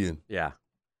 comedian. Yeah.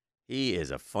 He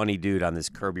is a funny dude on this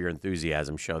Curb Your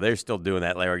Enthusiasm show. They're still doing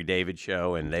that Larry David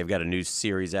show, and they've got a new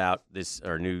series out,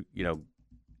 new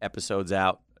episodes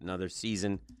out, another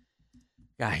season.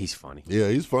 God, he's funny. Yeah,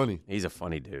 he's funny. He's a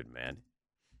funny dude, man.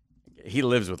 He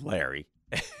lives with Larry.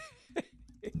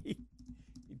 he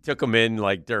took him in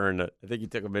during one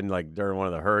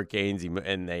of the hurricanes,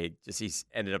 and he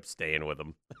ended up staying with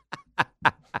him.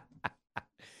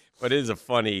 But it is a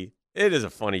funny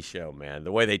show, man.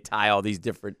 The way they tie all these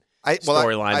different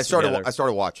storylines together. I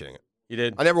started watching it. You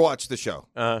did? I never watched the show.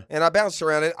 Uh-huh. And I bounced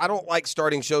around it. I don't like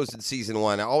starting shows in season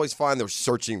 1. I always find they're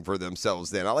searching for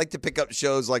themselves then. I like to pick up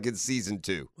shows like in season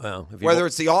 2. Well, whether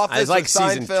it's The Office it's like or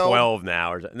season Seinfeld. 12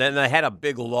 now. And then they had a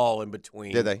big lull in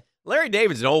between. Did they? Larry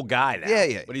David's an old guy now.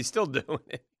 Yeah. But he's still doing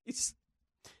it.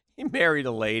 He married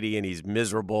a lady, and he's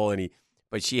miserable,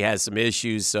 but she has some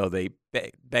issues, so they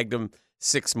begged him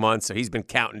 6 months. So he's been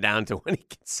counting down to when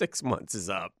 6 months is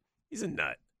up. He's a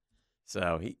nut.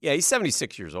 So he's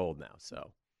 76 years old now.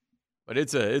 So, but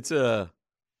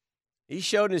he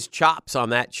showed his chops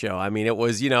on that show. I mean, it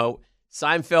was,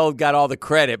 Seinfeld got all the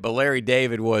credit, but Larry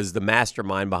David was the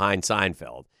mastermind behind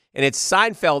Seinfeld. And it's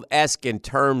Seinfeld-esque in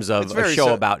terms of a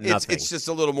show about nothing. It's just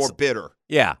a little more bitter.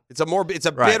 Yeah. It's a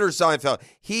bitter Seinfeld.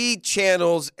 He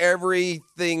channels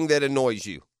everything that annoys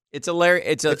you. If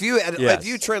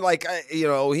you trend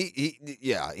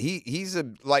he's a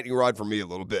lightning rod for me a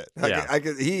little bit. Yeah.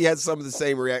 He has some of the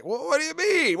same reaction. Well, what do you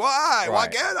mean? Why? Right. Why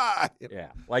can't I?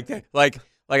 Yeah, like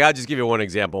I'll just give you one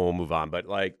example and we'll move on. But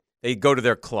they go to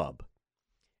their club,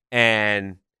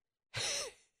 and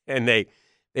they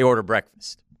order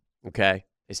breakfast. Okay,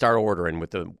 they start ordering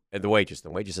with the waitress. The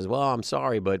waitress says, "Well, I'm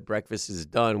sorry, but breakfast is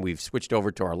done. We've switched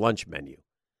over to our lunch menu."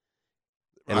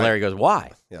 And Larry goes,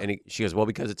 "Why?" Yeah. And she goes, "Well,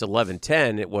 because it's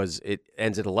 11:10. It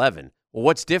ends at 11. Well,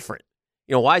 what's different?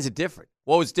 Why is it different?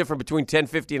 What was different between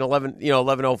 10:50 and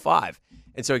 11:05?"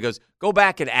 And so he goes, "Go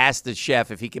back and ask the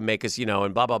chef if he can make us,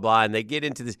 and blah blah blah." And they get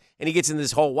into this, and he gets into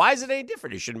this whole, "Why is it any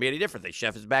different? It shouldn't be any different. The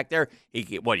chef is back there.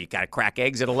 You got to crack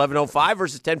eggs at 11:05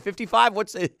 versus 10:55?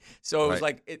 What's it?" So it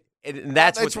was and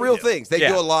that's real things. They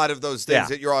do a lot of those things Yeah.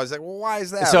 that you're always like, "Well, why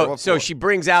is that?" So she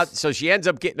brings out. So she ends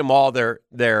up getting them all their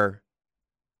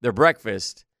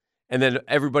breakfast, and then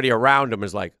everybody around him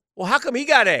is like, "Well, how come he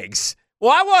got eggs?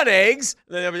 Well, I want eggs."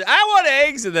 And then everybody's, "I want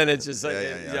eggs," and then it's just like,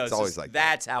 it's always like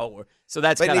that's how it works. So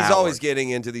that's. But he's how always getting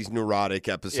into these neurotic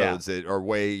episodes that are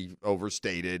way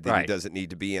overstated that he Right. doesn't need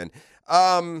to be in.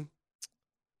 The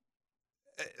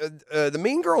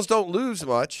Mean Girls don't lose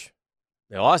much.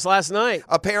 They lost last night.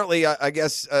 Apparently, I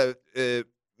guess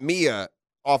Mia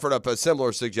offered up a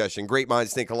similar suggestion. Great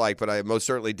minds think alike, but I most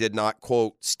certainly did not,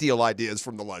 quote, steal ideas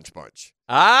from the Lunch Bunch.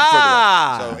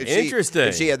 Ah, so interesting.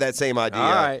 If she had that same idea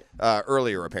All right.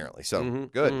 earlier, apparently. So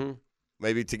good. Mm-hmm.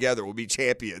 Maybe together we'll be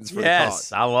champions for the Yes,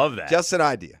 cause. I love that. Just an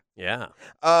idea. Yeah.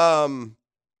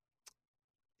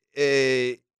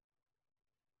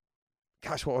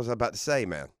 Gosh, what was I about to say,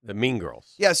 man? The Mean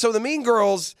Girls. Yeah, so the Mean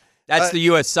Girls, That's the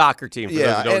U.S. soccer team, for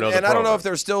those who don't know the and I don't know program. if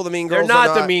they're still the Mean They're Girls or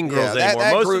not the Mean Girls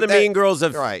anymore. Most of the Mean Girls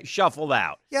have shuffled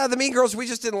out. Yeah, the Mean Girls we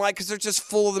just didn't like because they're just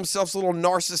full of themselves, little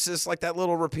narcissists like that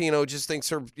little Rapinoe just thinks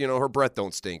her breath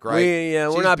don't stink, right?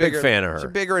 We're not a big fan of her.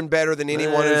 She's bigger and better than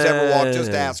anyone who's ever walked.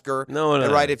 Just ask her. No.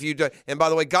 And right, if you do, and by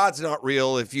the way, God's not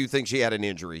real if you think she had an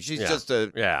injury. She's just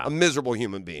a miserable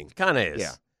human being. Kind of is.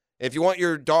 Yeah. If you want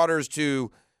your daughters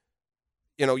to,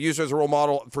 use her as a role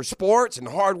model for sports and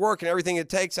hard work and everything it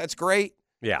takes, that's great.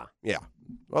 Yeah. Yeah.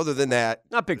 Other than that,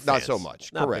 not big fans. Not so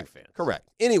much. Not Correct. big fans. Correct.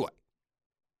 Anyway.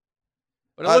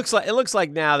 But it looks like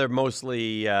now they're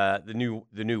mostly the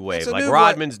new wave. Like new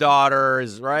Rodman's daughter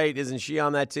is right, isn't she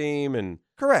on that team? And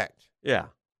correct. Yeah.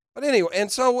 But anyway,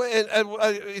 and so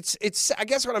it's I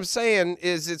guess what I'm saying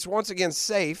is it's once again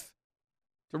safe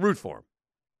to root for him.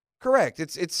 Correct.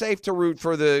 It's safe to root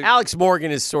for the Alex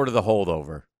Morgan is sort of the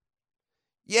holdover.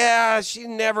 Yeah, she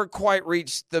never quite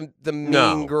reached the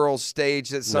Mean Girls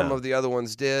stage that some of the other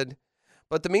ones did.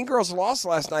 But the Mean Girls lost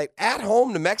last night at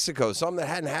home to Mexico, something that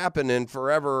hadn't happened in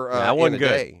forever. That wasn't good.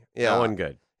 Day. Yeah, that wasn't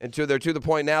good. And they're to the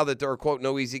point now that there are, quote,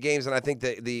 no easy games. And I think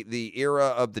that the era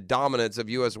of the dominance of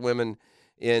U.S. women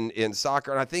in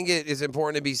soccer, and I think it is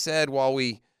important to be said while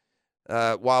we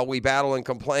battle and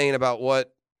complain about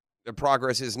what the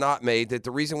progress is not made, that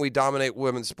the reason we dominate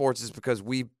women's sports is because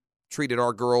we treated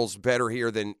our girls better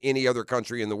here than any other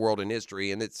country in the world in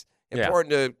history. And it's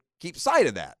important to keep sight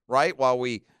of that, right? While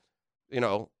we,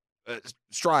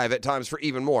 strive at times for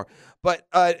even more. But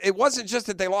it wasn't just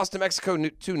that they lost to Mexico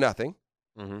 2-0.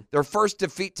 Mm-hmm. Their first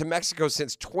defeat to Mexico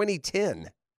since 2010.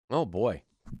 Oh, boy.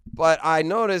 But I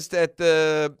noticed that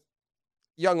the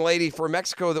young lady for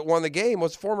Mexico that won the game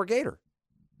was former Gator.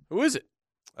 Who is it?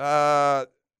 Myra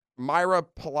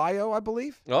Pelayo, I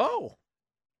believe. Oh.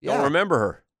 Yeah. Don't remember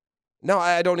her. No,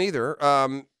 I don't either.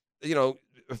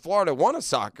 Florida won a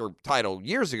soccer title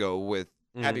years ago with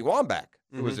Abby Wambach,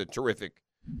 who was a terrific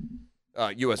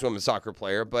U.S. women's soccer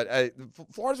player. But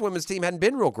Florida's women's team hadn't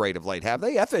been real great of late, have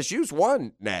they? FSU's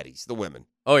won natties, the women.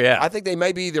 Oh, yeah. I think they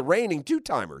may be the reigning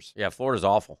two-timers. Yeah, Florida's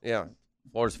awful. Yeah.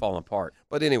 Florida's falling apart.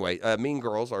 But anyway, Mean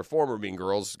Girls, our former Mean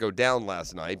Girls, go down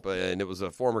last night, and it was a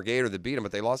former Gator that beat them,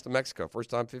 but they lost to Mexico. First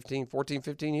time 15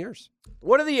 years.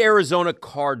 What are the Arizona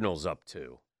Cardinals up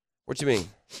to? What you mean?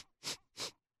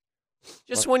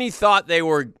 Just when you thought they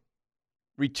were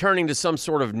returning to some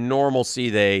sort of normalcy,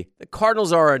 the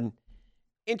Cardinals are an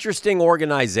interesting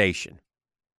organization.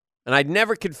 And I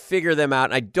never could figure them out,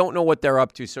 and I don't know what they're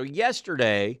up to. So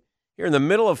yesterday, here in the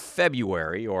middle of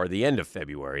February, or the end of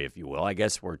February, if you will, I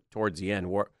guess we're towards the end.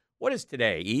 What is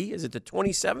today, E? Is it the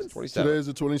 27th? 27th. Today is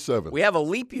the 27th. We have a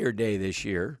leap year day this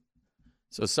year.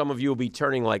 So some of you will be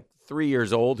turning like 3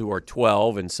 years old who are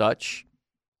 12 and such.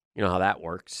 You know how that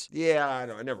works. Yeah, I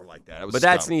know. I never liked that. But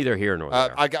that's neither here nor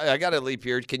there. I got a leap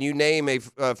year. Can you name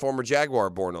a former Jaguar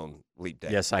born on leap day?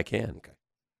 Yes, I can. Okay.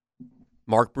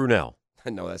 Mark Brunell.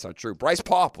 No, that's not true. Bryce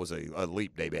Paup was a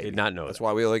leap day baby. Did not know that's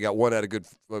why we only got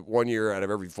one year out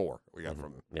of every 4 we got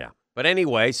from him. Yeah. But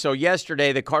anyway, so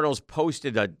yesterday the Cardinals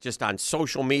posted just on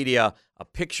social media a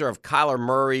picture of Kyler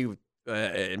Murray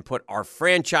and put our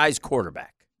franchise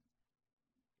quarterback.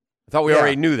 I thought we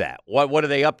already knew that. What are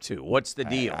they up to? What's the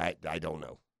deal? I don't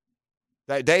know.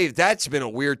 Dave, that's been a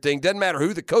weird thing. Doesn't matter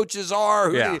who the coaches are,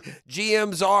 who the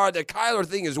GMs are. The Kyler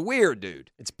thing is weird,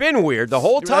 dude. It's been weird the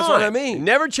whole time. That's what I mean. It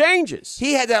never changes.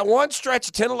 He had that one stretch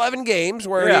of 10, 11 games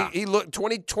where he looked,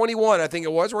 2021, I think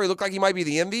it was, where he looked like he might be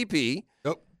the MVP.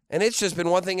 Yep. And it's just been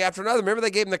one thing after another. Remember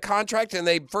they gave him the contract and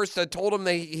they first told him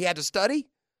he had to study?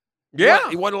 Yeah.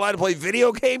 He wasn't allowed to play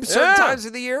video games certain times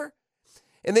of the year?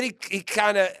 And then he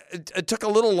kind of took a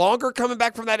little longer coming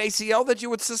back from that ACL that you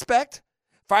would suspect.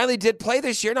 Finally did play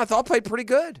this year, and I thought played pretty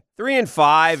good.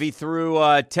 3-5. He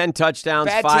threw 10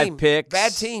 touchdowns, 5 picks.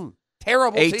 Bad team.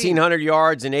 Terrible 1,800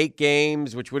 yards in 8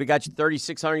 games, which would have got you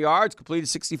 3,600 yards. Completed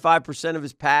 65% of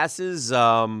his passes.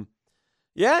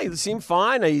 He seemed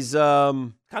fine. He's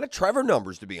kind of Trevor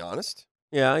numbers, to be honest.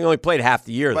 Yeah, he only played half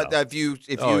the year, but though. If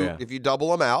you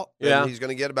double him out, then he's going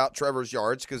to get about Trevor's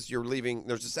yards because you're leaving.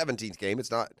 There's a 17th game.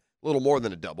 It's not a little more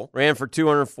than a double. Ran for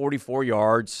 244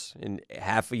 yards in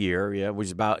half a year. Which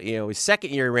is about his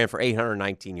second year. He ran for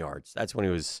 819 yards. That's when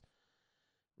he was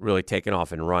really taking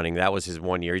off and running. That was his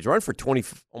 1 year. He's run for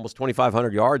almost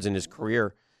 2,500 yards in his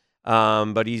career.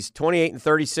 But he's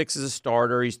 28-36 as a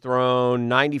starter. He's thrown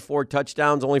 94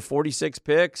 touchdowns, only 46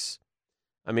 picks.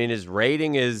 I mean, his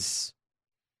rating is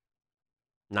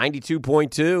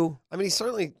 92.2. I mean, he's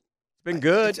certainly been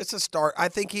good. It's a start. I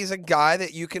think he's a guy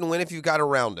that you can win if you've got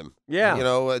around him. Yeah.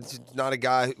 It's not a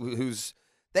guy who's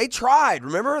 – they tried,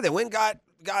 remember? They went and got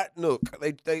got Nook.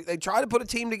 They tried to put a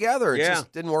team together. It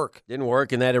just didn't work. Didn't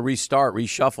work, and they had to restart,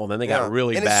 reshuffle, and then they got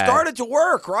really and bad. And it started to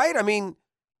work, right? I mean,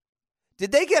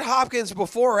 did they get Hopkins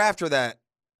before or after that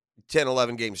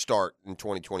 10-11 game start in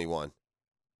 2021?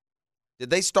 Did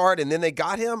they start and then they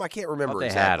got him? I can't remember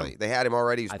exactly. They had him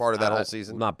already. He was part of that whole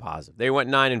season. I'm not positive. They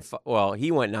went 9-5. Well, he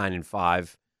went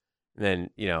 9-5, and then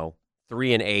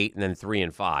 3-8, and then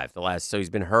 3-5. So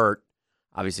he's been hurt.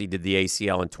 Obviously, did the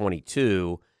ACL in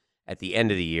 22 at the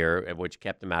end of the year, which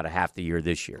kept him out of half the year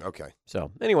this year. Okay.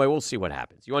 So anyway, we'll see what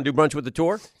happens. You want to do brunch with the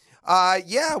tour?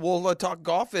 Yeah, we'll talk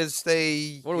golf as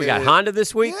they. What do we got? Honda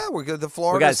this week? Yeah, we got the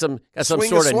Florida. We got some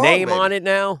sort of name baby. on it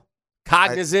now.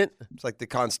 Cognizant. It's like the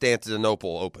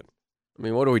Constantinople Open. I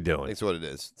mean, what are we doing? That's what it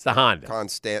is. It's the Honda.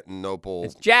 Constantinople.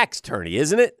 It's Jack's tourney,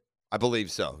 isn't it? I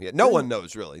believe so. Yeah, no one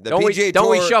knows really. The don't PGA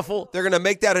don't Tour, we shuffle? They're going to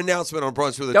make that announcement on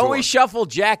brunch with the Don't tour. we shuffle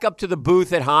Jack up to the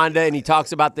booth at Honda and he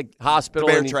talks about the hospital?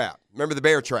 The bear trap. Remember the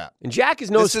bear trap? And Jack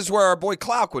is no. This is where our boy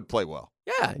Clouk would play well.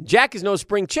 Yeah, Jack is no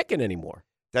spring chicken anymore.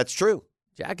 That's true.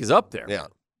 Jack is up there. Yeah,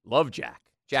 love Jack.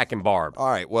 Jack and Barb. All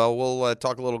right. Well, we'll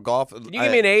talk a little golf. Can you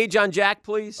give me an age on Jack,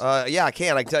 please? Yeah, I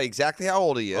can. I can tell you exactly how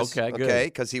old he is. Okay, good. Okay,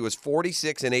 because he was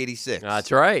 46 and 86.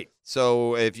 That's right.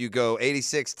 So if you go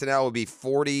 86 to now, it would be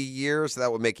 40 years. So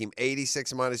that would make him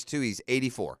 86 minus 2. He's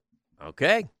 84.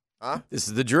 Okay. Huh? This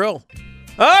is the drill.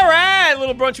 All right,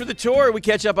 little brunch with the tour. We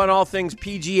catch up on all things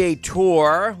PGA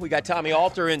Tour. We got Tommy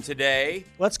Alter in today.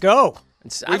 Let's go.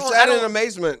 We've sat in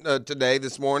amazement today,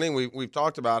 this morning. We've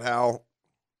talked about how,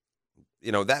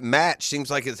 that match seems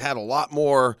like it's had a lot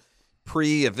more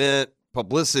pre-event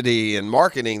publicity and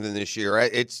marketing than this year.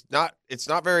 It's not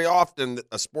very often that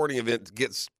a sporting event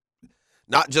gets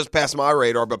not just past my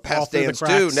radar, but past Dan's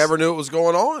too. Never knew it was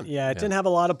going on. Yeah, it didn't have a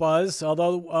lot of buzz,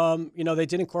 although, they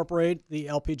did incorporate the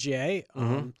LPGA.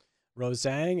 Rose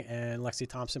Zhang and Lexi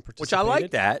Thompson participated. Which I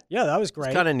like that. Yeah, that was great.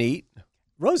 It's kind of neat.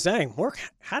 Rose Zhang,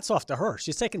 hats off to her.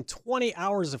 She's taken 20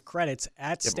 hours of credits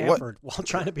at Stanford while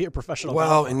trying to be a professional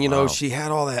golfer. And, she had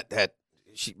all that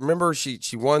she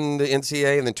won the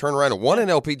NCAA and then turned around and won an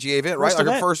LPGA event, right? Like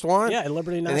her first one? Yeah, at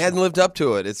Liberty National. And hadn't lived up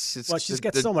to it. She's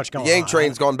got so much going on. The Yang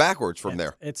train's gone backwards from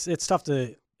there. It's tough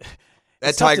to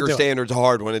That Tiger standard's a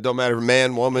hard one. It don't matter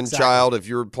man, woman, child, if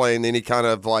you're playing any kind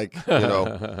of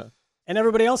And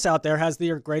everybody else out there has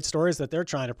their great stories that they're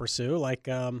trying to pursue, like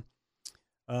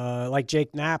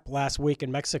Jake Knapp last week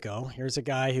in Mexico. Here's a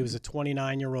guy who was a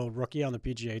 29-year-old rookie on the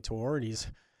PGA Tour, and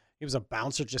he was a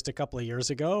bouncer just a couple of years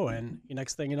ago, and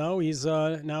next thing you know, he's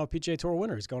now a PGA Tour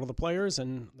winner. He's going to the Players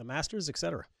and the Masters,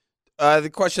 etc. The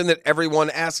question that everyone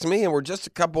asks me, and we're just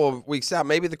a couple of weeks out,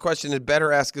 maybe the question is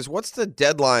better asked is, what's the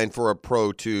deadline for a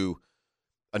pro to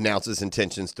announce his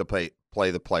intentions to play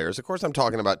the Players? Of course, I'm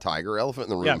talking about Tiger, elephant in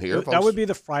the room here. That would be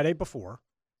the Friday before.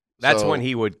 That's when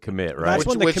he would commit, right? That's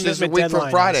when the which is a week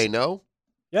from Friday, no?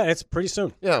 Yeah, it's pretty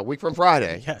soon. Yeah, a week from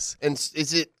Friday. Yes. And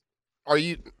would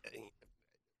you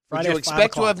Friday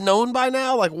expect to have known by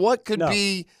now? Like, what could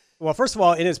be? Well, first of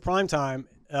all, in his prime time,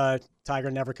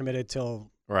 Tiger never committed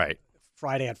till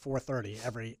Friday at 4:30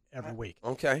 every week.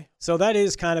 Okay. So that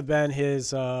is kind of been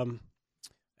his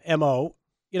MO,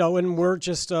 and we're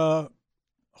just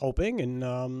hoping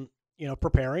and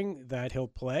preparing that he'll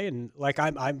play. And like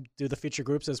I do the feature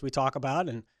groups as we talk about,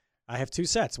 and I have two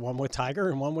sets, one with Tiger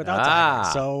and one without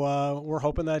Tiger. So we're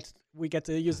hoping that we get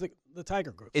to use the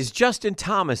Tiger group. Is Justin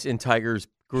Thomas in Tiger's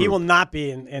group? He will not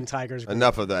be in Tiger's group.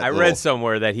 Enough of that. I read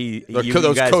somewhere that you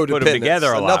those guys put them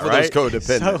together a lot, right? Enough of those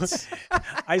codependents. So,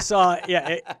 I saw,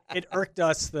 it irked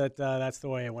us that that's the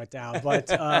way it went down.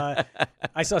 But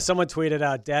I saw someone tweeted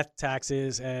out death,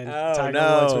 taxes, and Tiger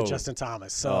Woods with Justin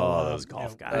Thomas. So those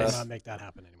golf guys. We will not make that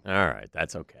happen anymore. All right,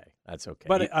 that's okay. That's okay.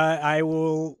 But I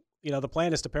will, the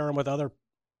plan is to pair him with other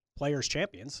Players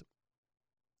champions.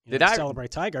 To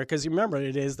celebrate Tiger, because you remember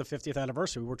it is the 50th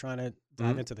anniversary. We're trying to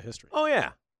dive into the history. Oh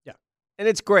yeah, and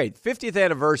it's great. 50th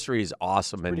anniversary is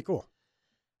awesome, and pretty cool.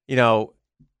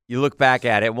 You look back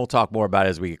at it, and we'll talk more about it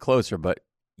as we get closer. But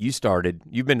you've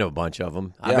been to a bunch of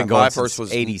them. I've been going since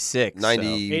was 86.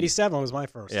 87 was my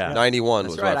first. Yeah, 91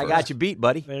 That's was right. my I first. got you beat,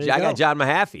 buddy. There you I go. got John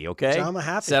Mahaffey. Okay, John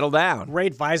Mahaffey. Settle down.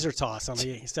 Great visor toss on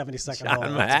the 72nd hole.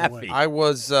 John Mahaffey. I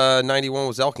was 91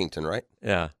 was Elkington, right?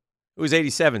 Yeah. Who was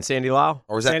 87? Sandy Lyle?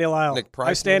 Or was that Sandy Lyle. Nick Price?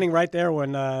 I was standing right there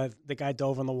when the guy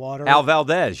dove in the water. Al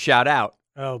Valdez, shout out.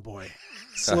 Oh, boy.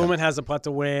 Sluman has a putt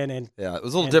to win. And yeah, it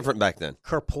was a little different back then.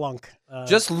 Kerplunk.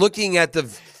 Just looking at the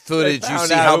footage, you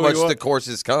see how much the course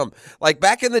has come. Like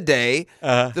back in the day,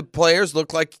 the players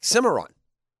looked like Cimarron.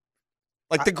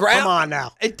 Like the ground. Come on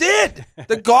now. It did.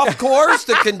 The golf course,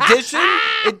 the condition.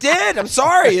 It did. I'm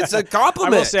sorry. It's a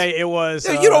compliment. I will say it was.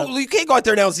 You can't go out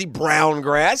there now and see brown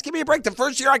grass. Give me a break. The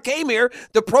first year I came here,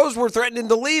 the pros were threatening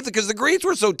to leave because the greens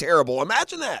were so terrible.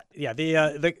 Imagine that. Yeah,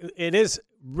 it is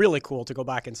really cool to go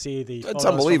back and see the. It's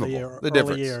unbelievable. the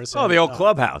difference. Years the old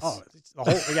clubhouse. The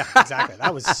whole, yeah, exactly.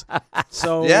 That was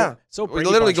so. Yeah. So we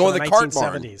literally go in the cart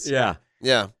barn.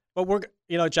 Yeah.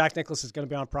 But Jack Nicklaus is going to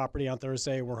be on property on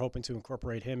Thursday. We're hoping to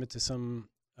incorporate him into some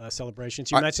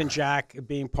celebrations. You mentioned Jack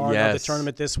being part of the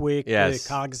tournament this week. Yes. The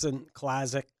Cognizant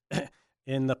Classic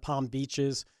in the Palm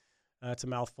Beaches. It's a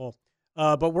mouthful.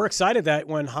 But we're excited that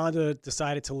when Honda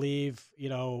decided to leave,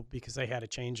 because they had a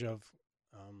change of,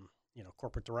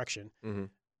 corporate direction. Mm-hmm.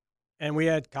 And we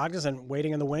had Cognizant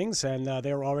waiting in the wings, and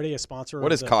they were already a sponsor.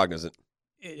 What is Cognizant?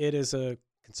 It is a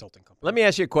consulting company. Let me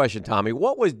ask you a question, Tommy.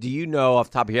 Do you know off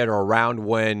the top of your head or around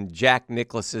when Jack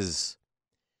Nicklaus's,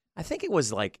 I think it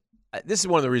was like, this is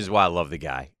one of the reasons why I love the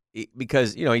guy,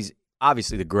 because, he's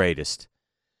obviously the greatest.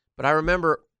 But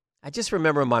I just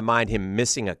remember in my mind him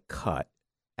missing a cut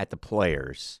at the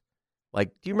Players. Like,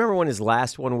 do you remember when his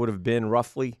last one would have been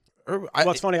roughly? Well,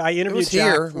 it's funny. I interviewed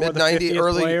Jack here, for mid-90s, the 50th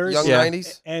early, Players. young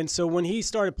 90s. And so when he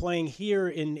started playing here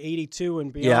in 82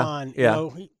 and beyond,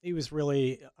 he was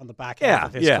really on the back half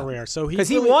of his career. So because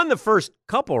he won the first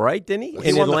couple, right? Didn't he?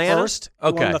 He won Atlanta? the first,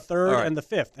 he won the third, and the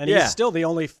fifth. And he's still the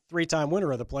only 3-time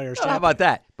winner of the Players' Championship. How about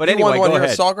that? But he anyway, won one go here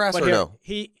ahead. at Sawgrass or no?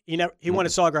 He won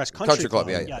at Sawgrass Country Club.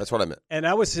 Yeah, that's what I meant. And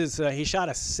that was his. He shot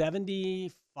a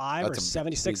 75 or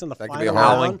 76 in the final could be a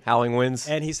round. Howling wins.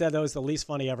 And he said that was the least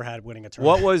fun he ever had winning a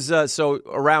tournament. What was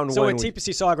around so when? at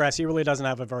TPC Sawgrass, he really doesn't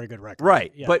have a very good record.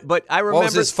 Right, Yeah. but I remember. What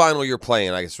was his final year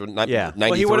playing? I guess 93.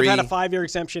 Well, he would have had a 5-year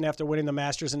exemption after winning the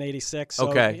Masters in '86.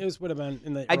 So it would have been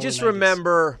in the. I just 90s.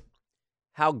 remember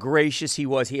how gracious he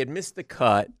was. He had missed the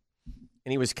cut,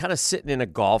 and he was kind of sitting in a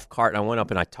golf cart. And I went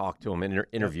up and I talked to him and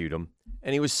interviewed him,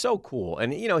 and he was so cool.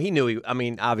 And he knew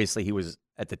obviously he was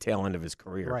at the tail end of his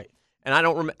career, right? And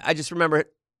I just remember,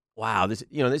 wow, this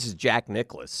is Jack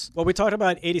Nicklaus. Well, we talked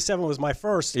about 87 was my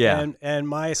first, Yeah. and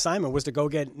my assignment was to go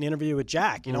get an interview with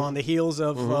Jack, on the heels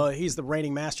of he's the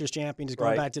reigning Masters champion, he's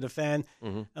going back to defend.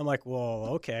 I'm like, well,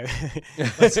 okay,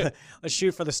 let's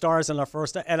shoot for the stars in our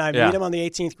first. And I meet him on the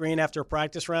 18th green after a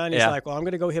practice round. He's like, well, I'm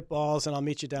going to go hit balls, and I'll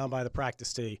meet you down by the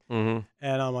practice tee. And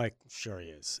I'm like, sure he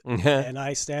is. And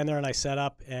I stand there and I set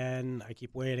up, and I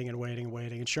keep waiting and waiting and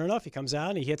waiting. And sure enough, he comes out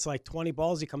and he hits like 20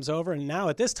 balls. He comes over, and now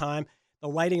at this time, the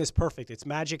lighting is perfect. It's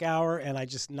magic hour, and I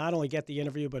just not only get the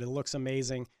interview, but it looks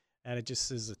amazing, and it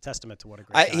just is a testament to what a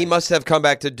great guy He must have come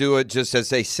back to do it just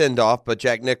as a send-off, but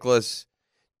Jack Nicklaus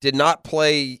did not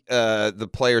play the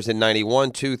Players in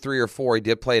 91, 2, 3, or 4. He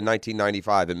did play in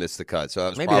 1995 and missed the cut, so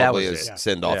that was probably his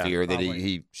send-off here that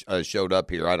he showed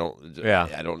up here. I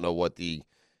don't know what the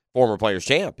former Players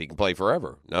champ. He can play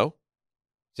forever. No?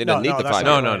 He doesn't need the 5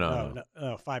 years.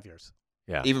 No, 5 years.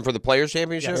 Yeah. Even for the Players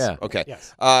Championship? Yes. Yeah. Okay.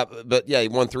 Yes. But, he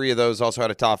won 3 of those, also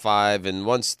had a top 5, and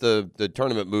once the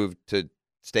tournament moved to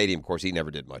Stadium, of course, he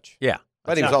never did much. Yeah.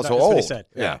 But he was also that's old. what he said.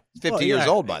 Yeah. 50 years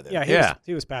old by then. Yeah,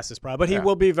 he was past his prime. But he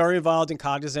will be very involved in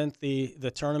Cognizant,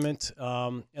 the tournament,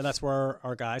 and that's where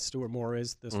our guy, Stuart Moore,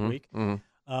 is this week. You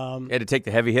had to take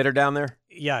the heavy hitter down there?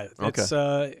 Yeah. It's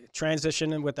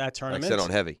transitioning with that tournament. Like I said, on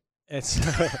heavy. It's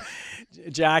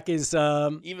Jack is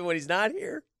even when he's not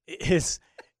here.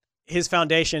 His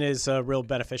foundation is a real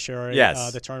beneficiary.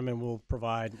 Yes. The tournament will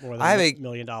provide more than $1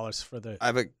 million for the. I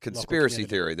have a conspiracy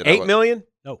theory that $8 million?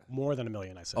 No, more than $1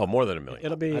 million. I said. Oh, more than $1 million.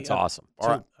 It'll be. That's awesome.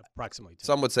 Approximately.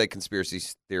 Some would say conspiracy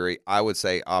theory. I would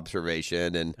say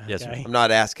observation. And yes, I'm not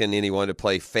asking anyone to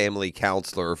play family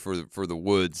counselor for the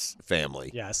Woods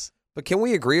family. Yes. But can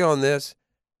we agree on this?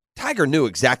 Tiger knew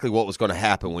exactly what was going to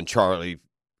happen when Charlie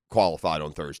qualified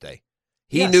on Thursday.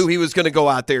 He knew he was going to go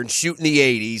out there and shoot in the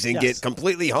 80s and get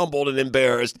completely humbled and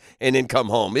embarrassed and then come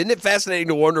home. Isn't it fascinating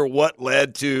to wonder what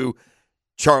led to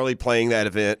Charlie playing that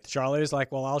event? Charlie was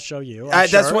like, well, I'll show you.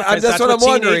 That's what I'm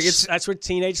wondering. That's what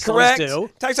teenage correct. sons do.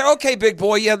 Tiger's like, okay, big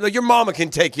boy, your mama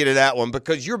can take you to that one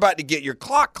because you're about to get your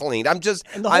clock cleaned. And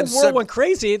the whole world went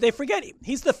crazy. They forget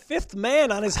he's the 5th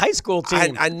man on his high school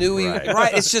team. I knew he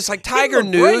right. It's just like Tiger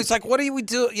knew. It's like, what do we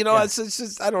do? It's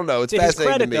just I don't know. It's fascinating his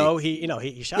credit, to me. though,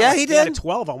 he shot. Yeah, he did. He had a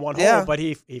 12 on one hole, but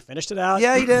he finished it out.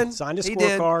 Yeah, he did. Signed his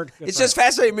scorecard. It's just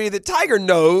fascinating to me that Tiger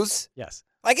knows. Yes.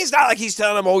 Like, it's not like he's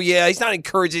telling him, oh, yeah, he's not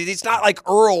encouraging. It's not like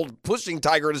Earl pushing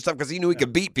Tiger into stuff because he knew he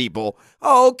could beat people.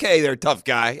 Oh, okay, they're a tough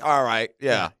guy. All right.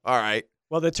 Yeah. All right.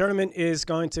 Well, the tournament is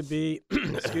going to be,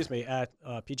 at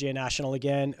PGA National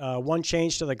again. One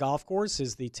change to the golf course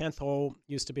is the 10th hole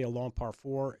used to be a long par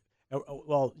 4.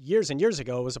 Well, years and years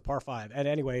ago, it was a par 5. And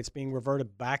anyway, it's being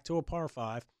reverted back to a par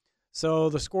 5. So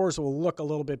the scores will look a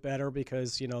little bit better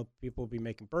because, people will be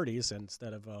making birdies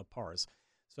instead of pars.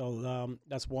 So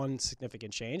that's one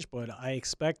significant change. But I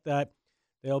expect that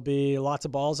there'll be lots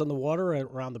of balls in the water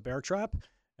around the bear trap,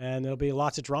 and there'll be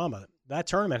lots of drama. That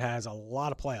tournament has a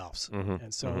lot of playoffs.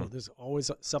 And so there's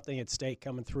always something at stake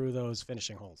coming through those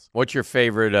finishing holes. What's your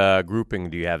favorite grouping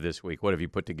do you have this week? What have you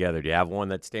put together? Do you have one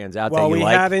that stands out that you like? Well,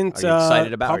 we haven't Are you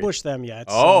excited about published them yet,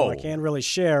 Oh. so I can't really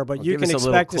share. But Well, you give can us a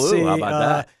little expect to clue. see How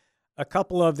about that? a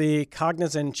couple of the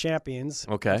Cognizant champions,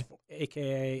 Okay.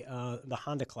 a.k.a. The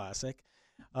Honda Classic,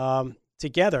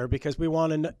 together because we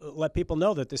want to let people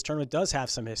know that this tournament does have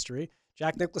some history.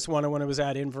 Jack Nicklaus won it when it was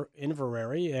at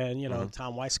Inverary, and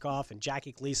Tom Weiskopf and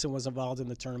Jackie Gleason was involved in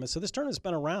the tournament. So this tournament's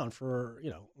been around for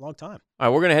a long time. All right,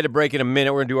 we're going to head to break in a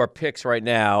minute. We're going to do our picks right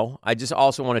now. I just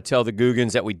also want to tell the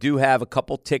Googans that we do have a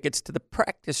couple tickets to the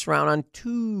practice round on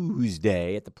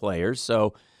Tuesday at the Players.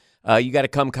 So you got to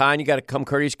come kind, you got to come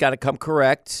courteous, you got to come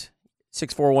correct.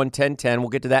 641-1010. We'll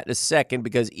get to that in a second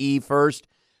because first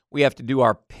we have to do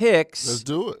our picks. Let's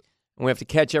do it. And we have to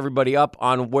catch everybody up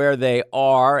on where they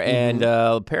are. And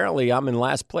apparently I'm in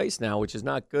last place now, which is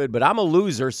not good. But I'm a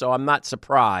loser, so I'm not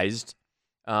surprised.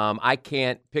 I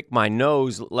can't pick my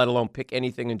nose, let alone pick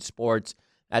anything in sports.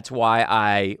 That's why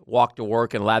I walk to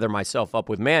work and lather myself up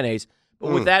with mayonnaise.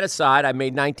 But with that aside, I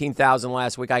made $19,000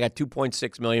 last week. I got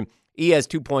 $2.6 million. E has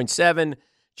 2.7.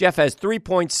 Jeff has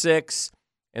 3.6.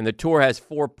 And the tour has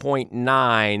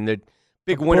 4.9. The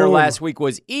big winner last week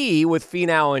was E with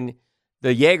Finau and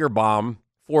the Jaeger bomb,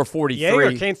 443.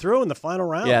 Jaeger came through in the final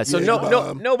round. Yeah, so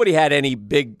nobody had any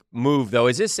big move, though.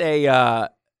 Is this how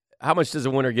much does a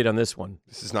winner get on this one?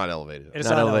 This is not elevated. It's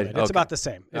not elevated. It's Okay. about the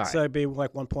same. It's All right. be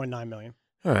like $1.9 million.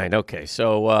 All right, okay.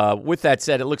 So with that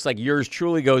said, it looks like yours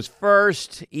truly goes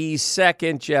first, E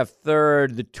second, Jeff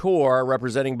third. The tour,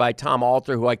 representing by Tom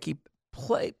Alter, who I keep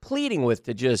pleading with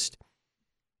to just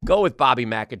go with Bobby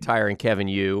McIntyre and Kevin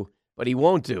Yu, but he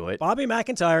won't do it. Bobby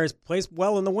McIntyre plays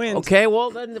well in the wind. Okay, well,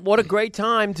 then what a great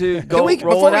time to go roll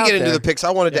Before it we out get into there. the picks,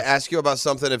 I wanted to ask you about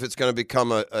something. If it's going to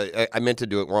become I meant to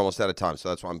do it. We're almost out of time, so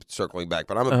that's why I'm circling back.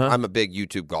 But I'm a big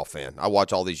YouTube golf fan. I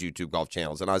watch all these YouTube golf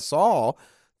channels, and I saw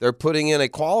they're putting in a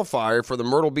qualifier for the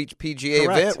Myrtle Beach PGA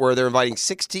event where they're inviting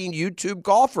 16 YouTube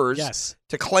golfers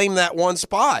to claim that one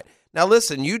spot. Now,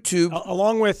 listen, YouTube,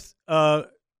 along with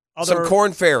some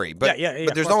Corn Ferry, but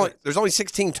but there's only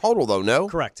 16 total though. No,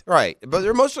 correct, right? But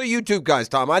they're mostly YouTube guys,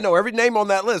 Tom. I know every name on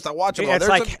that list. I watch them all.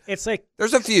 It's like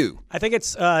there's a few. I think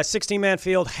it's 16-man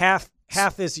field. Half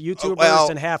is YouTubers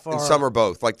and half are. And some are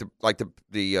both, like the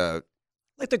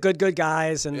good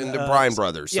guys and the Bryan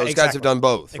brothers. Yeah, Those guys have done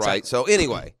both, Exactly. right? So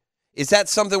anyway, is that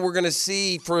something we're going to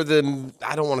see for the?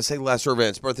 I don't want to say lesser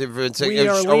events, but the events. We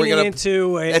are leaning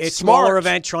into a smaller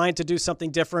event, trying to do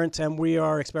something different, and we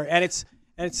are experimenting.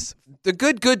 And it's the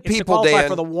good people, Dan, Dan,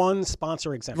 for the one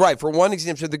sponsor exemption. Right, for one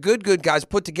exemption. The good guys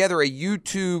put together a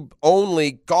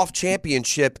YouTube-only golf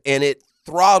championship, and it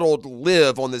throttled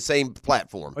Live on the same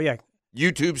platform. Oh, yeah.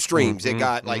 YouTube streams. It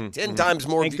got 10 times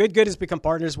more. And Good has become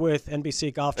partners with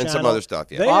NBC Golf and Channel. some other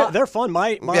stuff, yeah. They're fun.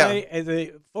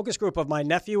 The focus group of my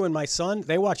nephew and my son,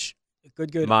 they watch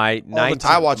Good. I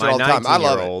watch it all the time. I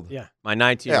love it. Yeah. My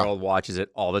 19-year-old watches it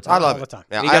all the time. I love all it. the time.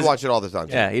 Yeah, I watch it all the time.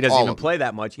 Yeah, he doesn't even play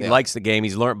that much. He likes the game.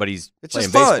 He's learned, but he's it's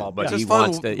playing just fun. baseball. But it's he just fun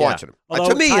wants to watching him. Although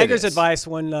to me, Tiger's advice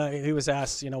when he was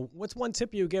asked, what's one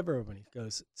tip you give everyone? He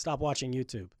goes, stop watching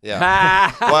YouTube.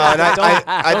 Yeah. Well, and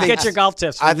I don't think get your golf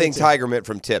tips. From I think YouTube. Tiger meant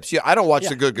from tips. Yeah, I don't watch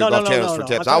the good golf channels for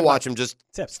tips. I watch them just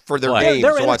tips for their games. games.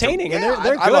 They're entertaining and they're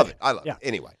good. I love it. I love it.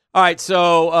 Anyway. All right.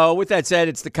 So with that said,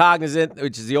 it's the Cognizant,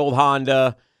 which is the old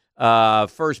Honda.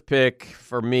 First pick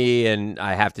for me, and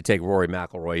I have to take Rory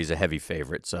McIlroy. He's a heavy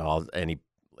favorite,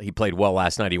 he played well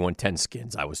last night. He won 10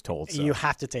 skins, I was told. So you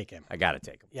have to take him. I got to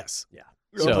take him. Yes. Yeah.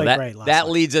 He So played great last that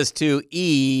night. leads us to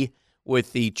E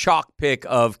with the chalk pick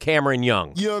of Cameron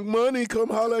Young. Young Money, come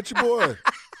holler at your boy.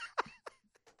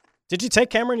 Did you take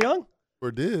Cameron Young?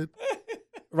 Or did.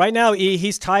 Right now,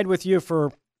 he's tied with you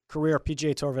for career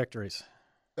PGA Tour victories.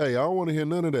 Hey, I don't want to hear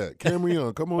none of that. Cameron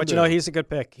Young, come on But down. he's a good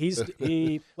pick. He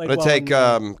played I'm well. going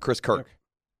to take Chris Kirk.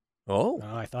 Oh.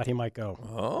 I thought he might go.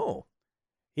 Oh.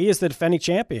 He is the defending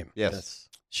champion. Yes.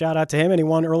 Shout out to him, and he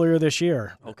won earlier this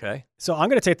year. Okay. So I'm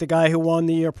going to take the guy who won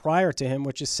the year prior to him,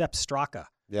 which is Sepp Straka.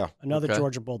 Yeah. Another Okay.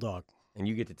 Georgia Bulldog. And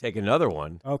you get to take another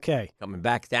one. Okay. Coming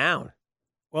back down.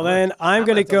 Well, then I'm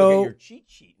going to go.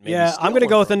 I'm going to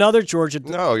go with another Georgia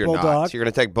No, you're Bulldog. not. So you're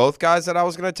going to take both guys that I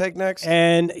was going to take next?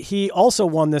 And he also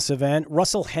won this event,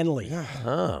 Russell Henley,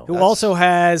 Oh. who also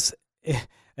has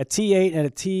a T8 and a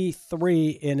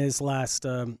T3 in his last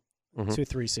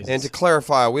 2-3 seasons. And to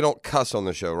clarify, we don't cuss on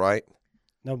the show, right?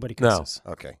 Nobody cusses.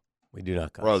 Okay. We do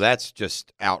not cuss. Bro, that's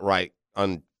just outright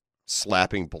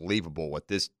unslapping believable what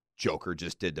this joker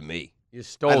just did to me. You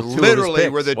stole I two of his literally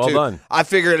picks. were the well two. Done. I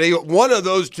figured one of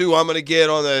those two I'm going to get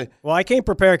on the. Well, I came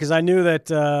prepared because I knew that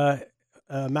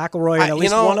McElroy and at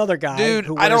least one other guy dude,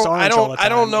 who wears orange all the time I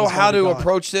don't know was how gonna to be gone.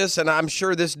 approach this, and I'm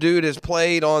sure this dude has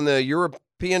played on the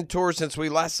European tour since we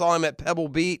last saw him at Pebble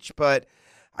Beach, but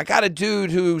I got a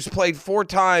dude who's played 4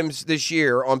 times this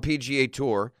year on PGA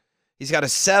Tour. He's got a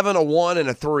 7, a 1, and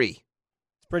a 3.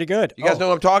 Pretty good. You guys know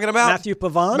what I'm talking about? Matthew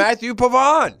Pavon? Matthew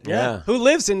Pavon. Yeah. Who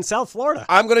lives in South Florida.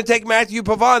 I'm going to take Matthew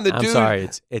Pavon, the I'm dude. sorry,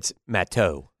 it's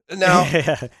Matteau. Now,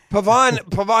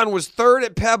 Pavon was 3rd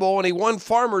at Pebble, and he won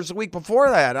Farmers the week before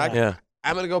that. I'm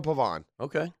going to go Pavon.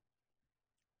 Okay.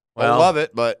 I love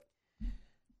it, but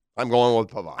I'm going with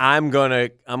Pavon. I'm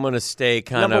gonna stay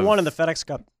kind of number 1 in the FedEx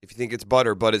Cup. If you think it's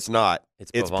butter, but it's not.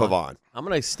 It's Pavon. I'm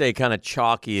gonna stay kind of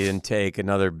chalky and take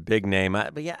another big name. I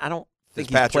don't think he's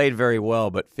Fitzpatrick. played very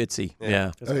well, but Fitzy.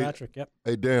 Yeah. Fitzpatrick, yep.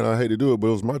 Hey, Dan, I hate to do it, but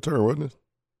it was my turn, wasn't it?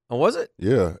 Oh, was it?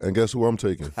 Yeah, and guess who I'm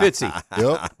taking? Fitzy.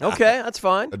 Yep. Okay, that's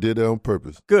fine. I did that on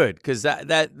purpose. Good, because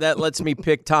that lets me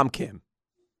pick Tom Kim.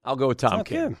 I'll go with Tom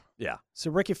Kim. Yeah.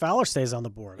 So Ricky Fowler stays on the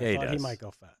board. Yeah, I he thought he does. might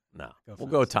go fat. No, Go we'll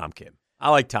fast. go with Tom Kim. I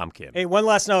like Tom Kim. Hey, one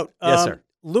last note. Yes, sir.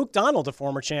 Luke Donald, the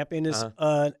former champion, is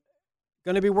going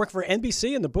to be working for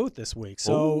NBC in the booth this week.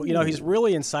 So, he's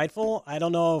really insightful. I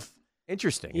don't know if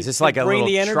Interesting. he Is this can like a bring little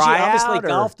the energy. tryout, Obviously, or?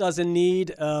 golf doesn't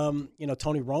need,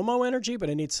 Tony Romo energy, but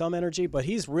it needs some energy. But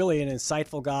he's really an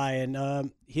insightful guy,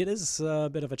 and he is a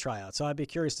bit of a tryout. So I'd be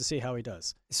curious to see how he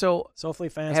does. So hopefully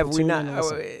fans have will we tune not? in and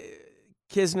listen.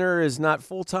 Kisner is not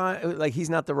full time. Like he's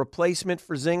not the replacement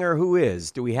for Zinger. Who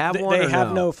is? Do we have one? They or have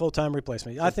no no full-time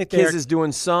replacement. I think Kiz is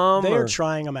doing some. they're or?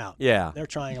 trying him out. Yeah, They're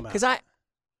trying him out. because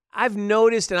I've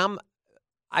noticed, and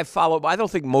I follow. I don't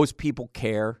think most people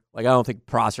care. Like I don't think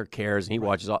Prosser cares, and he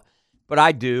watches all. But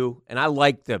I do, and I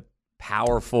like the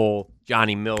powerful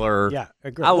Johnny Miller. Yeah,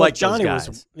 agree. I like Johnny those guys.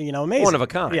 was, amazing. One of a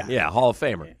kind. Yeah. Hall of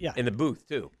Famer. Yeah. In the booth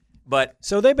too. But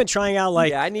So they've been trying out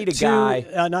I need a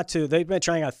guy. Not 2. They've been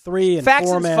trying out 3 and Faxon's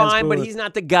 4 man's fine, but booth. he's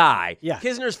not the guy. Yeah.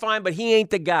 Kisner's fine, but he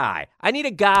ain't the guy. I need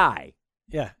a guy.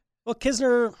 Yeah. Well,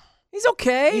 Kisner, He's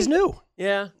okay. he's new.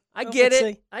 Yeah, I Well, get let's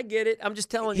it. see. I get it. I'm just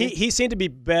telling you. He seemed to be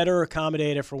better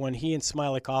accommodated for when he and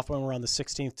Smiley Kaufman were on the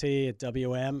 16th tee at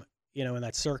WM. In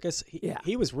that circus.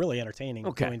 He was really entertaining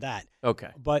doing that. Okay.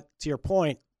 But to your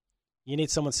point, you need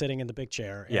someone sitting in the big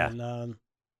chair. Yeah. And,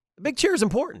 The big chair is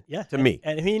important. yeah. To me.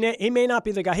 And he may not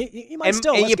be the guy. He might And-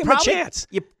 still. and Let's you give him a probably- chance.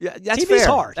 That's TV's fair.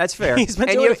 hard. That's fair. He's been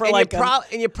And doing you- it for and like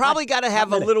you probably got to have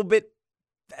a minute. little bit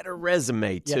better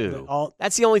resume Yeah, too. all-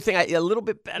 That's the only thing. A little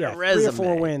bit better yeah, resume. 3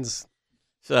 or 4 wins.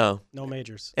 So No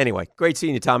majors. anyway, great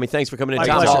seeing you, Tommy. Thanks for coming in. My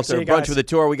Tom pleasure. Halter, See you Brunch guys. with the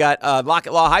Tour. We got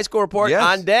Lockett Law High School Report Yes.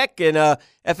 on deck, and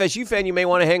FSU fan, you may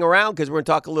want to hang around because we're going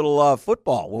to talk a little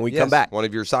football when we come back. One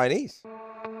of your signees.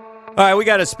 All right, we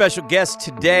got a special guest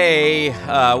today.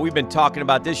 We've been talking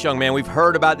about this young man. We've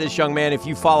heard about this young man. If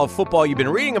you follow football, you've been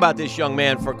reading about this young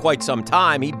man for quite some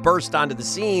time. He burst onto the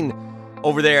scene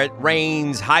over there at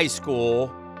Rains High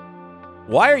School.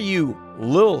 Why are you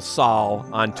Lil Sol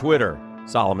on Twitter,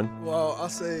 Solomon? Well,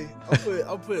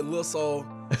 I'll put Lil Sol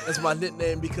as my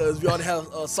nickname because we already have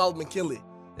Solomon Kinley.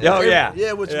 Oh, yeah.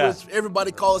 Yeah, which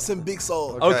everybody calls him Big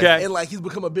Sol. Okay. And he's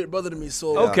become a big brother to me,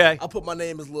 so Okay. I put my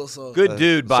name as Lil Sol. Good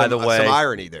dude, by the way. Some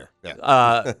irony there.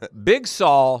 Yeah. Big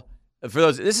Saul, for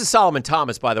those, this is Solomon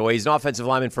Thomas, by the way. He's an offensive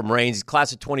lineman from Rains. He's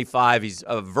class of 25. He's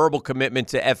a verbal commitment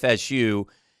to FSU.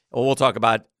 Well, we'll talk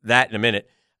about that in a minute.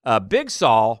 Big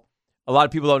Saul, a lot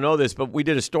of people don't know this, but we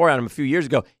did a story on him a few years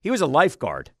ago. He was a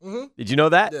lifeguard. Mm-hmm. Did you know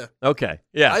that? Yeah. Okay.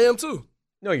 Yeah. I am too.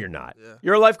 No, you're not. Yeah.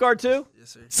 You're a lifeguard too? Yes,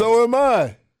 sir. So am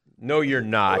I. No, you're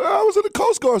not. Well, I was in the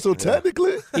Coast Guard, so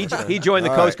technically. He joined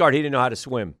the All Coast right. Guard. He didn't know how to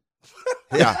swim.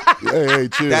 Yeah. Hey,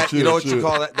 chill, That, chill, you know what chill. you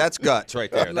call that? That's guts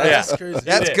right there. No, That's, that's crazy.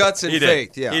 that's He did. guts and He did.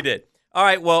 faith. Yeah. He did. All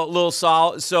right, well, Lil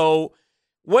Sol, so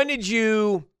when did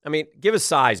you, give a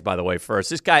size, by the way, first.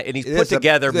 This guy, and he's put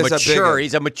together mature.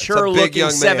 He's a mature-looking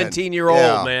young man.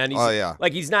 17-year-old, man. He's, Oh, yeah.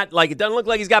 Like, he's not, it doesn't look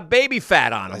like he's got baby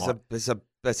fat on him.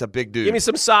 That's a big dude. Give me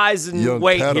some size and Young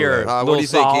weight Cadillac. here, what Lil do you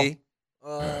Sol. think, E?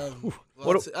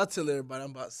 I'll tell everybody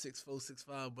I'm about 6'4",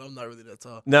 6'5", but I'm not really that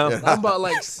tall. No? I'm about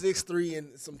 6'3"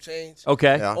 and some change.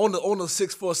 Okay. Yeah. On the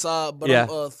 6'4" side, but Yeah.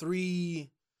 I'm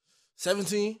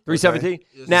 317. 317?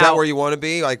 Yes. Is Now, that where you want to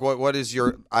be? Like, what is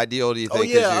your ideal, do you think? Oh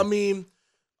yeah, is you-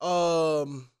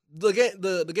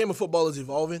 the game of football is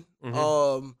evolving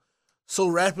so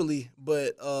rapidly,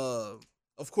 but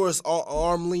of course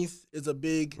arm length is a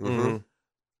big Mhm.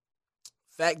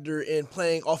 factor in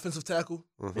playing offensive tackle,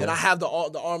 and I have the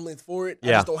arm length for it. I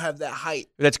Yeah. just don't have that height.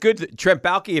 That's good. Trent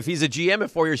Baalke, if he's a GM in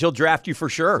 4 years, he'll draft you for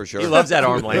sure. For sure. He loves that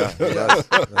arm length.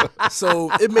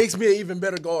 So it makes me an even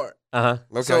better guard.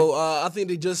 Okay. So I think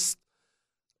they just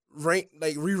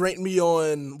re-ranked me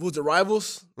on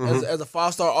Rivals as a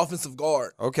 5-star offensive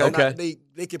guard. Okay. And Okay.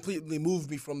 they completely moved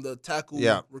me from the tackle.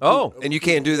 Yeah. And you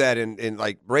can't do that in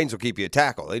like Brains will keep you a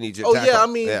tackle. They need you to Oh tackle. yeah, I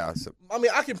mean, so-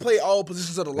 I can play all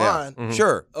positions of the line,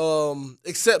 Sure.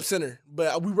 except center.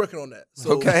 But we're working on that.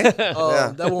 So Okay.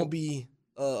 that won't be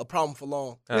a problem for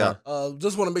long. Yeah.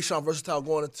 Just want to make sure I'm versatile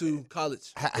going into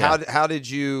college. How did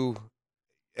you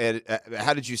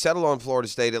settle on Florida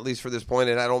State, at least for this point?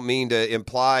 And I don't mean to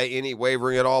imply any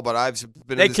wavering at all, but I've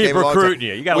been They in this keep game a long time. recruiting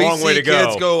you. You got a long way to go.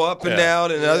 Kids go up and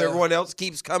down, and Yeah. everyone else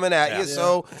keeps coming at you. Yeah.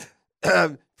 So,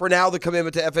 for now, the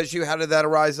commitment to FSU, how did that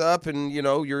arise up? And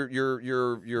your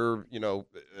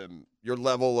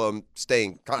level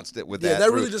staying constant with that. Yeah, that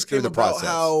through- really just through came the about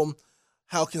process.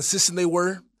 how consistent they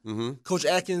were. Mm-hmm. Coach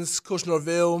Atkins, Coach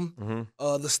Norvell,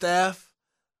 the staff,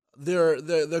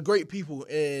 they're great people,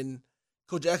 and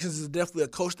Coach Atkins is definitely a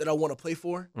coach that I want to play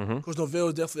for. Coach Norvell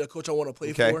is definitely a coach I want to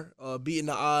play for. Beating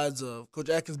the odds, Coach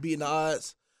Atkins beating the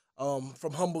odds,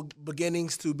 from humble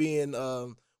beginnings to being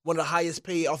one of the highest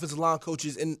paid offensive line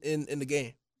coaches in the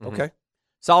game. Okay.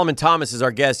 Solomon Thomas is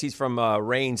our guest. He's from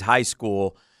Raines High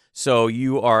School. So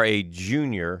you are a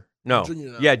junior. No. Junior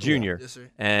now. Yeah, junior. Yes, sir.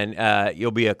 And you'll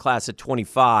be a class of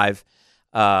 25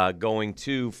 going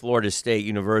to Florida State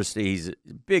University. He's a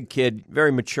big kid,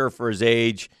 very mature for his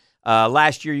age.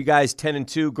 Last year, you guys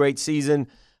 10-2, great season.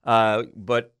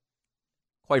 But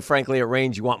quite frankly, at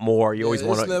Raines, you want more. You always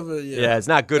want to. It's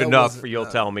not good enough for you'll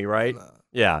tell me, right? Nah.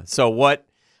 Yeah. So what?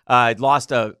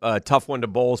 Lost a tough one to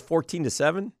Bowles,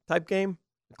 14-7 type game,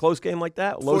 close game like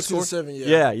that. Low score? 14-7,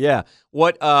 yeah. Yeah.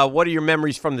 What are your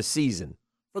memories from the season?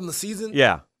 From the season?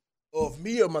 Yeah. Of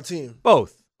me or my team?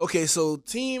 Both. Okay, so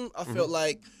team, I felt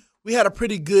like we had a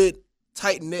pretty good,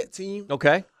 tight-knit team.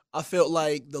 Okay. I felt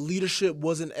like the leadership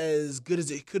wasn't as good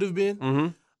as it could have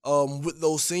been with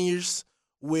those seniors,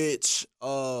 which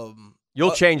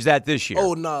You'll change that this year.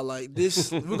 Oh, nah, like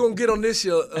this, we're going to get on this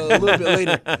year a little bit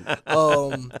later.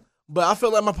 But I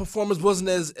felt like my performance wasn't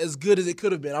as good as it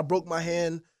could have been. I broke my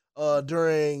hand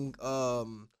during, what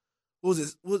was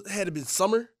it? Had it been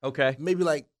summer? Okay. Maybe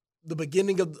like the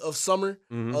beginning of summer,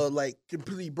 like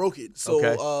completely broke it.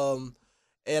 So,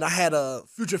 and I had the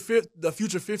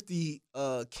Future 50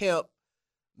 camp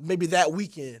maybe that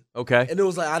weekend. Okay. And it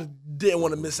was like I didn't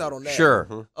want to miss out on that.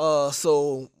 Sure.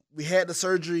 So we had the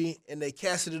surgery and they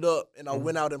casted it up, and I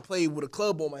went out and played with a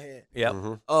club on my hand. Yep.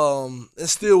 And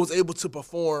still was able to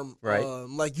perform Right.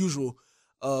 like usual.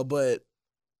 But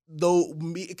though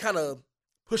it kind of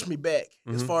pushed me back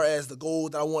as far as the goal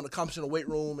that I want to accomplish in the weight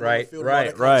room and on the field and all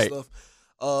that kind of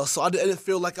stuff. So I didn't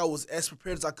feel like I was as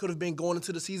prepared as I could have been going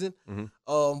into the season.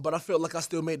 But I felt like I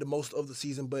still made the most of the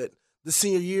season. But the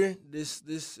senior year, this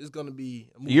is going to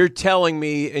be a movie. You're telling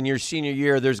me in your senior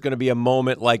year there's going to be a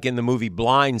moment like in the movie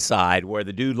Blind Side where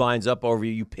the dude lines up over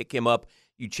you, you pick him up,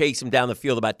 you chase him down the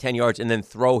field about 10 yards, and then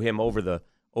throw him over the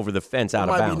fence out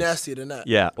of bounds. Might be nastier than that.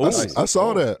 Yeah. I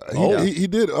saw that. He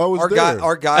did. I was Our there.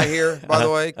 our guy here, by the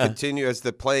way, continue as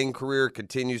the playing career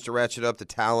continues to ratchet up. The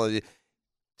talent,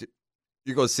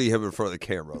 you're going to see him in front of the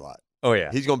camera a lot. Oh,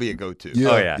 yeah. He's going to be a go-to. Yeah,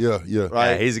 Oh, yeah. yeah.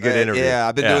 Right? Yeah, he's a good interview. Yeah,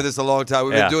 I've been doing this a long time.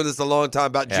 We've been doing this a long time.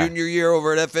 About junior year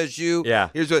over at FSU. Yeah.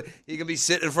 Here's what he can be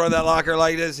sitting in front of that locker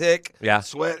like this, Hick. Yeah.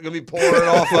 Sweat gonna be pouring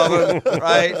off of him,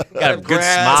 right? Got a good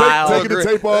smile. Taking the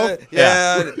tape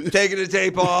off. Taking the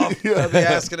tape off. I'll be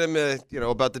asking him,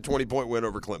 about the 20-point win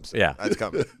over Clemson. Yeah. That's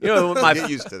coming. Get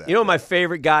used to that. You know what my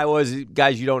favorite guy was?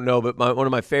 Guys you don't know, but one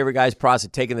of my favorite guys, process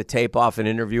taking the tape off and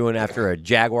interviewing after a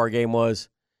Jaguar game was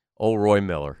old Roy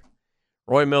Miller.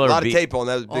 Roy Miller. A lot of tape on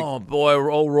that. Was big. Oh, boy,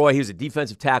 old Roy. He was a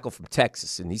defensive tackle from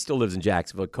Texas, and he still lives in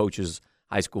Jacksonville, coaches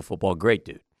high school football. Great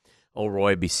dude. Old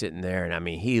Roy would be sitting there, and,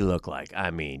 he looked like,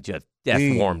 just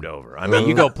death warmed over.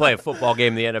 You go play a football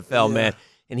game in the NFL, man,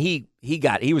 and he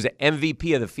was an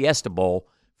MVP of the Fiesta Bowl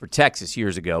for Texas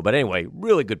years ago. But anyway,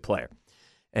 really good player.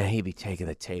 And he'd be taking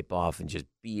the tape off and just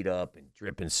beat up and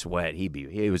dripping sweat. He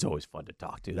was always fun to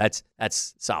talk to. That's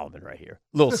Solomon right here.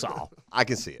 Little Sol. I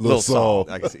can see it. Little Sol.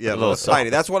 I can see, yeah, Little tiny.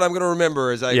 That's what I'm going to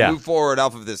remember as I move forward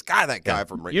off of this guy. That guy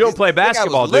from You don't play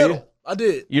basketball, do you? I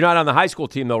did. You're not on the high school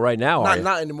team though right now, are you?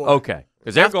 Not anymore. Okay,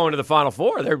 because they're going to the Final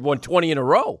Four. They've won 20 in a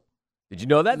row. Did you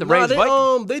know that? The Raines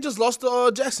Vikings. They just lost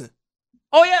to Jackson.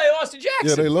 Oh, yeah, they lost to Jackson.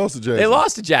 Yeah, they lost to Jackson. They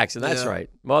lost to Jackson. That's Yeah. right.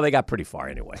 Well, they got pretty far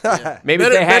anyway. Maybe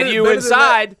Better- if they had better- you better than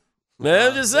inside.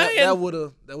 I'm just saying. I would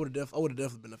have definitely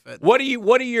been a factor.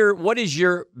 What is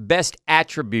your best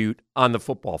attribute on the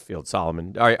football field,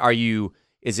 Solomon?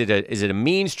 Is it a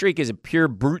mean streak? Is it pure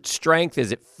brute strength?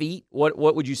 Is it feet? What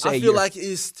would you say? I feel like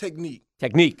it's technique.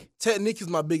 Technique is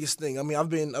my biggest thing. I mean, I've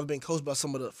been coached by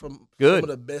some of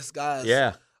the best guys.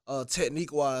 Yeah.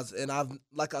 Technique wise, and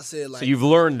like I said, so you've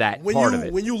learned that part of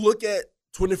it. When you look at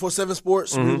 24/7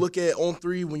 Sports, when you look at On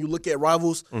 3, when you look at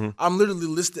Rivals, I'm literally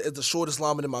listed as the shortest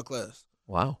lineman in my class.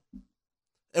 Wow.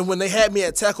 And when they had me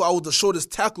at tackle, I was the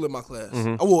shortest tackle in my class.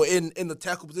 Well, in the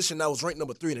tackle position, I was ranked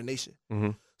number 3 in the nation.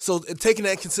 So taking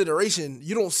that in consideration,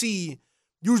 you usually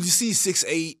see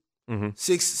 6'8",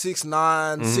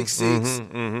 6'9",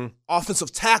 6'6",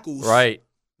 offensive tackles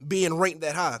being ranked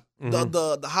that high.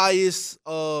 The highest,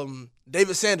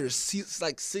 David Sanders, he's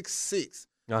like 6'6",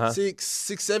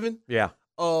 6'7". Yeah.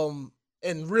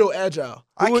 And real agile.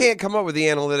 I can't come up with the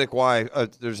analytic why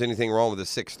there's anything wrong with a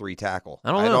 6'3" tackle.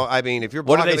 I don't know. I mean, if you're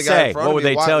what do blocking they the guy say? in front What of would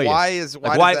you, they tell you? why does that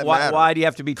matter? Why do you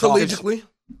have to be tall? Collegiately.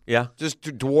 Yeah. Just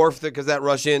to dwarf it because that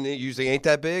rush in usually ain't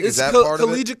that big? It's Is that part of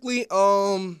it?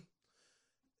 Collegiately,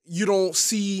 you don't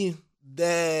see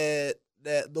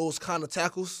those kind of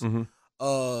tackles.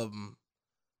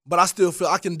 But I still feel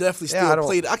I can definitely still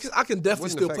play it. I can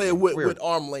definitely still play it with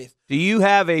arm length. Do you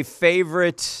have a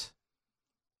favorite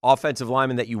offensive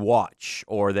lineman that you watch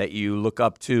or that you look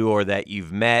up to or that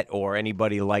you've met or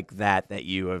anybody like that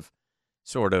you have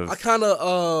sort of? I kind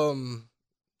of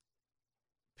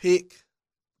pick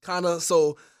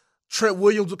so Trent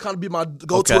Williams would kind of be my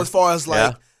go-to as far as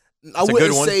like I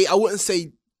wouldn't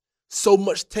say so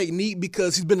much technique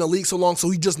because he's been in the league so long, so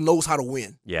he just knows how to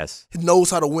win. Yes. He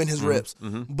knows how to win his reps.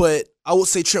 But I would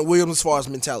say Trent Williams as far as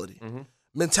mentality.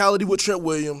 Mentality with Trent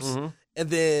Williams, and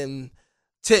then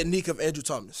technique of Andrew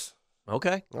Thomas.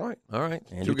 Okay. All right.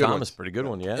 Andrew Thomas, pretty good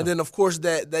one, yeah. And then, of course,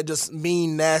 that just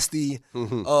mean, nasty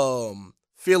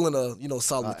feeling of,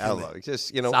 solid. I love it.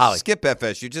 Just, solid. Skip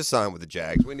FS. You just signed with the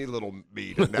Jags. We need a little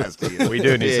meat and nasty. We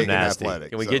do need some nasty. Athletic,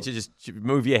 Can we get you just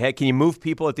move you ahead? Can you move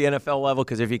people at the NFL level?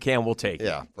 Because if you can, we'll take it.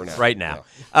 Yeah, for now. Right now.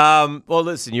 Yeah. Well,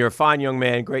 listen, you're a fine young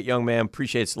man, great young man.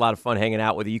 Appreciate it. It's a lot of fun hanging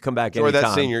out with you. You come back anytime. Enjoy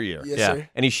that senior year. Yes, sir.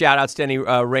 Any shout-outs to any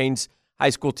Reigns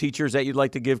high school teachers that you'd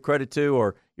like to give credit to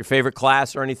or your favorite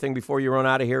class or anything before you run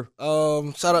out of here?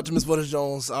 Shout out to Ms. Butters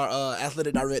Jones, our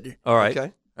athletic director. All right.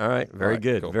 Okay. All right. Very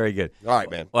good. Cool. Very good. All right,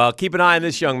 man. Well, keep an eye on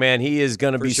this young man. He is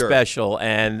going to be sure. special,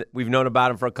 and we've known about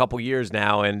him for a couple years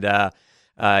now, and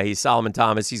he's Solomon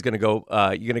Thomas. He's going to go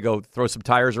you're going to go throw some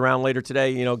tires around later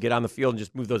today, get on the field and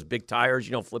just move those big tires,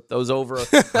 flip those over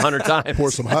 100 times. Pour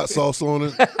some hot sauce on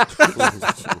it.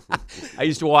 I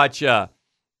used to watch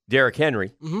Derrick Henry.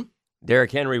 Mm-hmm.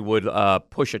 Derrick Henry would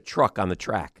push a truck on the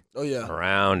track. Oh, yeah.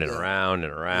 Around and around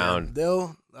and around.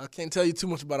 Yeah, I can't tell you too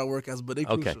much about our workouts, but they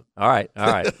crucial. Okay. All right.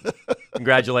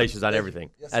 Congratulations on everything.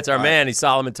 Yes, That's sir. our man. He's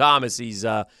Solomon Thomas. He's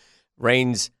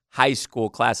Reigns High School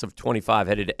class of 25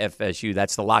 headed to FSU.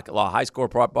 That's the Lockett Law High Score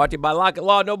brought to you by Lockett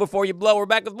Law. Know before you blow. We're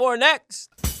back with more next.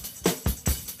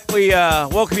 We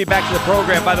welcome you back to the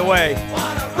program, by the way.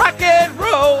 Rock and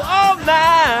roll all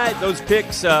night. Those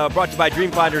picks brought to you by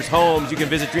Dreamfinders Homes. You can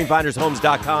visit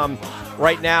dreamfindershomes.com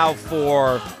right now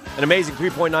for an amazing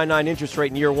 3.99 interest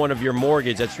rate in year one of your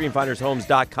mortgage. That's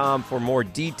dreamfindershomes.com for more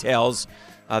details.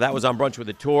 That was on Brunch with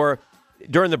the Tour.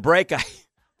 During the break,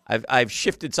 I've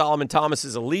shifted Solomon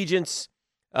Thomas's allegiance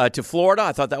to Florida.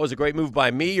 I thought that was a great move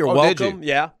by me. You're welcome. Did you?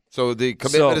 Yeah. So the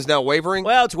commitment is now wavering?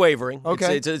 Well, it's wavering.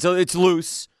 Okay. It's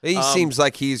loose. He seems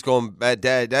like he's going,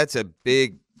 Dad, that's a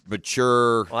big,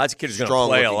 mature, Well, that's a kid who's going to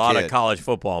play a lot of college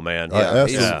football, man.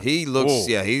 He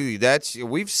looks,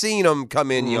 we've seen him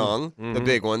come in young, the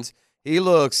big ones. He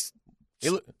looks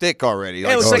thick already.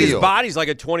 It looks like his body's like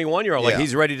a 21-year-old. Like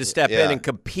he's ready to step in and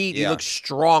compete. Yeah. He looks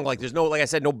strong. Like there's no, like I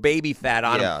said, no baby fat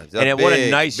on him. And what a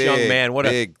nice young man. What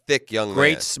big, thick young man.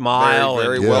 Great smile.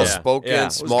 Very and, well spoken, yeah.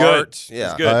 smart. It was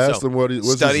Yeah. good. I asked him what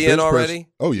what's studying his bench already?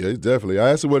 press. Oh, yeah, definitely. I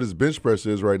asked him what his bench press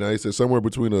is right now. He said somewhere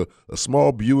between a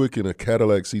small Buick and a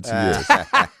Cadillac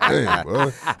CTS. Damn,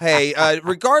 boy. Hey,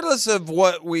 regardless of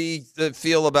what we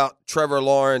feel about Trevor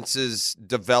Lawrence's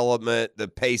development, the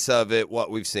pace of it,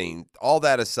 what we've seen, all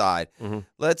that aside,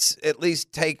 let's at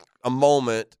least take a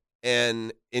moment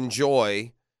and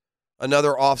enjoy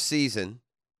another offseason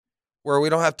where we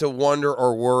don't have to wonder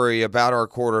or worry about our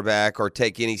quarterback or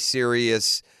take any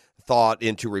serious thought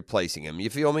into replacing him. You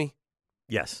feel me?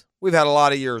 Yes. We've had a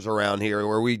lot of years around here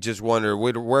where we just wonder,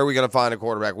 where are we going to find a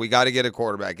quarterback? We got to get a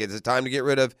quarterback. Is it time to get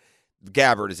rid of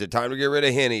Gabbard? Is it time to get rid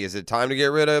of Henne? Is it time to get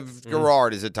rid of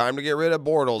Garrard? Is it time to get rid of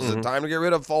Bortles? Is it time to get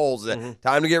rid of Foles? Is it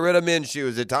time to get rid of Minshew?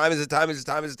 Is it time? Is it time? Is it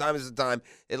time? Is it time? Is it time?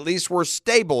 At least we're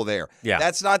stable there. Yeah.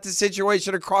 That's not the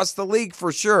situation across the league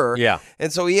for sure. Yeah.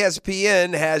 And so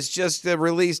ESPN has just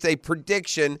released a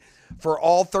prediction for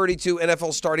all 32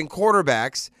 NFL starting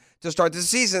quarterbacks to start the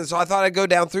season. So I thought I'd go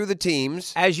down through the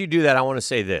teams. As you do that, I want to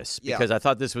say this because I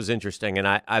thought this was interesting, and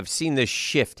I've seen this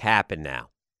shift happen now.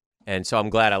 And so I'm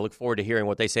glad. I look forward to hearing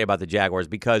what they say about the Jaguars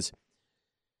because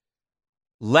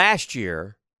last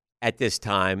year at this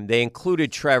time, they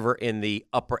included Trevor in the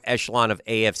upper echelon of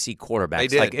AFC quarterbacks. They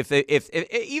did. Like if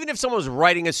even if someone was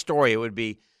writing a story, it would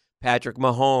be Patrick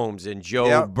Mahomes and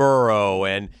Joe Burrow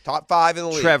and top 5 in the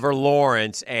league. Trevor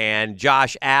Lawrence and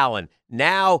Josh Allen.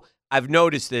 Now I've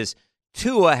noticed this.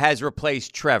 Tua has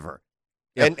replaced Trevor.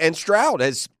 And Stroud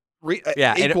has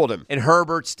equaled him. And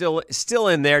Herbert's still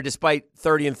in there despite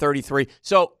 30 and 33.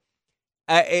 So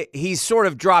he's sort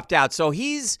of dropped out. So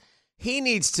he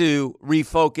needs to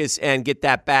refocus and get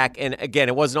that back. And again,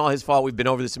 it wasn't all his fault. We've been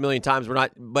over this a million times.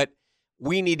 But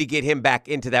we need to get him back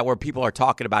into that where people are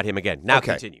talking about him again. Now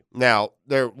continue. Now,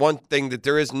 one thing that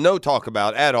there is no talk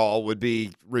about at all would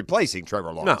be replacing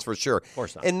Trevor Lawrence for sure. Of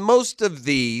course not. And most of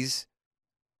these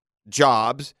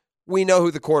jobs, we know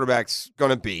who the quarterback's going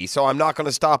to be. So I'm not going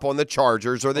to stop on the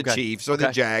Chargers or the Chiefs or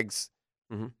the Jags.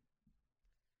 Mm-hmm.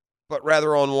 But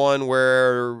rather on one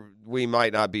where we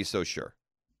might not be so sure.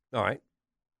 All right.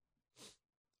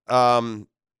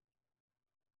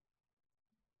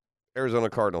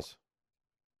 Arizona Cardinals.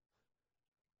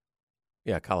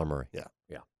 Yeah, Kyler Murray. Yeah.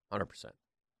 100%.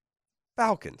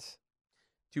 Falcons.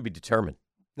 To be determined.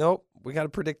 Nope, we got to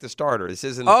predict the starter. This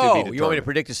isn't Oh, to be determined. you want me to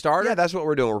predict a starter? Yeah, that's what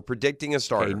we're doing. We're predicting a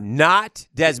starter. Okay, not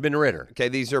Desmond Ritter. Okay,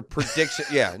 these are predictions.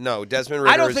 Desmond Ritter.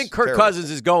 I don't think Kirk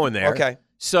Cousins is going there. Okay.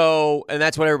 So, and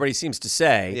that's what everybody seems to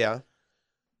say. Yeah.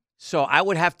 So I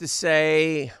would have to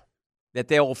say that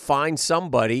they will find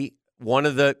somebody, one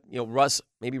of the,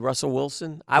 maybe Russell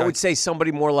Wilson. Okay. I would say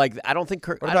somebody more like, I don't think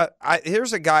Kirk. What about,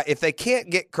 here's a guy, if they can't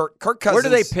get Kirk Cousins. Where do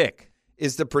they pick?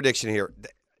 Is the prediction here.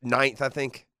 9th, I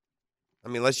think. I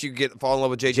mean, unless you fall in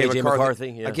love with J.J. McCarthy.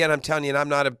 Yeah. Again, I'm telling you, and I'm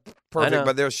not a perfect,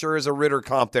 but there sure is a Ritter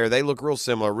comp there. They look real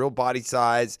similar, real body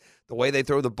size, the way they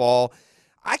throw the ball.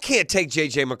 I can't take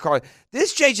J.J. McCarthy.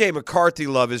 This J.J. McCarthy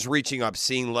love is reaching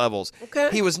obscene levels. Okay.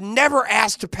 He was never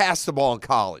asked to pass the ball in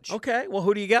college. Okay. Well,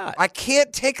 who do you got? I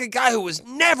can't take a guy who was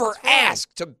never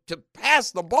asked to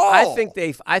pass the ball. I think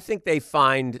they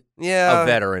find a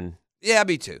veteran. Yeah,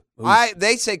 me too.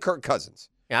 They say Kirk Cousins.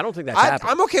 Yeah, I don't think that's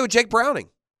happening. I'm okay with Jake Browning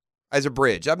as a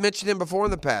bridge. I've mentioned him before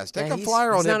in the past. Take a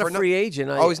flyer on him. He's not a free agent.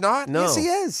 He's not? No. Yes, he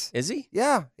is. Is he?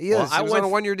 Yeah, he is. He was on a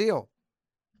 1-year deal.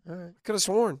 All right. Could have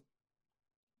sworn.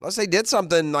 Unless they did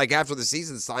something like after the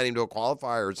season, sign him to a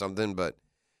qualifier or something, but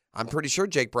I'm pretty sure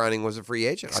Jake Browning was a free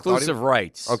agent. Exclusive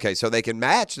rights. Okay, so they can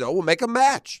match. No, we'll make a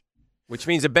match. Which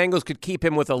means the Bengals could keep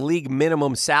him with a league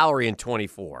minimum salary in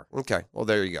 24. Okay, well,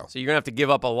 there you go. So you're going to have to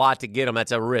give up a lot to get him.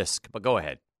 That's a risk, but go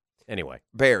ahead. Anyway.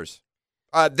 Bears.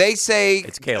 They say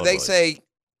it's Caleb They Williams. say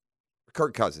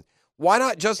Kirk Cousins. Why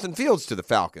not Justin Fields to the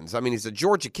Falcons? I mean, he's a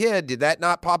Georgia kid. Did that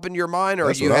not pop into your mind,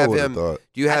 or do you have him? Do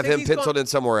you have him penciled in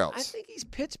somewhere else? I think he's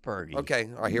Pittsburgh. Okay,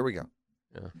 all right, here we go.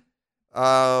 Yeah.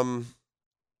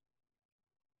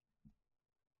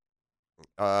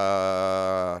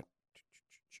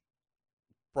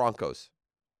 Broncos.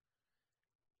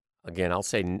 Again, I'll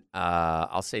say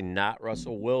not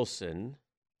Russell Wilson.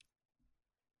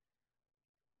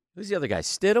 Who's the other guy?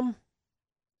 Stidham?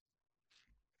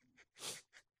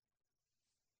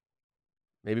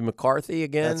 Maybe McCarthy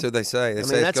again? That's what they say. They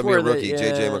say it's going to be a rookie,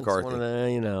 J.J. McCarthy.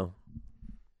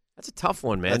 That's a tough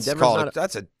one, man.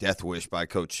 That's a death wish by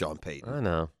Coach Sean Payton. I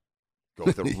know. Go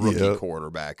with a rookie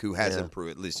quarterback who has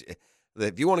improved. At least,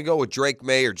 if you want to go with Drake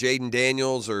May or Jaden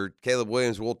Daniels or Caleb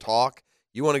Williams, we'll talk.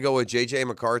 You want to go with J.J.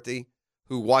 McCarthy,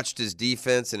 who watched his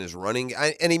defense and his running,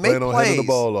 and he made plays. The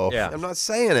ball off. Yeah. I'm not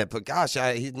saying it, but gosh,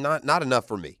 he's not enough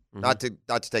for me. Mm-hmm.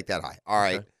 Not to take that high. All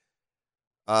right.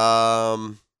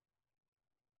 Okay.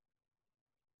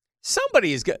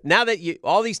 Somebody is good. Now that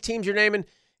all these teams you're naming,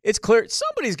 it's clear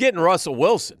somebody's getting Russell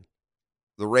Wilson.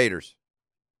 The Raiders.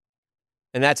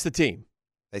 And that's the team.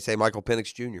 They say Michael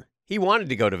Penix Jr. He wanted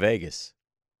to go to Vegas.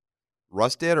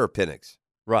 Russ did or Penix?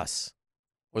 Russ.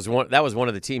 That was one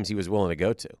of the teams he was willing to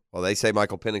go to. Well, they say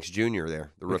Michael Penix Jr.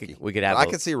 there, the rookie. We could have. I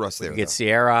could see Russ there. We could get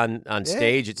Sierra on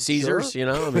stage at Caesars. Sure.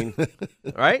 I mean,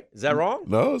 right? Is that wrong?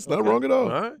 No, it's not wrong at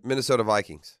all. All right. Minnesota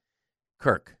Vikings.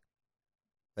 Kirk.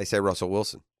 They say Russell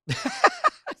Wilson.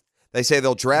 They say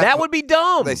they'll draft. That would be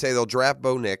dumb. They say they'll draft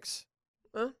Bo Nix.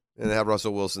 Huh? And they have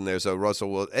Russell Wilson there. So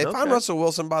Russell Wilson. If I'm Okay. Russell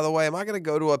Wilson, by the way, am I going to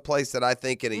go to a place that I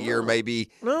think in a year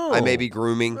maybe No. I may be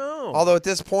grooming? No. Although at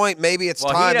this point, maybe it's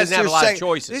Well, time. he doesn't have a lot of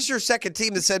choices. This is your second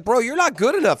team that said, bro, you're not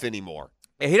good enough anymore.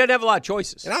 Yeah, he doesn't have a lot of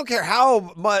choices. And I don't care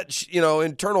how much,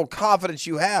 internal confidence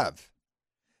you have.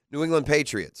 New England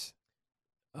Patriots.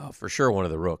 Oh, for sure, one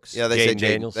of the rooks. Yeah, they Jaden say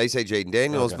Daniels. They say Jaden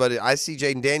Daniels, Okay. but I see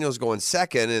Jaden Daniels going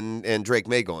second and Drake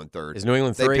May going third. Is New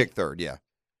England They 3? pick third, yeah.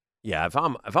 Yeah, if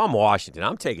I'm Washington,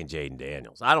 I'm taking Jaden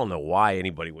Daniels. I don't know why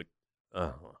anybody would.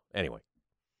 Anyway.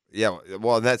 Yeah,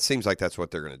 well, that seems like that's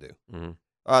what they're going to do. Mm-hmm.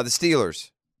 The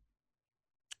Steelers.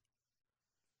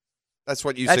 That's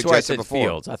what you That's why I suggested said before.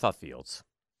 Fields. I thought Fields.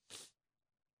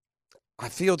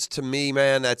 Fields to me,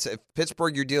 man. That's if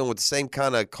Pittsburgh. You're dealing with the same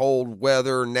kind of cold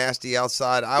weather, nasty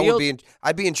outside.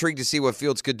 I'd be intrigued to see what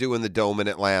Fields could do in the Dome in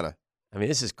Atlanta. I mean,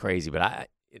 this is crazy, but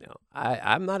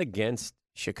I'm not against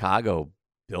Chicago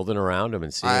building around him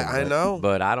and seeing. I know,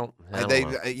 but I don't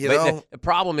know. The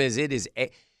problem is,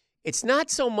 it's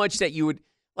not so much that you would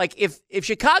like if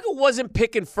Chicago wasn't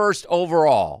picking first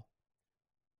overall.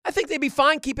 I think they'd be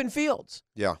fine keeping Fields.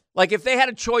 Yeah. Like if they had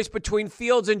a choice between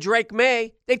Fields and Drake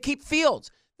May, they'd keep Fields.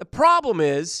 The problem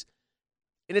is,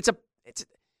 and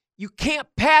you can't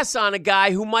pass on a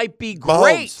guy who might be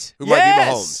great. Might be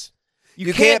Mahomes.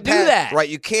 You can't do that. Right.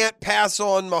 You can't pass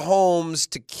on Mahomes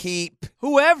to keep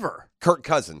whoever. Kirk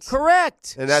Cousins.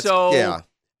 Correct. And that's so,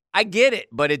 I get it,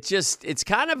 but it's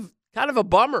kind of a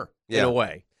bummer in a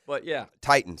way. But yeah.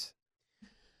 Titans.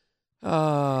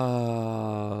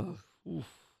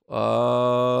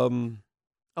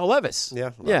 Levis.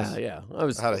 Yeah. Yeah. I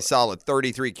had a solid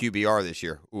 33 QBR this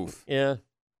year. Oof. Yeah.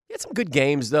 He had some good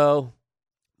games though.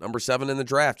 Number 7 in the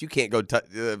draft. You can't go.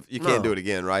 You can't do it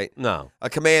again, right? No.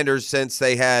 Commanders, since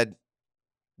they had.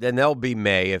 Then they'll be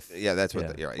May if. Yeah, that's what.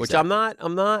 Right, which exactly.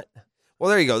 I'm not. Well,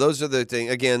 there you go. Those are the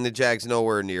things. Again, the Jags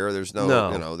nowhere near. There's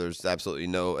No. there's absolutely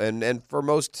no. And for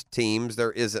most teams,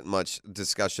 there isn't much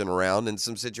discussion around. In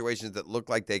some situations that look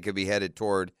like they could be headed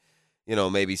toward,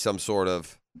 maybe some sort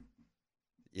of,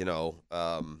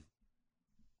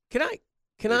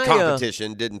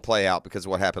 competition didn't play out because of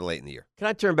what happened late in the year. Can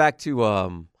I turn back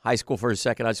to high school for a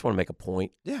second? I just want to make a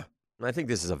point. Yeah. And I think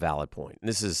this is a valid point. And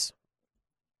this is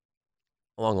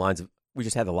along the lines of, we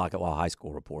just had the Lockett Law High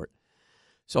School report.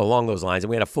 So along those lines, and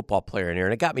we had a football player in here,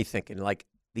 and it got me thinking, like,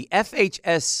 the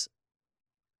FHSAA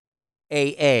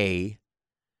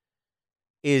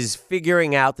is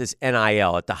figuring out this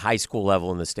NIL at the high school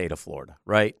level in the state of Florida,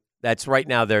 right? That's right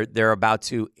now they're about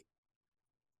to,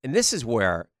 and this is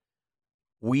where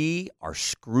we are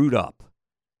screwed up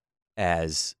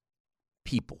as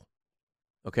people.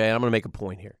 Okay, and I'm going to make a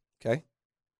point here. Okay.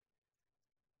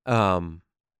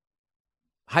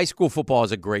 High school football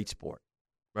is a great sport,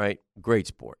 right? Great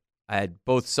sport. I had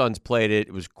both sons played it.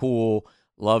 It was cool.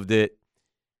 Loved it.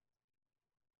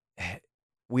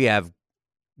 We have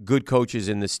good coaches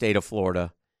in the state of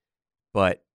Florida,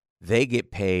 but they get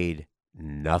paid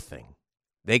nothing.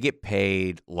 They get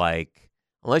paid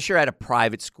unless you're at a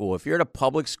private school. If you're at a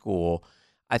public school,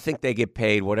 I think they get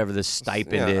paid whatever the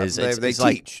stipend is. They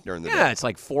teach during the day. Yeah, it's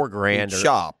like $4,000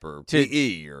 shop or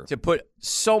PE or to put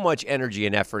so much energy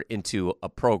and effort into a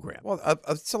program. Well,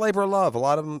 it's a labor of love. A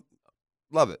lot of them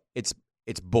love it. It's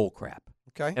bull crap.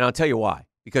 Okay. And I'll tell you why.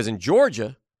 Because in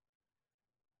Georgia,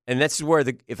 and that's where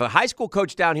if a high school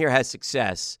coach down here has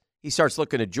success, he starts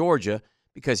looking at Georgia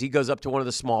because he goes up to one of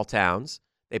the small towns.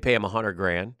 They pay him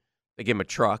 $100,000. They give him a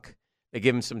truck. They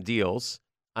give him some deals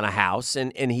on a house,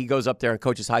 and he goes up there and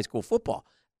coaches high school football.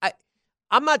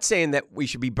 I'm not saying that we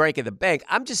should be breaking the bank.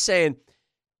 I'm just saying,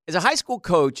 as a high school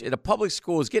coach at a public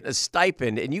school who's getting a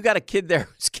stipend, and you got a kid there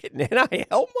who's getting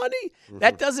NIL money,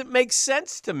 that doesn't make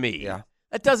sense to me. Yeah.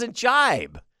 That doesn't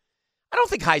jibe. I don't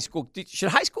think should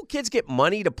high school kids get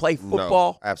money to play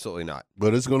football? No, absolutely not.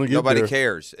 But it's going to get Nobody there.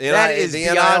 cares. That is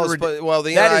beyond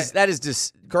that is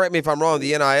just. Correct me if I'm wrong.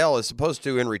 The NIL is supposed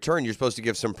to, in return, you're supposed to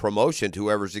give some promotion to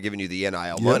whoever's giving you the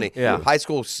NIL money. Yeah. High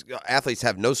school athletes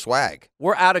have no swag.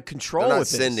 We're out of control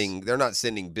with this. They're not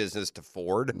sending business to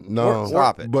Ford. No,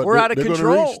 stop it. But we're out of they're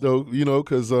control. Gonna reach, though,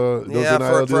 because those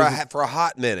NIL deals. for a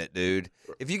hot minute, dude.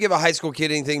 If you give a high school kid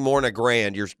anything more than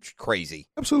 $1,000, you're crazy.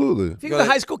 Absolutely. If you give a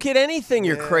high school kid anything,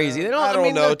 you're crazy. I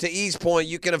don't know. To E's point,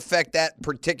 you can affect that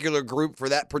particular group for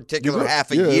that particular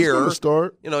half a year. It's gonna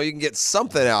start. You can get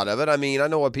something out of it. I mean, I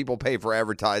know what people pay for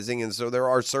advertising, and so there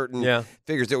are certain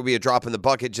figures that would be a drop in the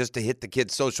bucket just to hit the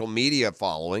kid's social media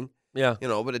following. Yeah.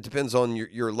 But it depends on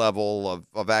your level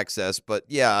of access. But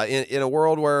yeah, in a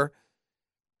world where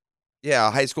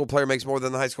a high school player makes more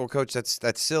than the high school coach,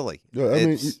 that's silly. Yeah, I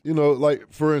mean,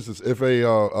 like for instance, if a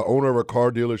owner of a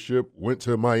car dealership went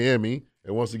to Miami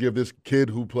and wants to give this kid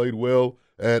who played well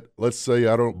at, let's say,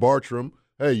 Bartram,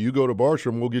 hey, you go to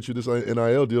Bartram, we'll get you this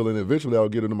NIL deal, and eventually I'll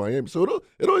get into Miami. So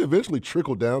it'll eventually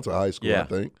trickle down to high school, I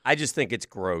think. I just think it's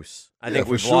gross. I Yeah, think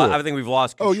for sure. I think we've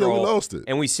lost control. Oh, yeah, we lost it.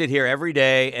 And we sit here every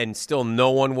day, and still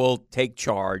no one will take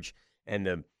charge.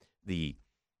 And the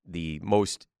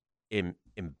most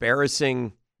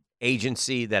embarrassing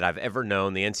agency that I've ever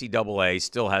known, the NCAA,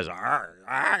 still has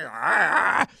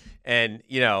and,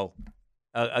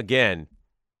 again,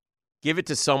 give it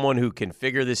to someone who can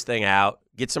figure this thing out,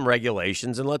 get some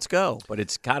regulations, and let's go. But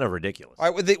it's kind of ridiculous.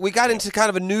 All right, we got into kind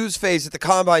of a news phase at the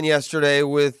Combine yesterday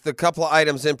with a couple of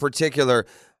items in particular.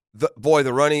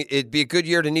 The running, it'd be a good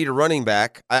year to need a running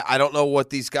back. I don't know what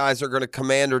these guys are going to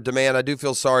command or demand. I do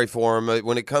feel sorry for them.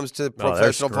 When it comes to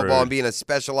professional football and being a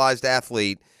specialized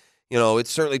athlete, it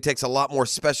certainly takes a lot more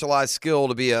specialized skill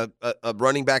to be a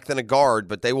running back than a guard,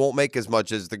 but they won't make as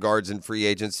much as the guards in free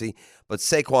agency. But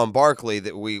Saquon Barkley,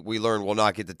 that we learned, will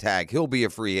not get the tag. He'll be a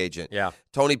free agent. Yeah.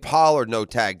 Tony Pollard, no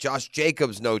tag. Josh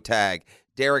Jacobs, no tag.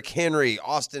 Derrick Henry,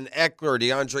 Austin Eckler,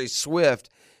 DeAndre Swift.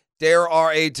 There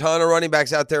are a ton of running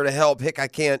backs out there to help. Hick, I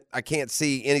can't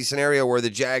see any scenario where the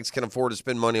Jags can afford to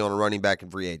spend money on a running back in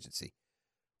free agency.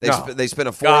 They spent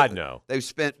a fourth. God, no. They've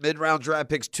spent mid-round draft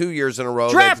picks 2 years in a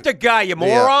row. Draft a guy, you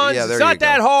morons. Yeah, it's not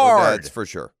that hard. That's for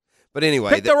sure. But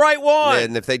anyway. Pick the right one.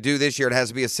 And if they do this year, it has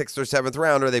to be a 6th or 7th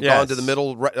rounder. They've gone to the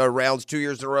middle rounds 2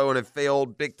 years in a row and have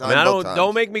failed big time.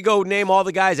 Don't make me go name all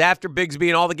the guys after Bigsby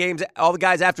and all the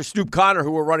guys after Snoop Connor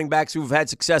who were running backs who've had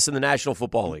success in the National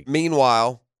Football League.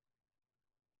 Meanwhile.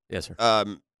 Yes,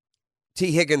 sir.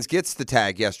 T. Higgins gets the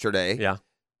tag yesterday. Yeah.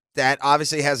 That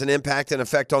obviously has an impact and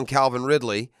effect on Calvin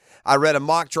Ridley. I read a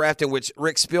mock draft in which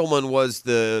Rick Spielman was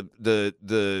the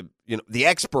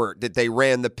expert that they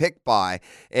ran the pick by,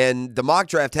 and the mock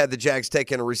draft had the Jags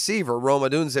taking a receiver, Rome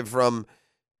Odunze from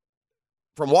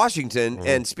Washington,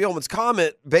 and Spielman's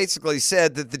comment basically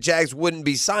said that the Jags wouldn't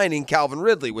be signing Calvin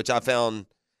Ridley, which I found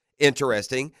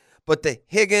interesting. But the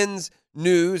Higgins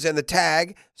news and the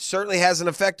tag certainly has an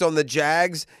effect on the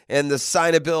Jags and the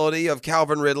signability of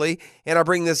Calvin Ridley. And I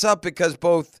bring this up because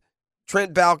both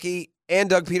Trent Baalke and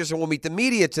Doug Peterson will meet the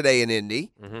media today in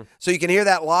Indy. Mm-hmm. So you can hear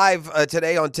that live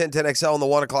today on 1010XL in the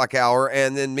 1 o'clock hour.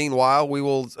 And then meanwhile, we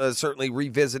will certainly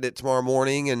revisit it tomorrow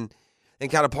morning and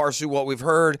kind of parse through what we've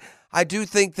heard. I do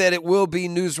think that it will be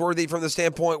newsworthy from the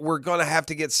standpoint we're going to have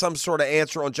to get some sort of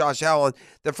answer on Josh Allen.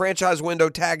 The franchise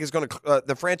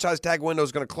tag window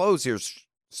is going to close here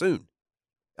soon.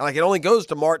 Like, it only goes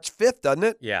to March 5th, doesn't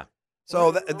it? Yeah.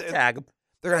 So tag him.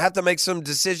 They're going to have to make some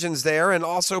decisions there, and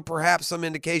also perhaps some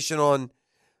indication on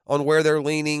where they're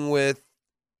leaning with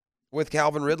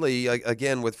Calvin Ridley,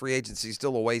 again, with free agency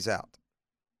still a ways out.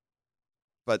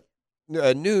 But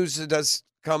news does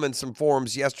come in some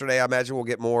forms yesterday. I imagine we'll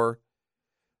get more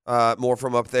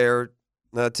from up there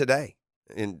today.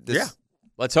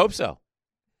 Let's hope so.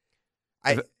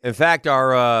 In fact,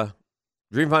 our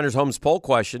Dream Finders Homes poll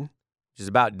question, which is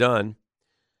about done,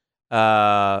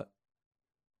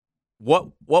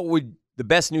 what would the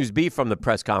best news be from the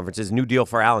press conference? Is new deal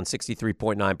for Allen,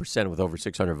 63.9% with over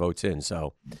 600 votes in.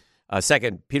 So,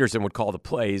 second, Peterson would call the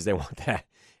plays. They want that.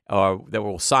 That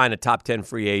will sign a top 10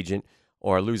 free agent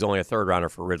or lose only a third rounder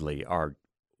for Ridley are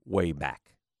way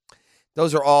back.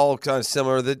 Those are all kind of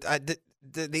similar.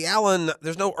 The Allen,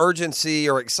 there's no urgency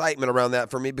or excitement around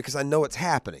that for me because I know it's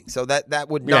happening. So that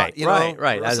would not,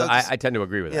 Right. So I tend to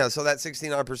agree with that. Yeah, so that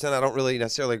 69%, I don't really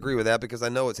necessarily agree with that because I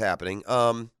know it's happening.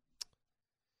 Gosh.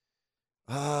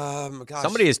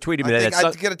 Somebody has tweeted me that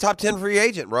I'd get a top 10 free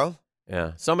agent, bro.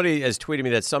 Yeah, somebody has tweeted me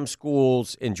that some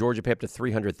schools in Georgia pay up to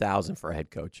 $300,000 for a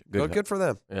head coach. Good for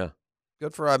them. Yeah.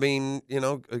 Good for, good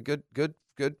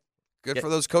for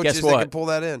those coaches that can pull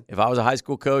that in. If I was a high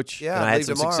school coach and I had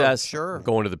some success, sure. I'm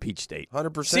going to the Peach State.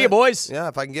 100%. See you, boys. Yeah,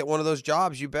 if I can get one of those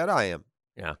jobs, you bet I am.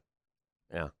 Yeah.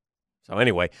 So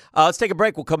anyway, let's take a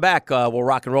break. We'll come back. We'll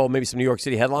rock and roll maybe some New York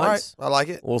City headlines. All right, I like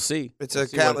it. We'll see. It's a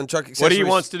Catlin Truck Accessories. What he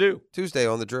wants to do. Tuesday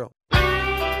on The Drill.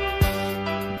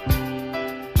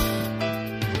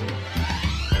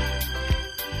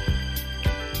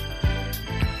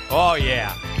 Oh,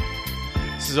 yeah.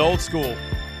 This is old school.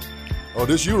 Oh,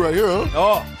 this you right here, huh?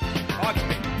 Oh, talk to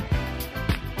me.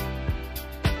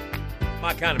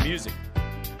 My kind of music.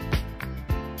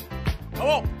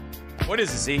 Oh, what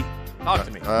is this, E? Talk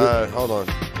to me. Hold on.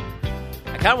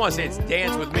 I kind of want to say it's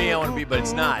Dance With Me, but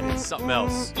it's not. It's something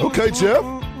else. Okay, Jeff.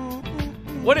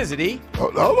 What is it, E?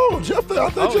 Hold on, Jeff. I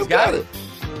think Jeff got it.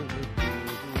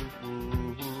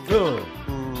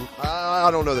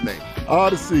 I don't know the name.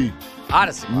 Odyssey.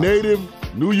 Native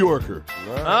New Yorker.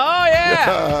 Oh,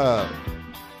 yeah.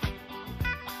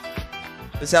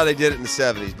 That's how they did it in the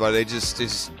 70s, but they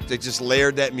just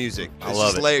layered that music. I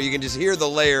love it. You can just hear the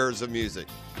layers of music.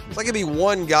 It's like it'd be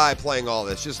one guy playing all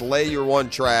this. Just lay your one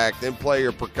track, then play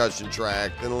your percussion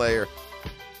track, then layer.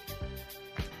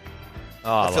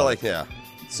 Oh, I feel like, yeah.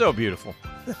 So beautiful.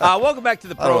 Welcome back to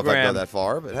the I don't know if I program. go that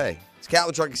far, but hey, it's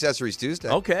Catlin Truck Accessories Tuesday.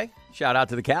 Okay. Shout out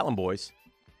to the Catlin boys.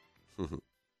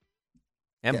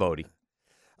 And Bodie.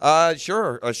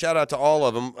 Sure. A shout out to all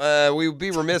of them. We would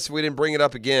be remiss if we didn't bring it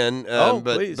up again.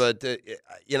 Please. But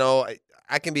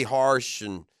I can be harsh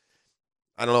and,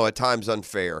 I don't know, at times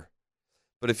unfair.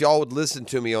 But if y'all would listen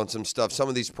to me on some stuff, some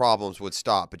of these problems would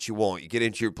stop, but you won't. You get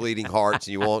into your bleeding hearts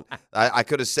and you won't. I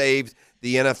could have saved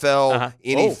the NFL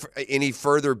any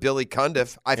further. Billy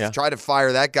Cundiff. I tried to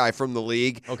fire that guy from the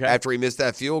league after he missed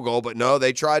that field goal, but no,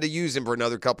 they tried to use him for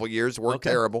another couple of years. Worked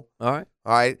terrible. All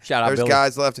right. Shout out, There's Billy.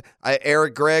 guys left.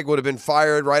 Eric Gregg would have been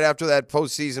fired right after that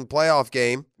postseason playoff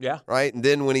game. Yeah. Right? And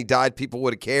then when he died, people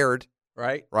would have cared.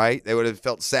 Right. Right? They would have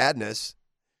felt sadness.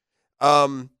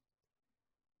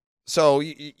 So,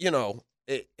 hold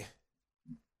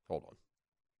on.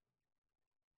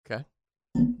 Okay.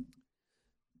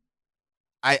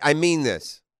 I mean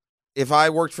this. If I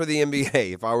worked for the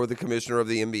NBA, if I were the commissioner of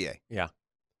the NBA. Yeah.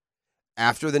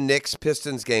 After the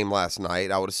Knicks-Pistons game last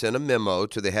night, I would have sent a memo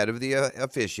to the head of the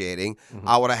officiating. Mm-hmm.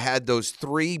 I would have had those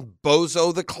 3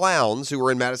 bozo the clowns who were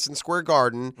in Madison Square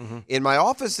Garden in my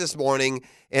office this morning,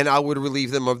 and I would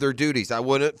relieve them of their duties. I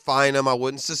wouldn't fine them. I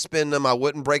wouldn't suspend them. I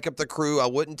wouldn't break up the crew. I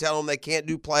wouldn't tell them they can't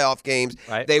do playoff games.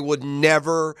 Right. They would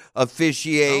never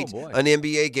officiate an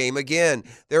NBA game again.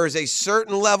 There is a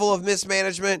certain level of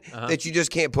mismanagement that you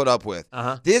just can't put up with.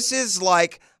 This is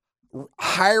like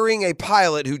hiring a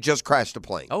pilot who just crashed a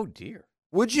plane. Oh, dear.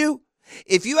 Would you?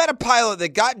 If you had a pilot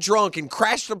that got drunk and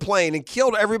crashed a plane and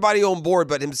killed everybody on board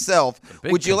but himself,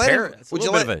 would you let him? It's a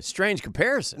little bit of a strange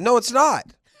comparison. No, it's not.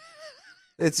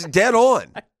 It's dead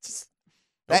on.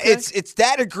 It's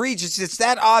that egregious. It's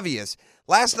that obvious.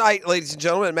 Last night, ladies and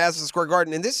gentlemen, at Madison Square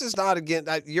Garden, and this is not, again,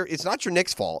 it's not your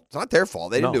Knicks' fault. It's not their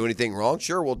fault. They didn't do anything wrong.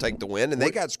 Sure, we'll take the win, and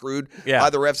they got screwed by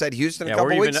the refs at Houston a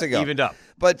couple weeks ago. Evened up.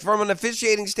 But from an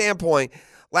officiating standpoint,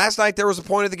 last night there was a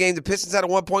point of the game. The Pistons had a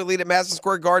 1-point lead at Madison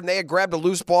Square Garden. They had grabbed a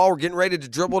loose ball, were getting ready to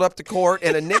dribble it up the court,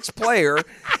 and a Knicks player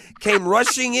came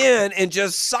rushing in and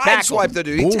just sideswiped the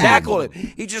dude. He tackled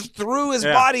him. He just threw his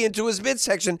body into his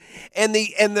midsection, and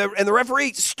the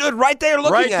referee stood right there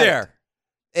looking at it.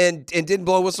 And didn't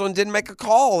blow a whistle and didn't make a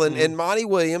call. And Monty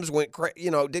Williams went,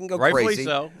 didn't go Rightfully crazy.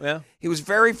 so, yeah. He was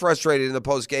very frustrated in the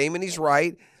post game, and he's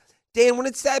right. Dan, when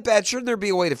it's that bad, shouldn't there be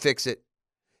a way to fix it?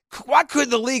 Why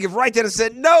couldn't the league have right then and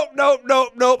said, nope,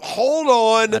 hold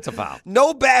on. That's a foul.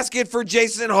 No basket for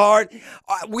Jason Hart.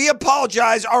 We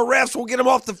apologize. Our refs will get him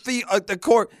off the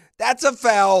court. That's a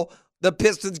foul. The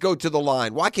Pistons go to the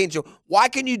line. Why can't you? Why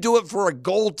can you do it for a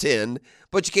goaltend,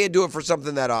 but you can't do it for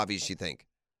something that obvious, you think?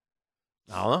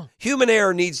 I don't know. Human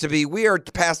error needs to be, we are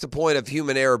past the point of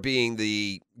human error being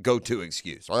the go-to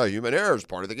excuse. Oh, human error is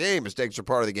part of the game. Mistakes are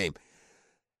part of the game.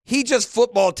 He just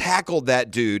football tackled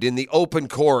that dude in the open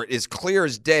court as clear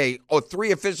as day.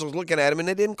 3 officials looking at him, and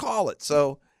they didn't call it.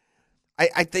 So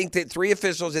I think that 3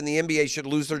 officials in the NBA should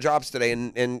lose their jobs today.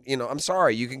 And I'm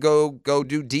sorry. You can go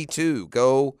do D2.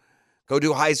 Go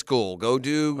do high school. Go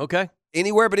do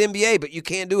anywhere but NBA, but you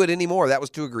can't do it anymore. That was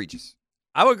too egregious.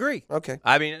 I would agree. Okay.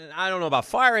 I mean, I don't know about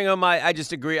firing him. I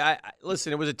just agree.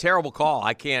 Listen, it was a terrible call.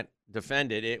 I can't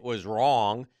defend it. It was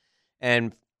wrong.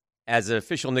 And as an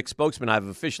official Knicks spokesman, I've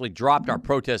officially dropped our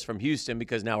protest from Houston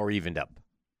because now we're evened up.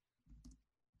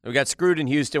 We got screwed in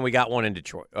Houston. We got one in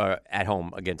Detroit, at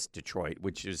home against Detroit,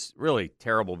 which is really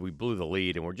terrible. We blew the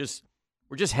lead, and we're just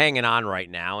hanging on right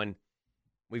now. And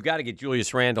we've got to get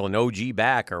Julius Randle and OG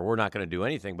back, or we're not going to do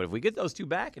anything. But if we get those 2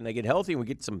 back and they get healthy and we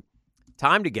get some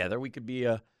time together, we could be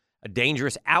a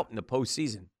dangerous out in the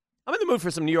postseason. I'm in the mood for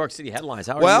some New York City headlines.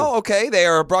 How are you? Okay. They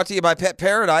are brought to you by Pet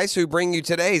Paradise, who bring you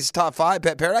today's top 5.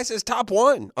 Pet Paradise is top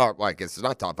 1. Well, I guess it's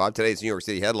not top 5. Today's New York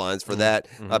City headlines. For that,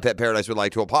 Pet Paradise would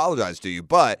like to apologize to you.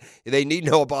 But they need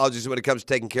no apologies when it comes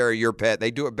to taking care of your pet. They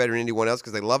do it better than anyone else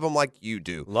because they love them like you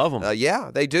do. Love them.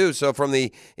 Yeah, they do. So from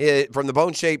the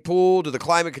bone-shaped pool to the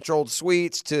climate-controlled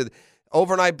suites to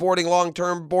overnight boarding,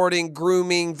 long-term boarding,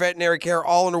 grooming, veterinary care,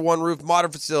 all under one roof, modern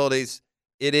facilities.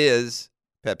 It is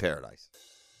Pet Paradise.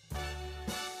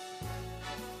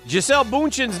 Gisele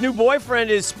Bündchen's new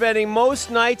boyfriend is spending most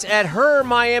nights at her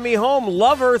Miami home.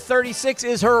 Lover 36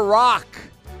 is her rock.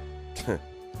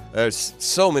 There's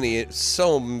so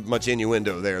much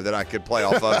innuendo there that I could play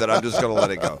off of that I'm just going to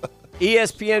let it go.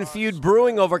 ESPN feud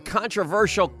brewing over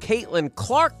controversial Caitlin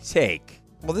Clark take.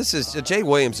 Well, Jay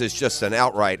Williams is just an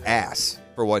outright ass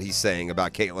for what he's saying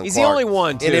about Caitlin He's Clark. the only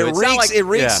one, too. And it It's not reeks, like- it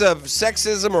reeks yeah. of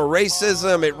sexism or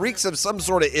racism. It reeks of some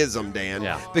sort of ism, Dan.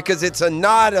 Yeah. Because it's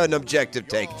not an objective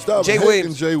take. Stop Jay hating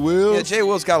Williams. Jay Wills. Yeah, Jay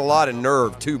Wills got a lot of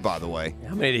nerve, too, by the way.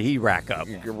 How many did he rack up?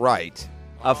 You're right.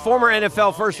 A former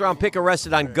NFL first-round pick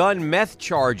arrested on gun meth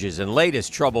charges and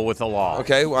latest trouble with the law.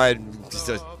 Okay, well,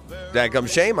 dadgum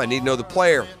shame. I need to know the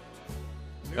player.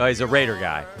 Oh, he's a Raider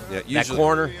guy. Yeah, That usually-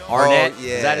 corner, Arnett, Oh,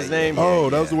 yeah, is that his name? Oh,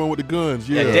 that was the one with the guns.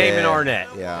 Yeah. Damon Arnett.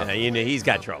 Yeah. You know, he's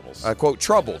got troubles. Quote,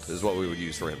 troubled is what we would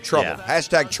use for him. Troubled. Yeah.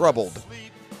 Hashtag troubled.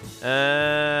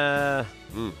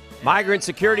 Migrant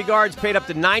security guards paid up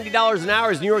to $90 an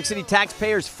hour as New York City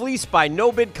taxpayers fleeced by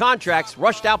no-bid contracts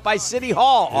rushed out by City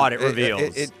Hall, audit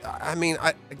reveals.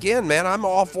 Again, man, I'm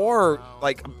all for,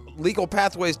 like, legal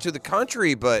pathways to the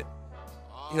country, but,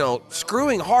 you know,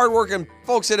 screwing hardworking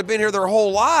folks that have been here their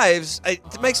whole lives,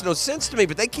 it makes no sense to me,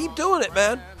 but they keep doing it,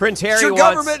 man. Prince Harry it's your wants,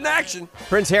 government in action.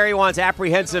 Prince Harry wants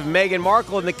apprehensive Meghan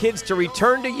Markle and the kids to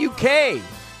return to UK.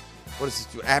 What is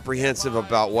this, apprehensive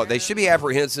about what? They should be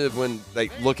apprehensive when they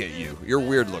look at you. You're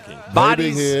weird looking.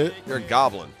 Bodies, You're a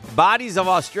goblin. bodies of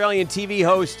Australian TV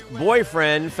host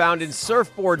boyfriend found in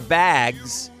surfboard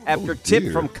bags after tip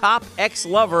dear. from cop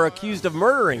ex-lover accused of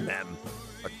murdering them.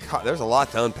 There's a lot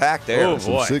to unpack there. Oh,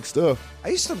 Some boy. sick stuff. I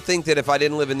used to think that if I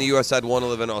didn't live in the U.S., I'd want to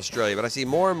live in Australia, but I see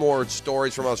more and more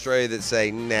stories from Australia that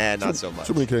say, nah, not so much.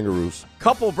 Too many kangaroos.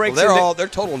 Couple Well, breaks they're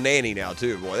total nanny now,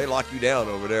 too, boy. They lock you down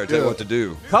over there and tell you Yeah. what to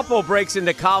do. Couple breaks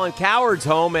into Colin Cowherd's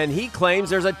home, and he claims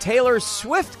there's a Taylor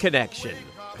Swift connection.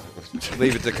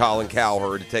 Leave it to Colin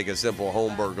Cowherd to take a simple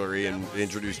home burglary and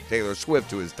introduce Taylor Swift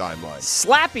to his timeline.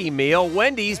 Slappy meal,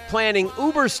 Wendy's planning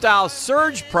Uber-style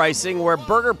surge pricing where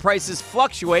burger prices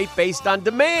fluctuate based on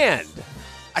demand.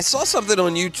 I saw something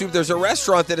on YouTube. There's a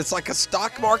restaurant that it's like a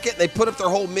stock market. They put up their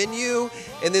whole menu,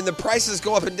 and then the prices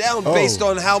go up and down based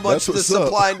on how much that's the what's up.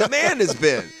 supply and demand has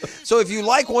been. So if you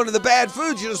like one of the bad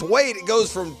foods, you just wait. It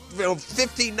goes from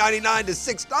 $15.99 to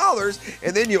 $6,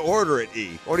 and then you order it.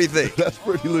 What do you think? That's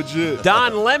pretty legit.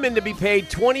 Don Lemon to be paid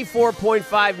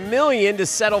 $24.5 million to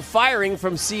settle firing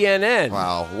from CNN.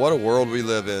 Wow, what a world we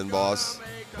live in, boss.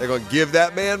 They're going to give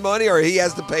that man money, or he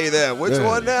has to pay them. Which Yeah.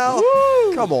 one now?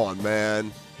 Come on,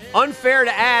 man. Unfair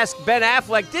to ask, Ben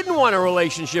Affleck didn't want a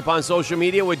relationship on social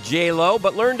media with J-Lo,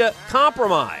 but learned to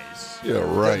compromise. Yeah,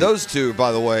 right. Those two,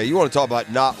 by the way, you want to talk about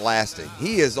not lasting.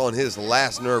 He is on his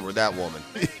last nerve with that woman.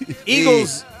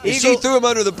 Eagles. She threw him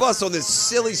under the bus on this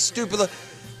silly, stupid.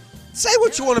 Say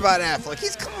what you want about Affleck.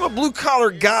 He's kind of a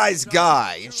blue-collar guy's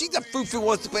guy. And she's a foo-foo who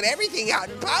wants to put everything out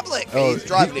in public. He's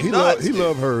driving him nuts. He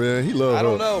love her, man. He love her. I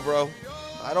don't know, bro.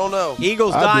 I don't know.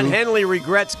 Eagles' I Don do. Henley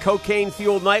regrets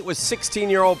cocaine-fueled night with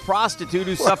 16-year-old prostitute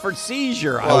who suffered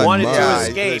seizure. I Oh, wanted my. to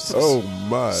escape. Oh,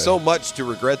 my. So much to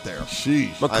regret there.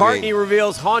 Sheesh. McCartney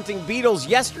reveals haunting Beatles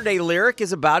Yesterday lyric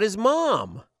is about his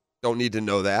mom. Don't need to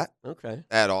know that Okay.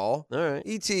 at all. All right.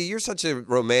 E.T., you're such a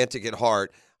romantic at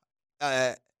heart.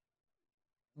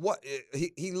 What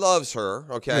he loves her,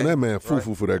 okay? Man, that man Right.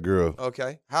 foo-foo for that girl.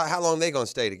 Okay. How long they gonna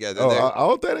stay together? Oh, They're, I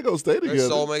don't think they're going to stay they're together.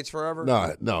 soulmates forever? No.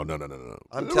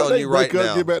 I'm They telling you right break up,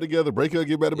 now. get back together, break up,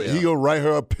 get back together. Yeah. He gonna write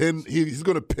her a pen. He's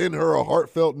gonna pin her a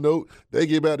heartfelt note. They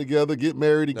get back together, get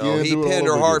married again. No, he do it all penned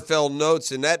her over again. heartfelt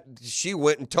notes, and that she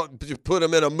went and put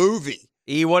him in a movie.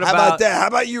 E, what How about about that? How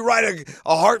about you write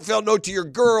a heartfelt note to your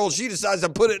girl? She decides to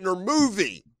put it in her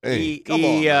movie. Hey, come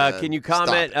on, man. Can you Stop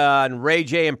comment it. on Ray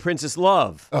J and Princess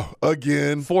Love? oh,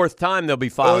 again. Fourth time they'll be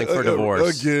filing for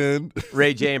divorce. Again.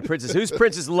 Ray J and Princess. Who's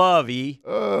Princess Love, E?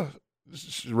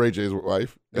 She's Ray J's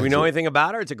wife. Do we know anything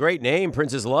about her? It's a great name,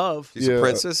 Princess Love. She's Yeah. a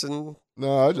princess, and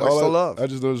No, I Where's the love? I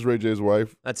just know it's Ray J's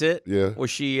wife. That's it? Yeah.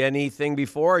 Was she anything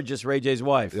before or just Ray J's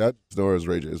wife? Yeah, I just know her as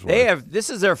Ray J's wife. They have.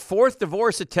 This is their fourth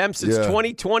divorce attempt since Yeah.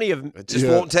 2020. it just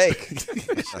Yeah. won't take.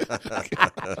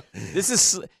 This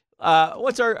is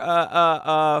what's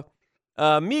our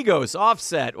Migos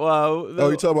Offset? Oh,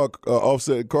 you talking about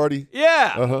Offset and Cardi?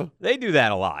 yeah, Uh-huh. they do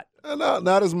that a lot.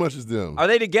 Not as much as them. Are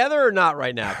they together or not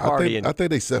right now? Cardi I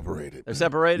think they separated. they're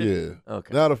separated. Yeah.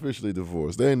 Okay. Not officially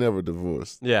divorced. They ain't never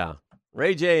divorced. Yeah.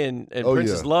 Ray J and Oh,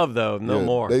 Princess yeah. Love though, no Yeah,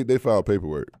 more. They filed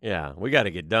paperwork. Yeah, we got to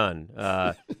get done.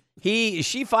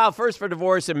 She filed first for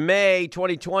divorce in May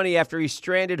 2020 after he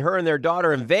stranded her and their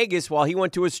daughter in Vegas while he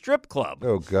went to a strip club.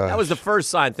 Oh gosh. That was the first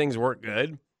sign things weren't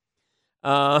good.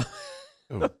 Oh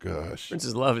gosh.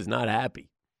 Princess Love is not happy.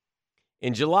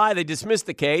 In July, they dismissed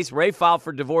the case. Ray filed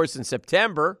for divorce in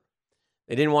September.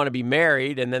 They didn't want to be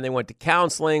married, and then they went to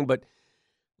counseling, but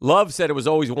Love said it was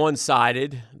always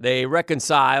one-sided. They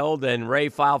reconciled, and Ray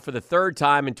filed for the third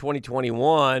time in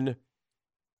 2021.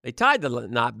 They tied the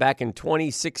knot back in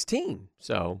 2016.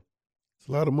 So It's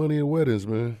a lot of money in weddings,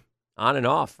 man. on and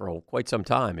off for quite some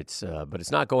time. But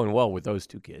it's not going well with those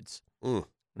two kids. Mm.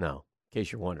 No, in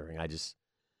case you're wondering, that was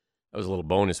a little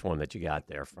bonus one that you got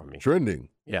there from me. Trending.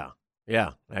 Yeah,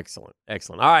 excellent.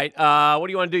 All right, what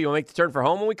do you want to do? You want to make the turn for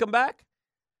home when we come back?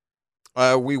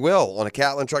 We will on a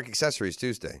Catlin Truck Accessories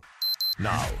Tuesday.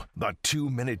 Now, the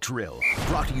 2-minute drill,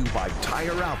 brought to you by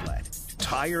Tire Outlet.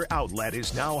 Tire Outlet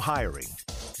is now hiring.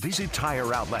 Visit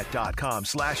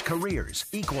TireOutlet.com/careers.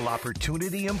 Equal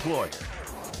opportunity employer.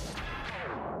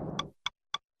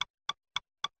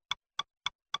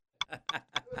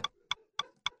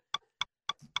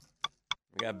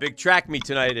 We got a big track meet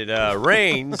tonight at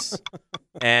Rains,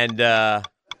 and I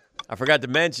forgot to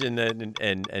mention,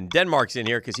 and Denmark's in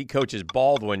here because he coaches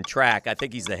Baldwin track. I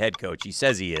think he's the head coach. He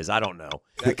says he is. I don't know.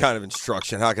 That kind of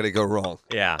instruction, how could it go wrong?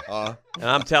 Yeah. And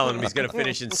I'm telling him he's going to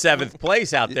finish in 7th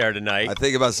place out there tonight. I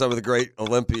think about some of the great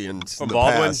Olympians from in the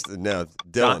Baldwin. past. No,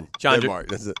 Dylan. Chandra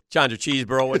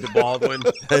Cheeseborough went to Baldwin.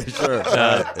 Sure.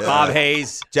 Bob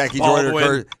Hayes. Jackie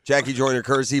Joyner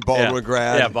Kersey, Baldwin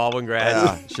grad. Yeah, Baldwin grad.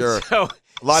 Yeah, sure. So,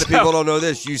 a lot of people don't know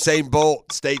this. Usain Bolt,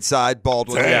 stateside,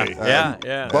 Baldwin.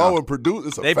 Yeah. Baldwin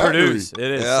produce. They produce. It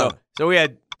is. Yeah. So we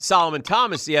had Solomon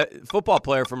Thomas, the football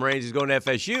player from Rains, who's going to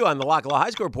FSU on the Lockala High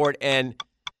School Report, and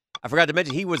I forgot to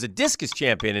mention he was a discus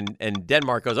champion, and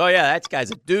Denmark goes, oh, yeah, that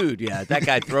guy's a dude. Yeah, that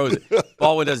guy throws it.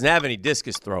 Baldwin doesn't have any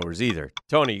discus throwers either.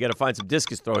 Tony, you got to find some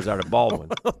discus throwers out of Baldwin.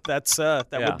 That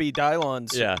would be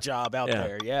Dylon's job out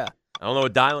there, I don't know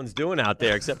what Dylan's doing out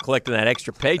there except collecting that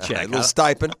extra paycheck. A little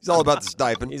stipend. He's all about the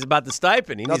stipend. He's about the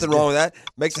stipend. Nothing wrong with that.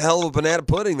 Makes a hell of a banana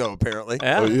pudding, though, apparently.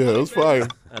 Yeah, it was fire.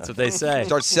 That's what they say.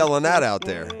 Start selling that out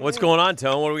there. What's going on,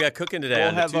 Tone? What do we got cooking today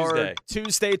on have Tuesday? Our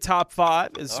Tuesday top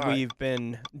 5, as we've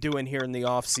been doing here in the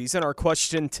offseason. Our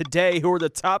question today, who are the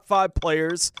top 5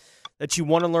 players that you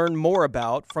want to learn more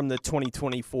about from the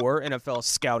 2024 NFL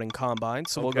Scouting Combine?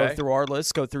 So we'll go through our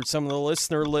list, go through some of the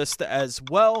listener list as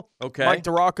well. Okay. Mike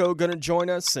DeRocco going to join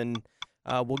us, and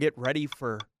we'll get ready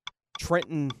for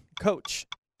Trenton Coach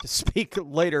to speak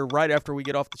later, right after we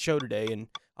get off the show today, and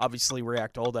obviously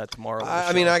react to all that tomorrow.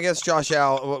 I mean, I guess Josh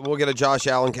Allen, we'll get a Josh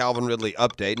Allen, Calvin Ridley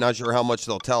update. Not sure how much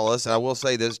they'll tell us. And I will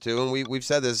say this, too, and we've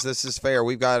said this is fair.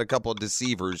 We've got a couple of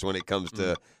deceivers when it comes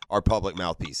to our public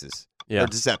mouthpieces. Yeah. They're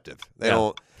deceptive. They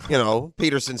don't,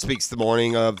 Peterson speaks the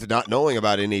morning of not knowing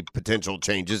about any potential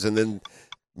changes, and then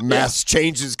mass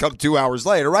changes come 2 hours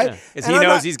later, right? Because he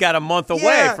knows he's got a month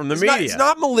away from the media. It's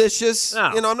not malicious. No.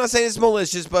 I'm not saying it's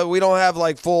malicious, but we don't have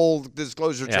like full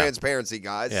disclosure transparency,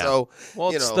 guys. Yeah. So,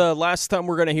 it's the last time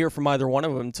we're going to hear from either one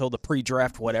of them until the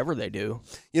pre-draft, whatever they do.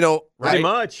 Pretty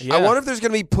much. I wonder if there's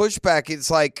going to be pushback. It's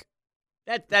like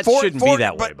that shouldn't be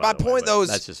that way. But my point, though, is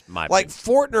that's just my like opinion.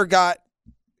 Fortner got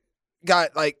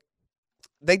like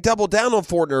they doubled down on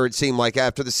Fortner, it seemed like,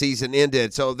 after the season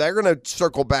ended. So they're going to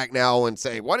circle back now and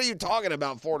say, what are you talking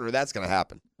about, Fortner? That's going to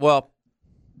happen. Well,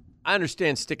 I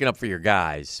understand sticking up for your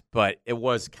guys, but it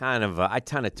was kind of I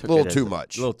kind of took a little it as too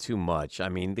much. A little too much. I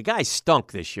mean, the guy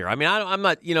stunk this year. I mean, I'm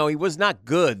not, he was not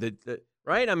good,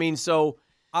 right? I mean, so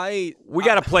we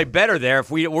got to play better there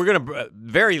if we're going to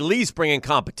very least bring in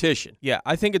competition. Yeah,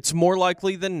 I think it's more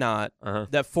likely than not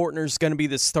that Fortner's going to be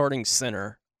the starting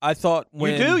center. I thought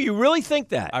when you do? You really think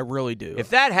that? I really do. If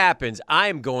that happens, I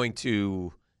am going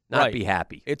to not be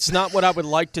happy. It's not what I would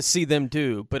like to see them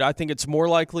do, but I think it's more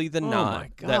likely than not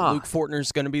that Luke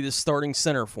Fortner's going to be the starting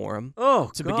center for him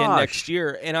to begin next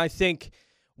year. And I think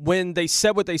when they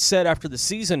said what they said after the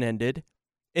season ended,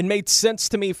 it made sense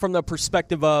to me from the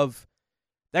perspective of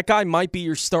that guy might be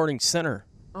your starting center.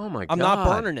 Oh, my God. I'm not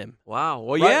burning him. Wow.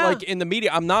 Well, right? yeah. Like in the media,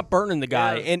 I'm not burning the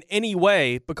guy in any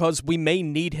way because we may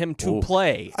need him to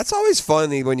play. That's always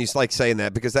funny when you like saying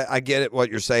that because I get it what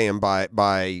you're saying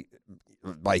by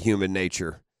human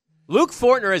nature. Luke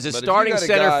Fortner as a starting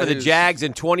center for the Jags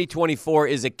in 2024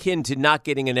 is akin to not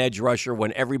getting an edge rusher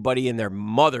when everybody and their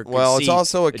mother could see it's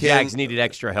also akin, the Jags needed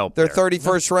extra help. They're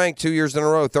 31st ranked 2 years in a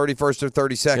row, 31st or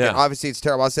 32nd. Yeah. Obviously, it's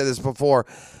terrible. I said this before.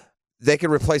 They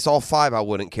could replace all 5. I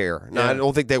wouldn't care. No, I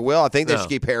don't think they will. I think they should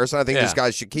keep Harrison. I think these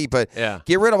guys should keep it.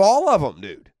 Get rid of all of them,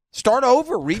 dude. Start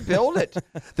over. Rebuild it.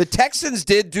 The Texans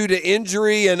did due to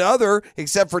injury and other,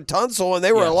 except for Tunsil, and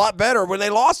they were a lot better when they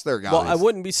lost their guys. Well, I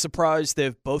wouldn't be surprised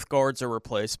if both guards are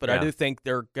replaced, but I do think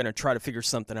they're going to try to figure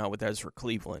something out with Ezra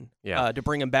Cleveland to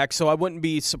bring him back. So I wouldn't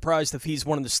be surprised if he's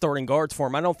one of the starting guards for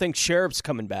him. I don't think Sheriff's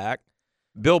coming back.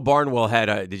 Bill Barnwell had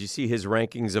did you see his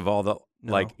rankings of all the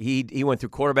he went through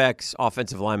quarterbacks,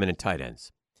 offensive linemen, and tight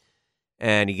ends.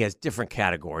 And he has different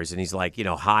categories, and he's like,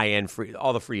 high end free,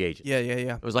 all the free agents. Yeah.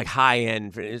 It was like high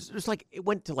end. It was like it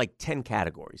went to like 10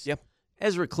 categories. Yep.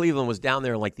 Ezra Cleveland was down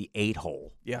there in like the 8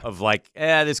 hole. Yeah. Of like,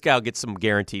 this guy will get some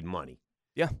guaranteed money.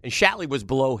 Yeah. And Shatley was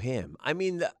below him. I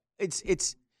mean,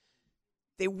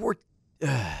 they were.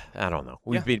 I don't know.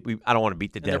 I don't want to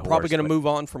beat the dead horse. They're probably going to move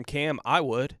on from Cam. I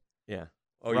would. Yeah.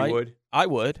 Oh, right? you would? I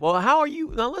would. Well, how are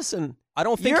you? Now, listen. I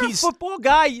don't think he's a football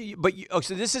guy,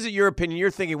 so this isn't your opinion.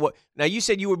 You're thinking what? Now, you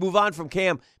said you would move on from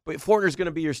Cam, but Fortner's going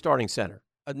to be your starting center.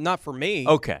 Not for me.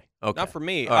 Okay. Not for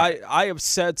me. Right. I have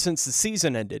said since the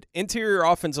season ended, interior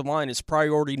offensive line is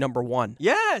priority number 1.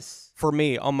 Yes. For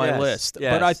me on my list.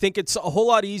 Yes. But I think it's a whole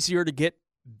lot easier to get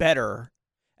better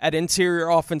at interior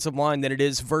offensive line than it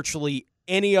is virtually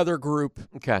any other group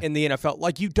in the NFL.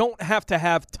 Like, you don't have to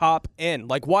have top end.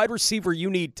 Like, wide receiver, you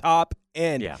need top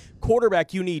end. Yeah.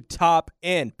 Quarterback, you need top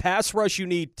end. Pass rush, you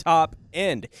need top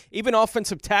end. Even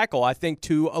offensive tackle, I think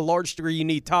to a large degree, you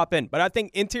need top end. But I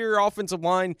think interior offensive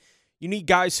line, you need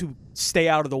guys who stay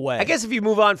out of the way. I guess if you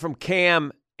move on from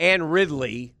Cam and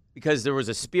Ridley, because there was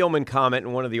a Spielman comment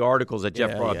in one of the articles that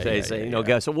Jeff brought up today saying,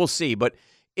 so we'll see. But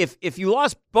if you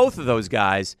lost both of those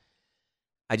guys,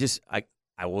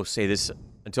 I will say this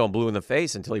until I'm blue in the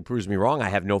face, until he proves me wrong. I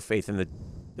have no faith in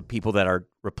the people that are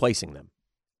replacing them,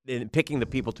 in picking the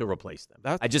people to replace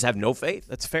them. I just have no faith.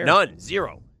 That's fair. None.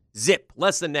 Zero. Zip.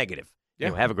 Less than negative. Yeah.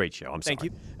 Anyway, have a great show. Thank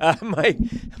you.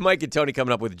 Mike and Tony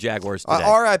coming up with the Jaguars today.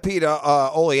 R.I.P.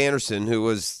 to Ole Anderson, who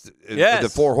was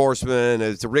the Four Horsemen,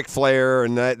 it's Ric Flair,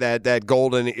 and that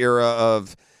golden era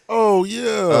of of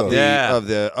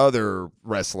the other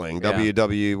wrestling.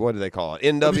 WW, what do they call it?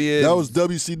 NW. That was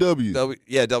WCW.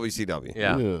 WCW.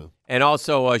 Yeah. And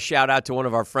also a shout out to one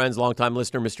of our friends, longtime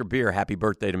listener, Mr. Beer. Happy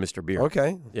birthday to Mr. Beer.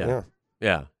 Okay. Yeah.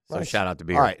 So Nice. shout out to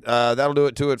Beer. All right. That'll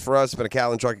do it for us. It's been a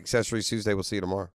Cal and Truck Accessories Tuesday. We'll see you tomorrow.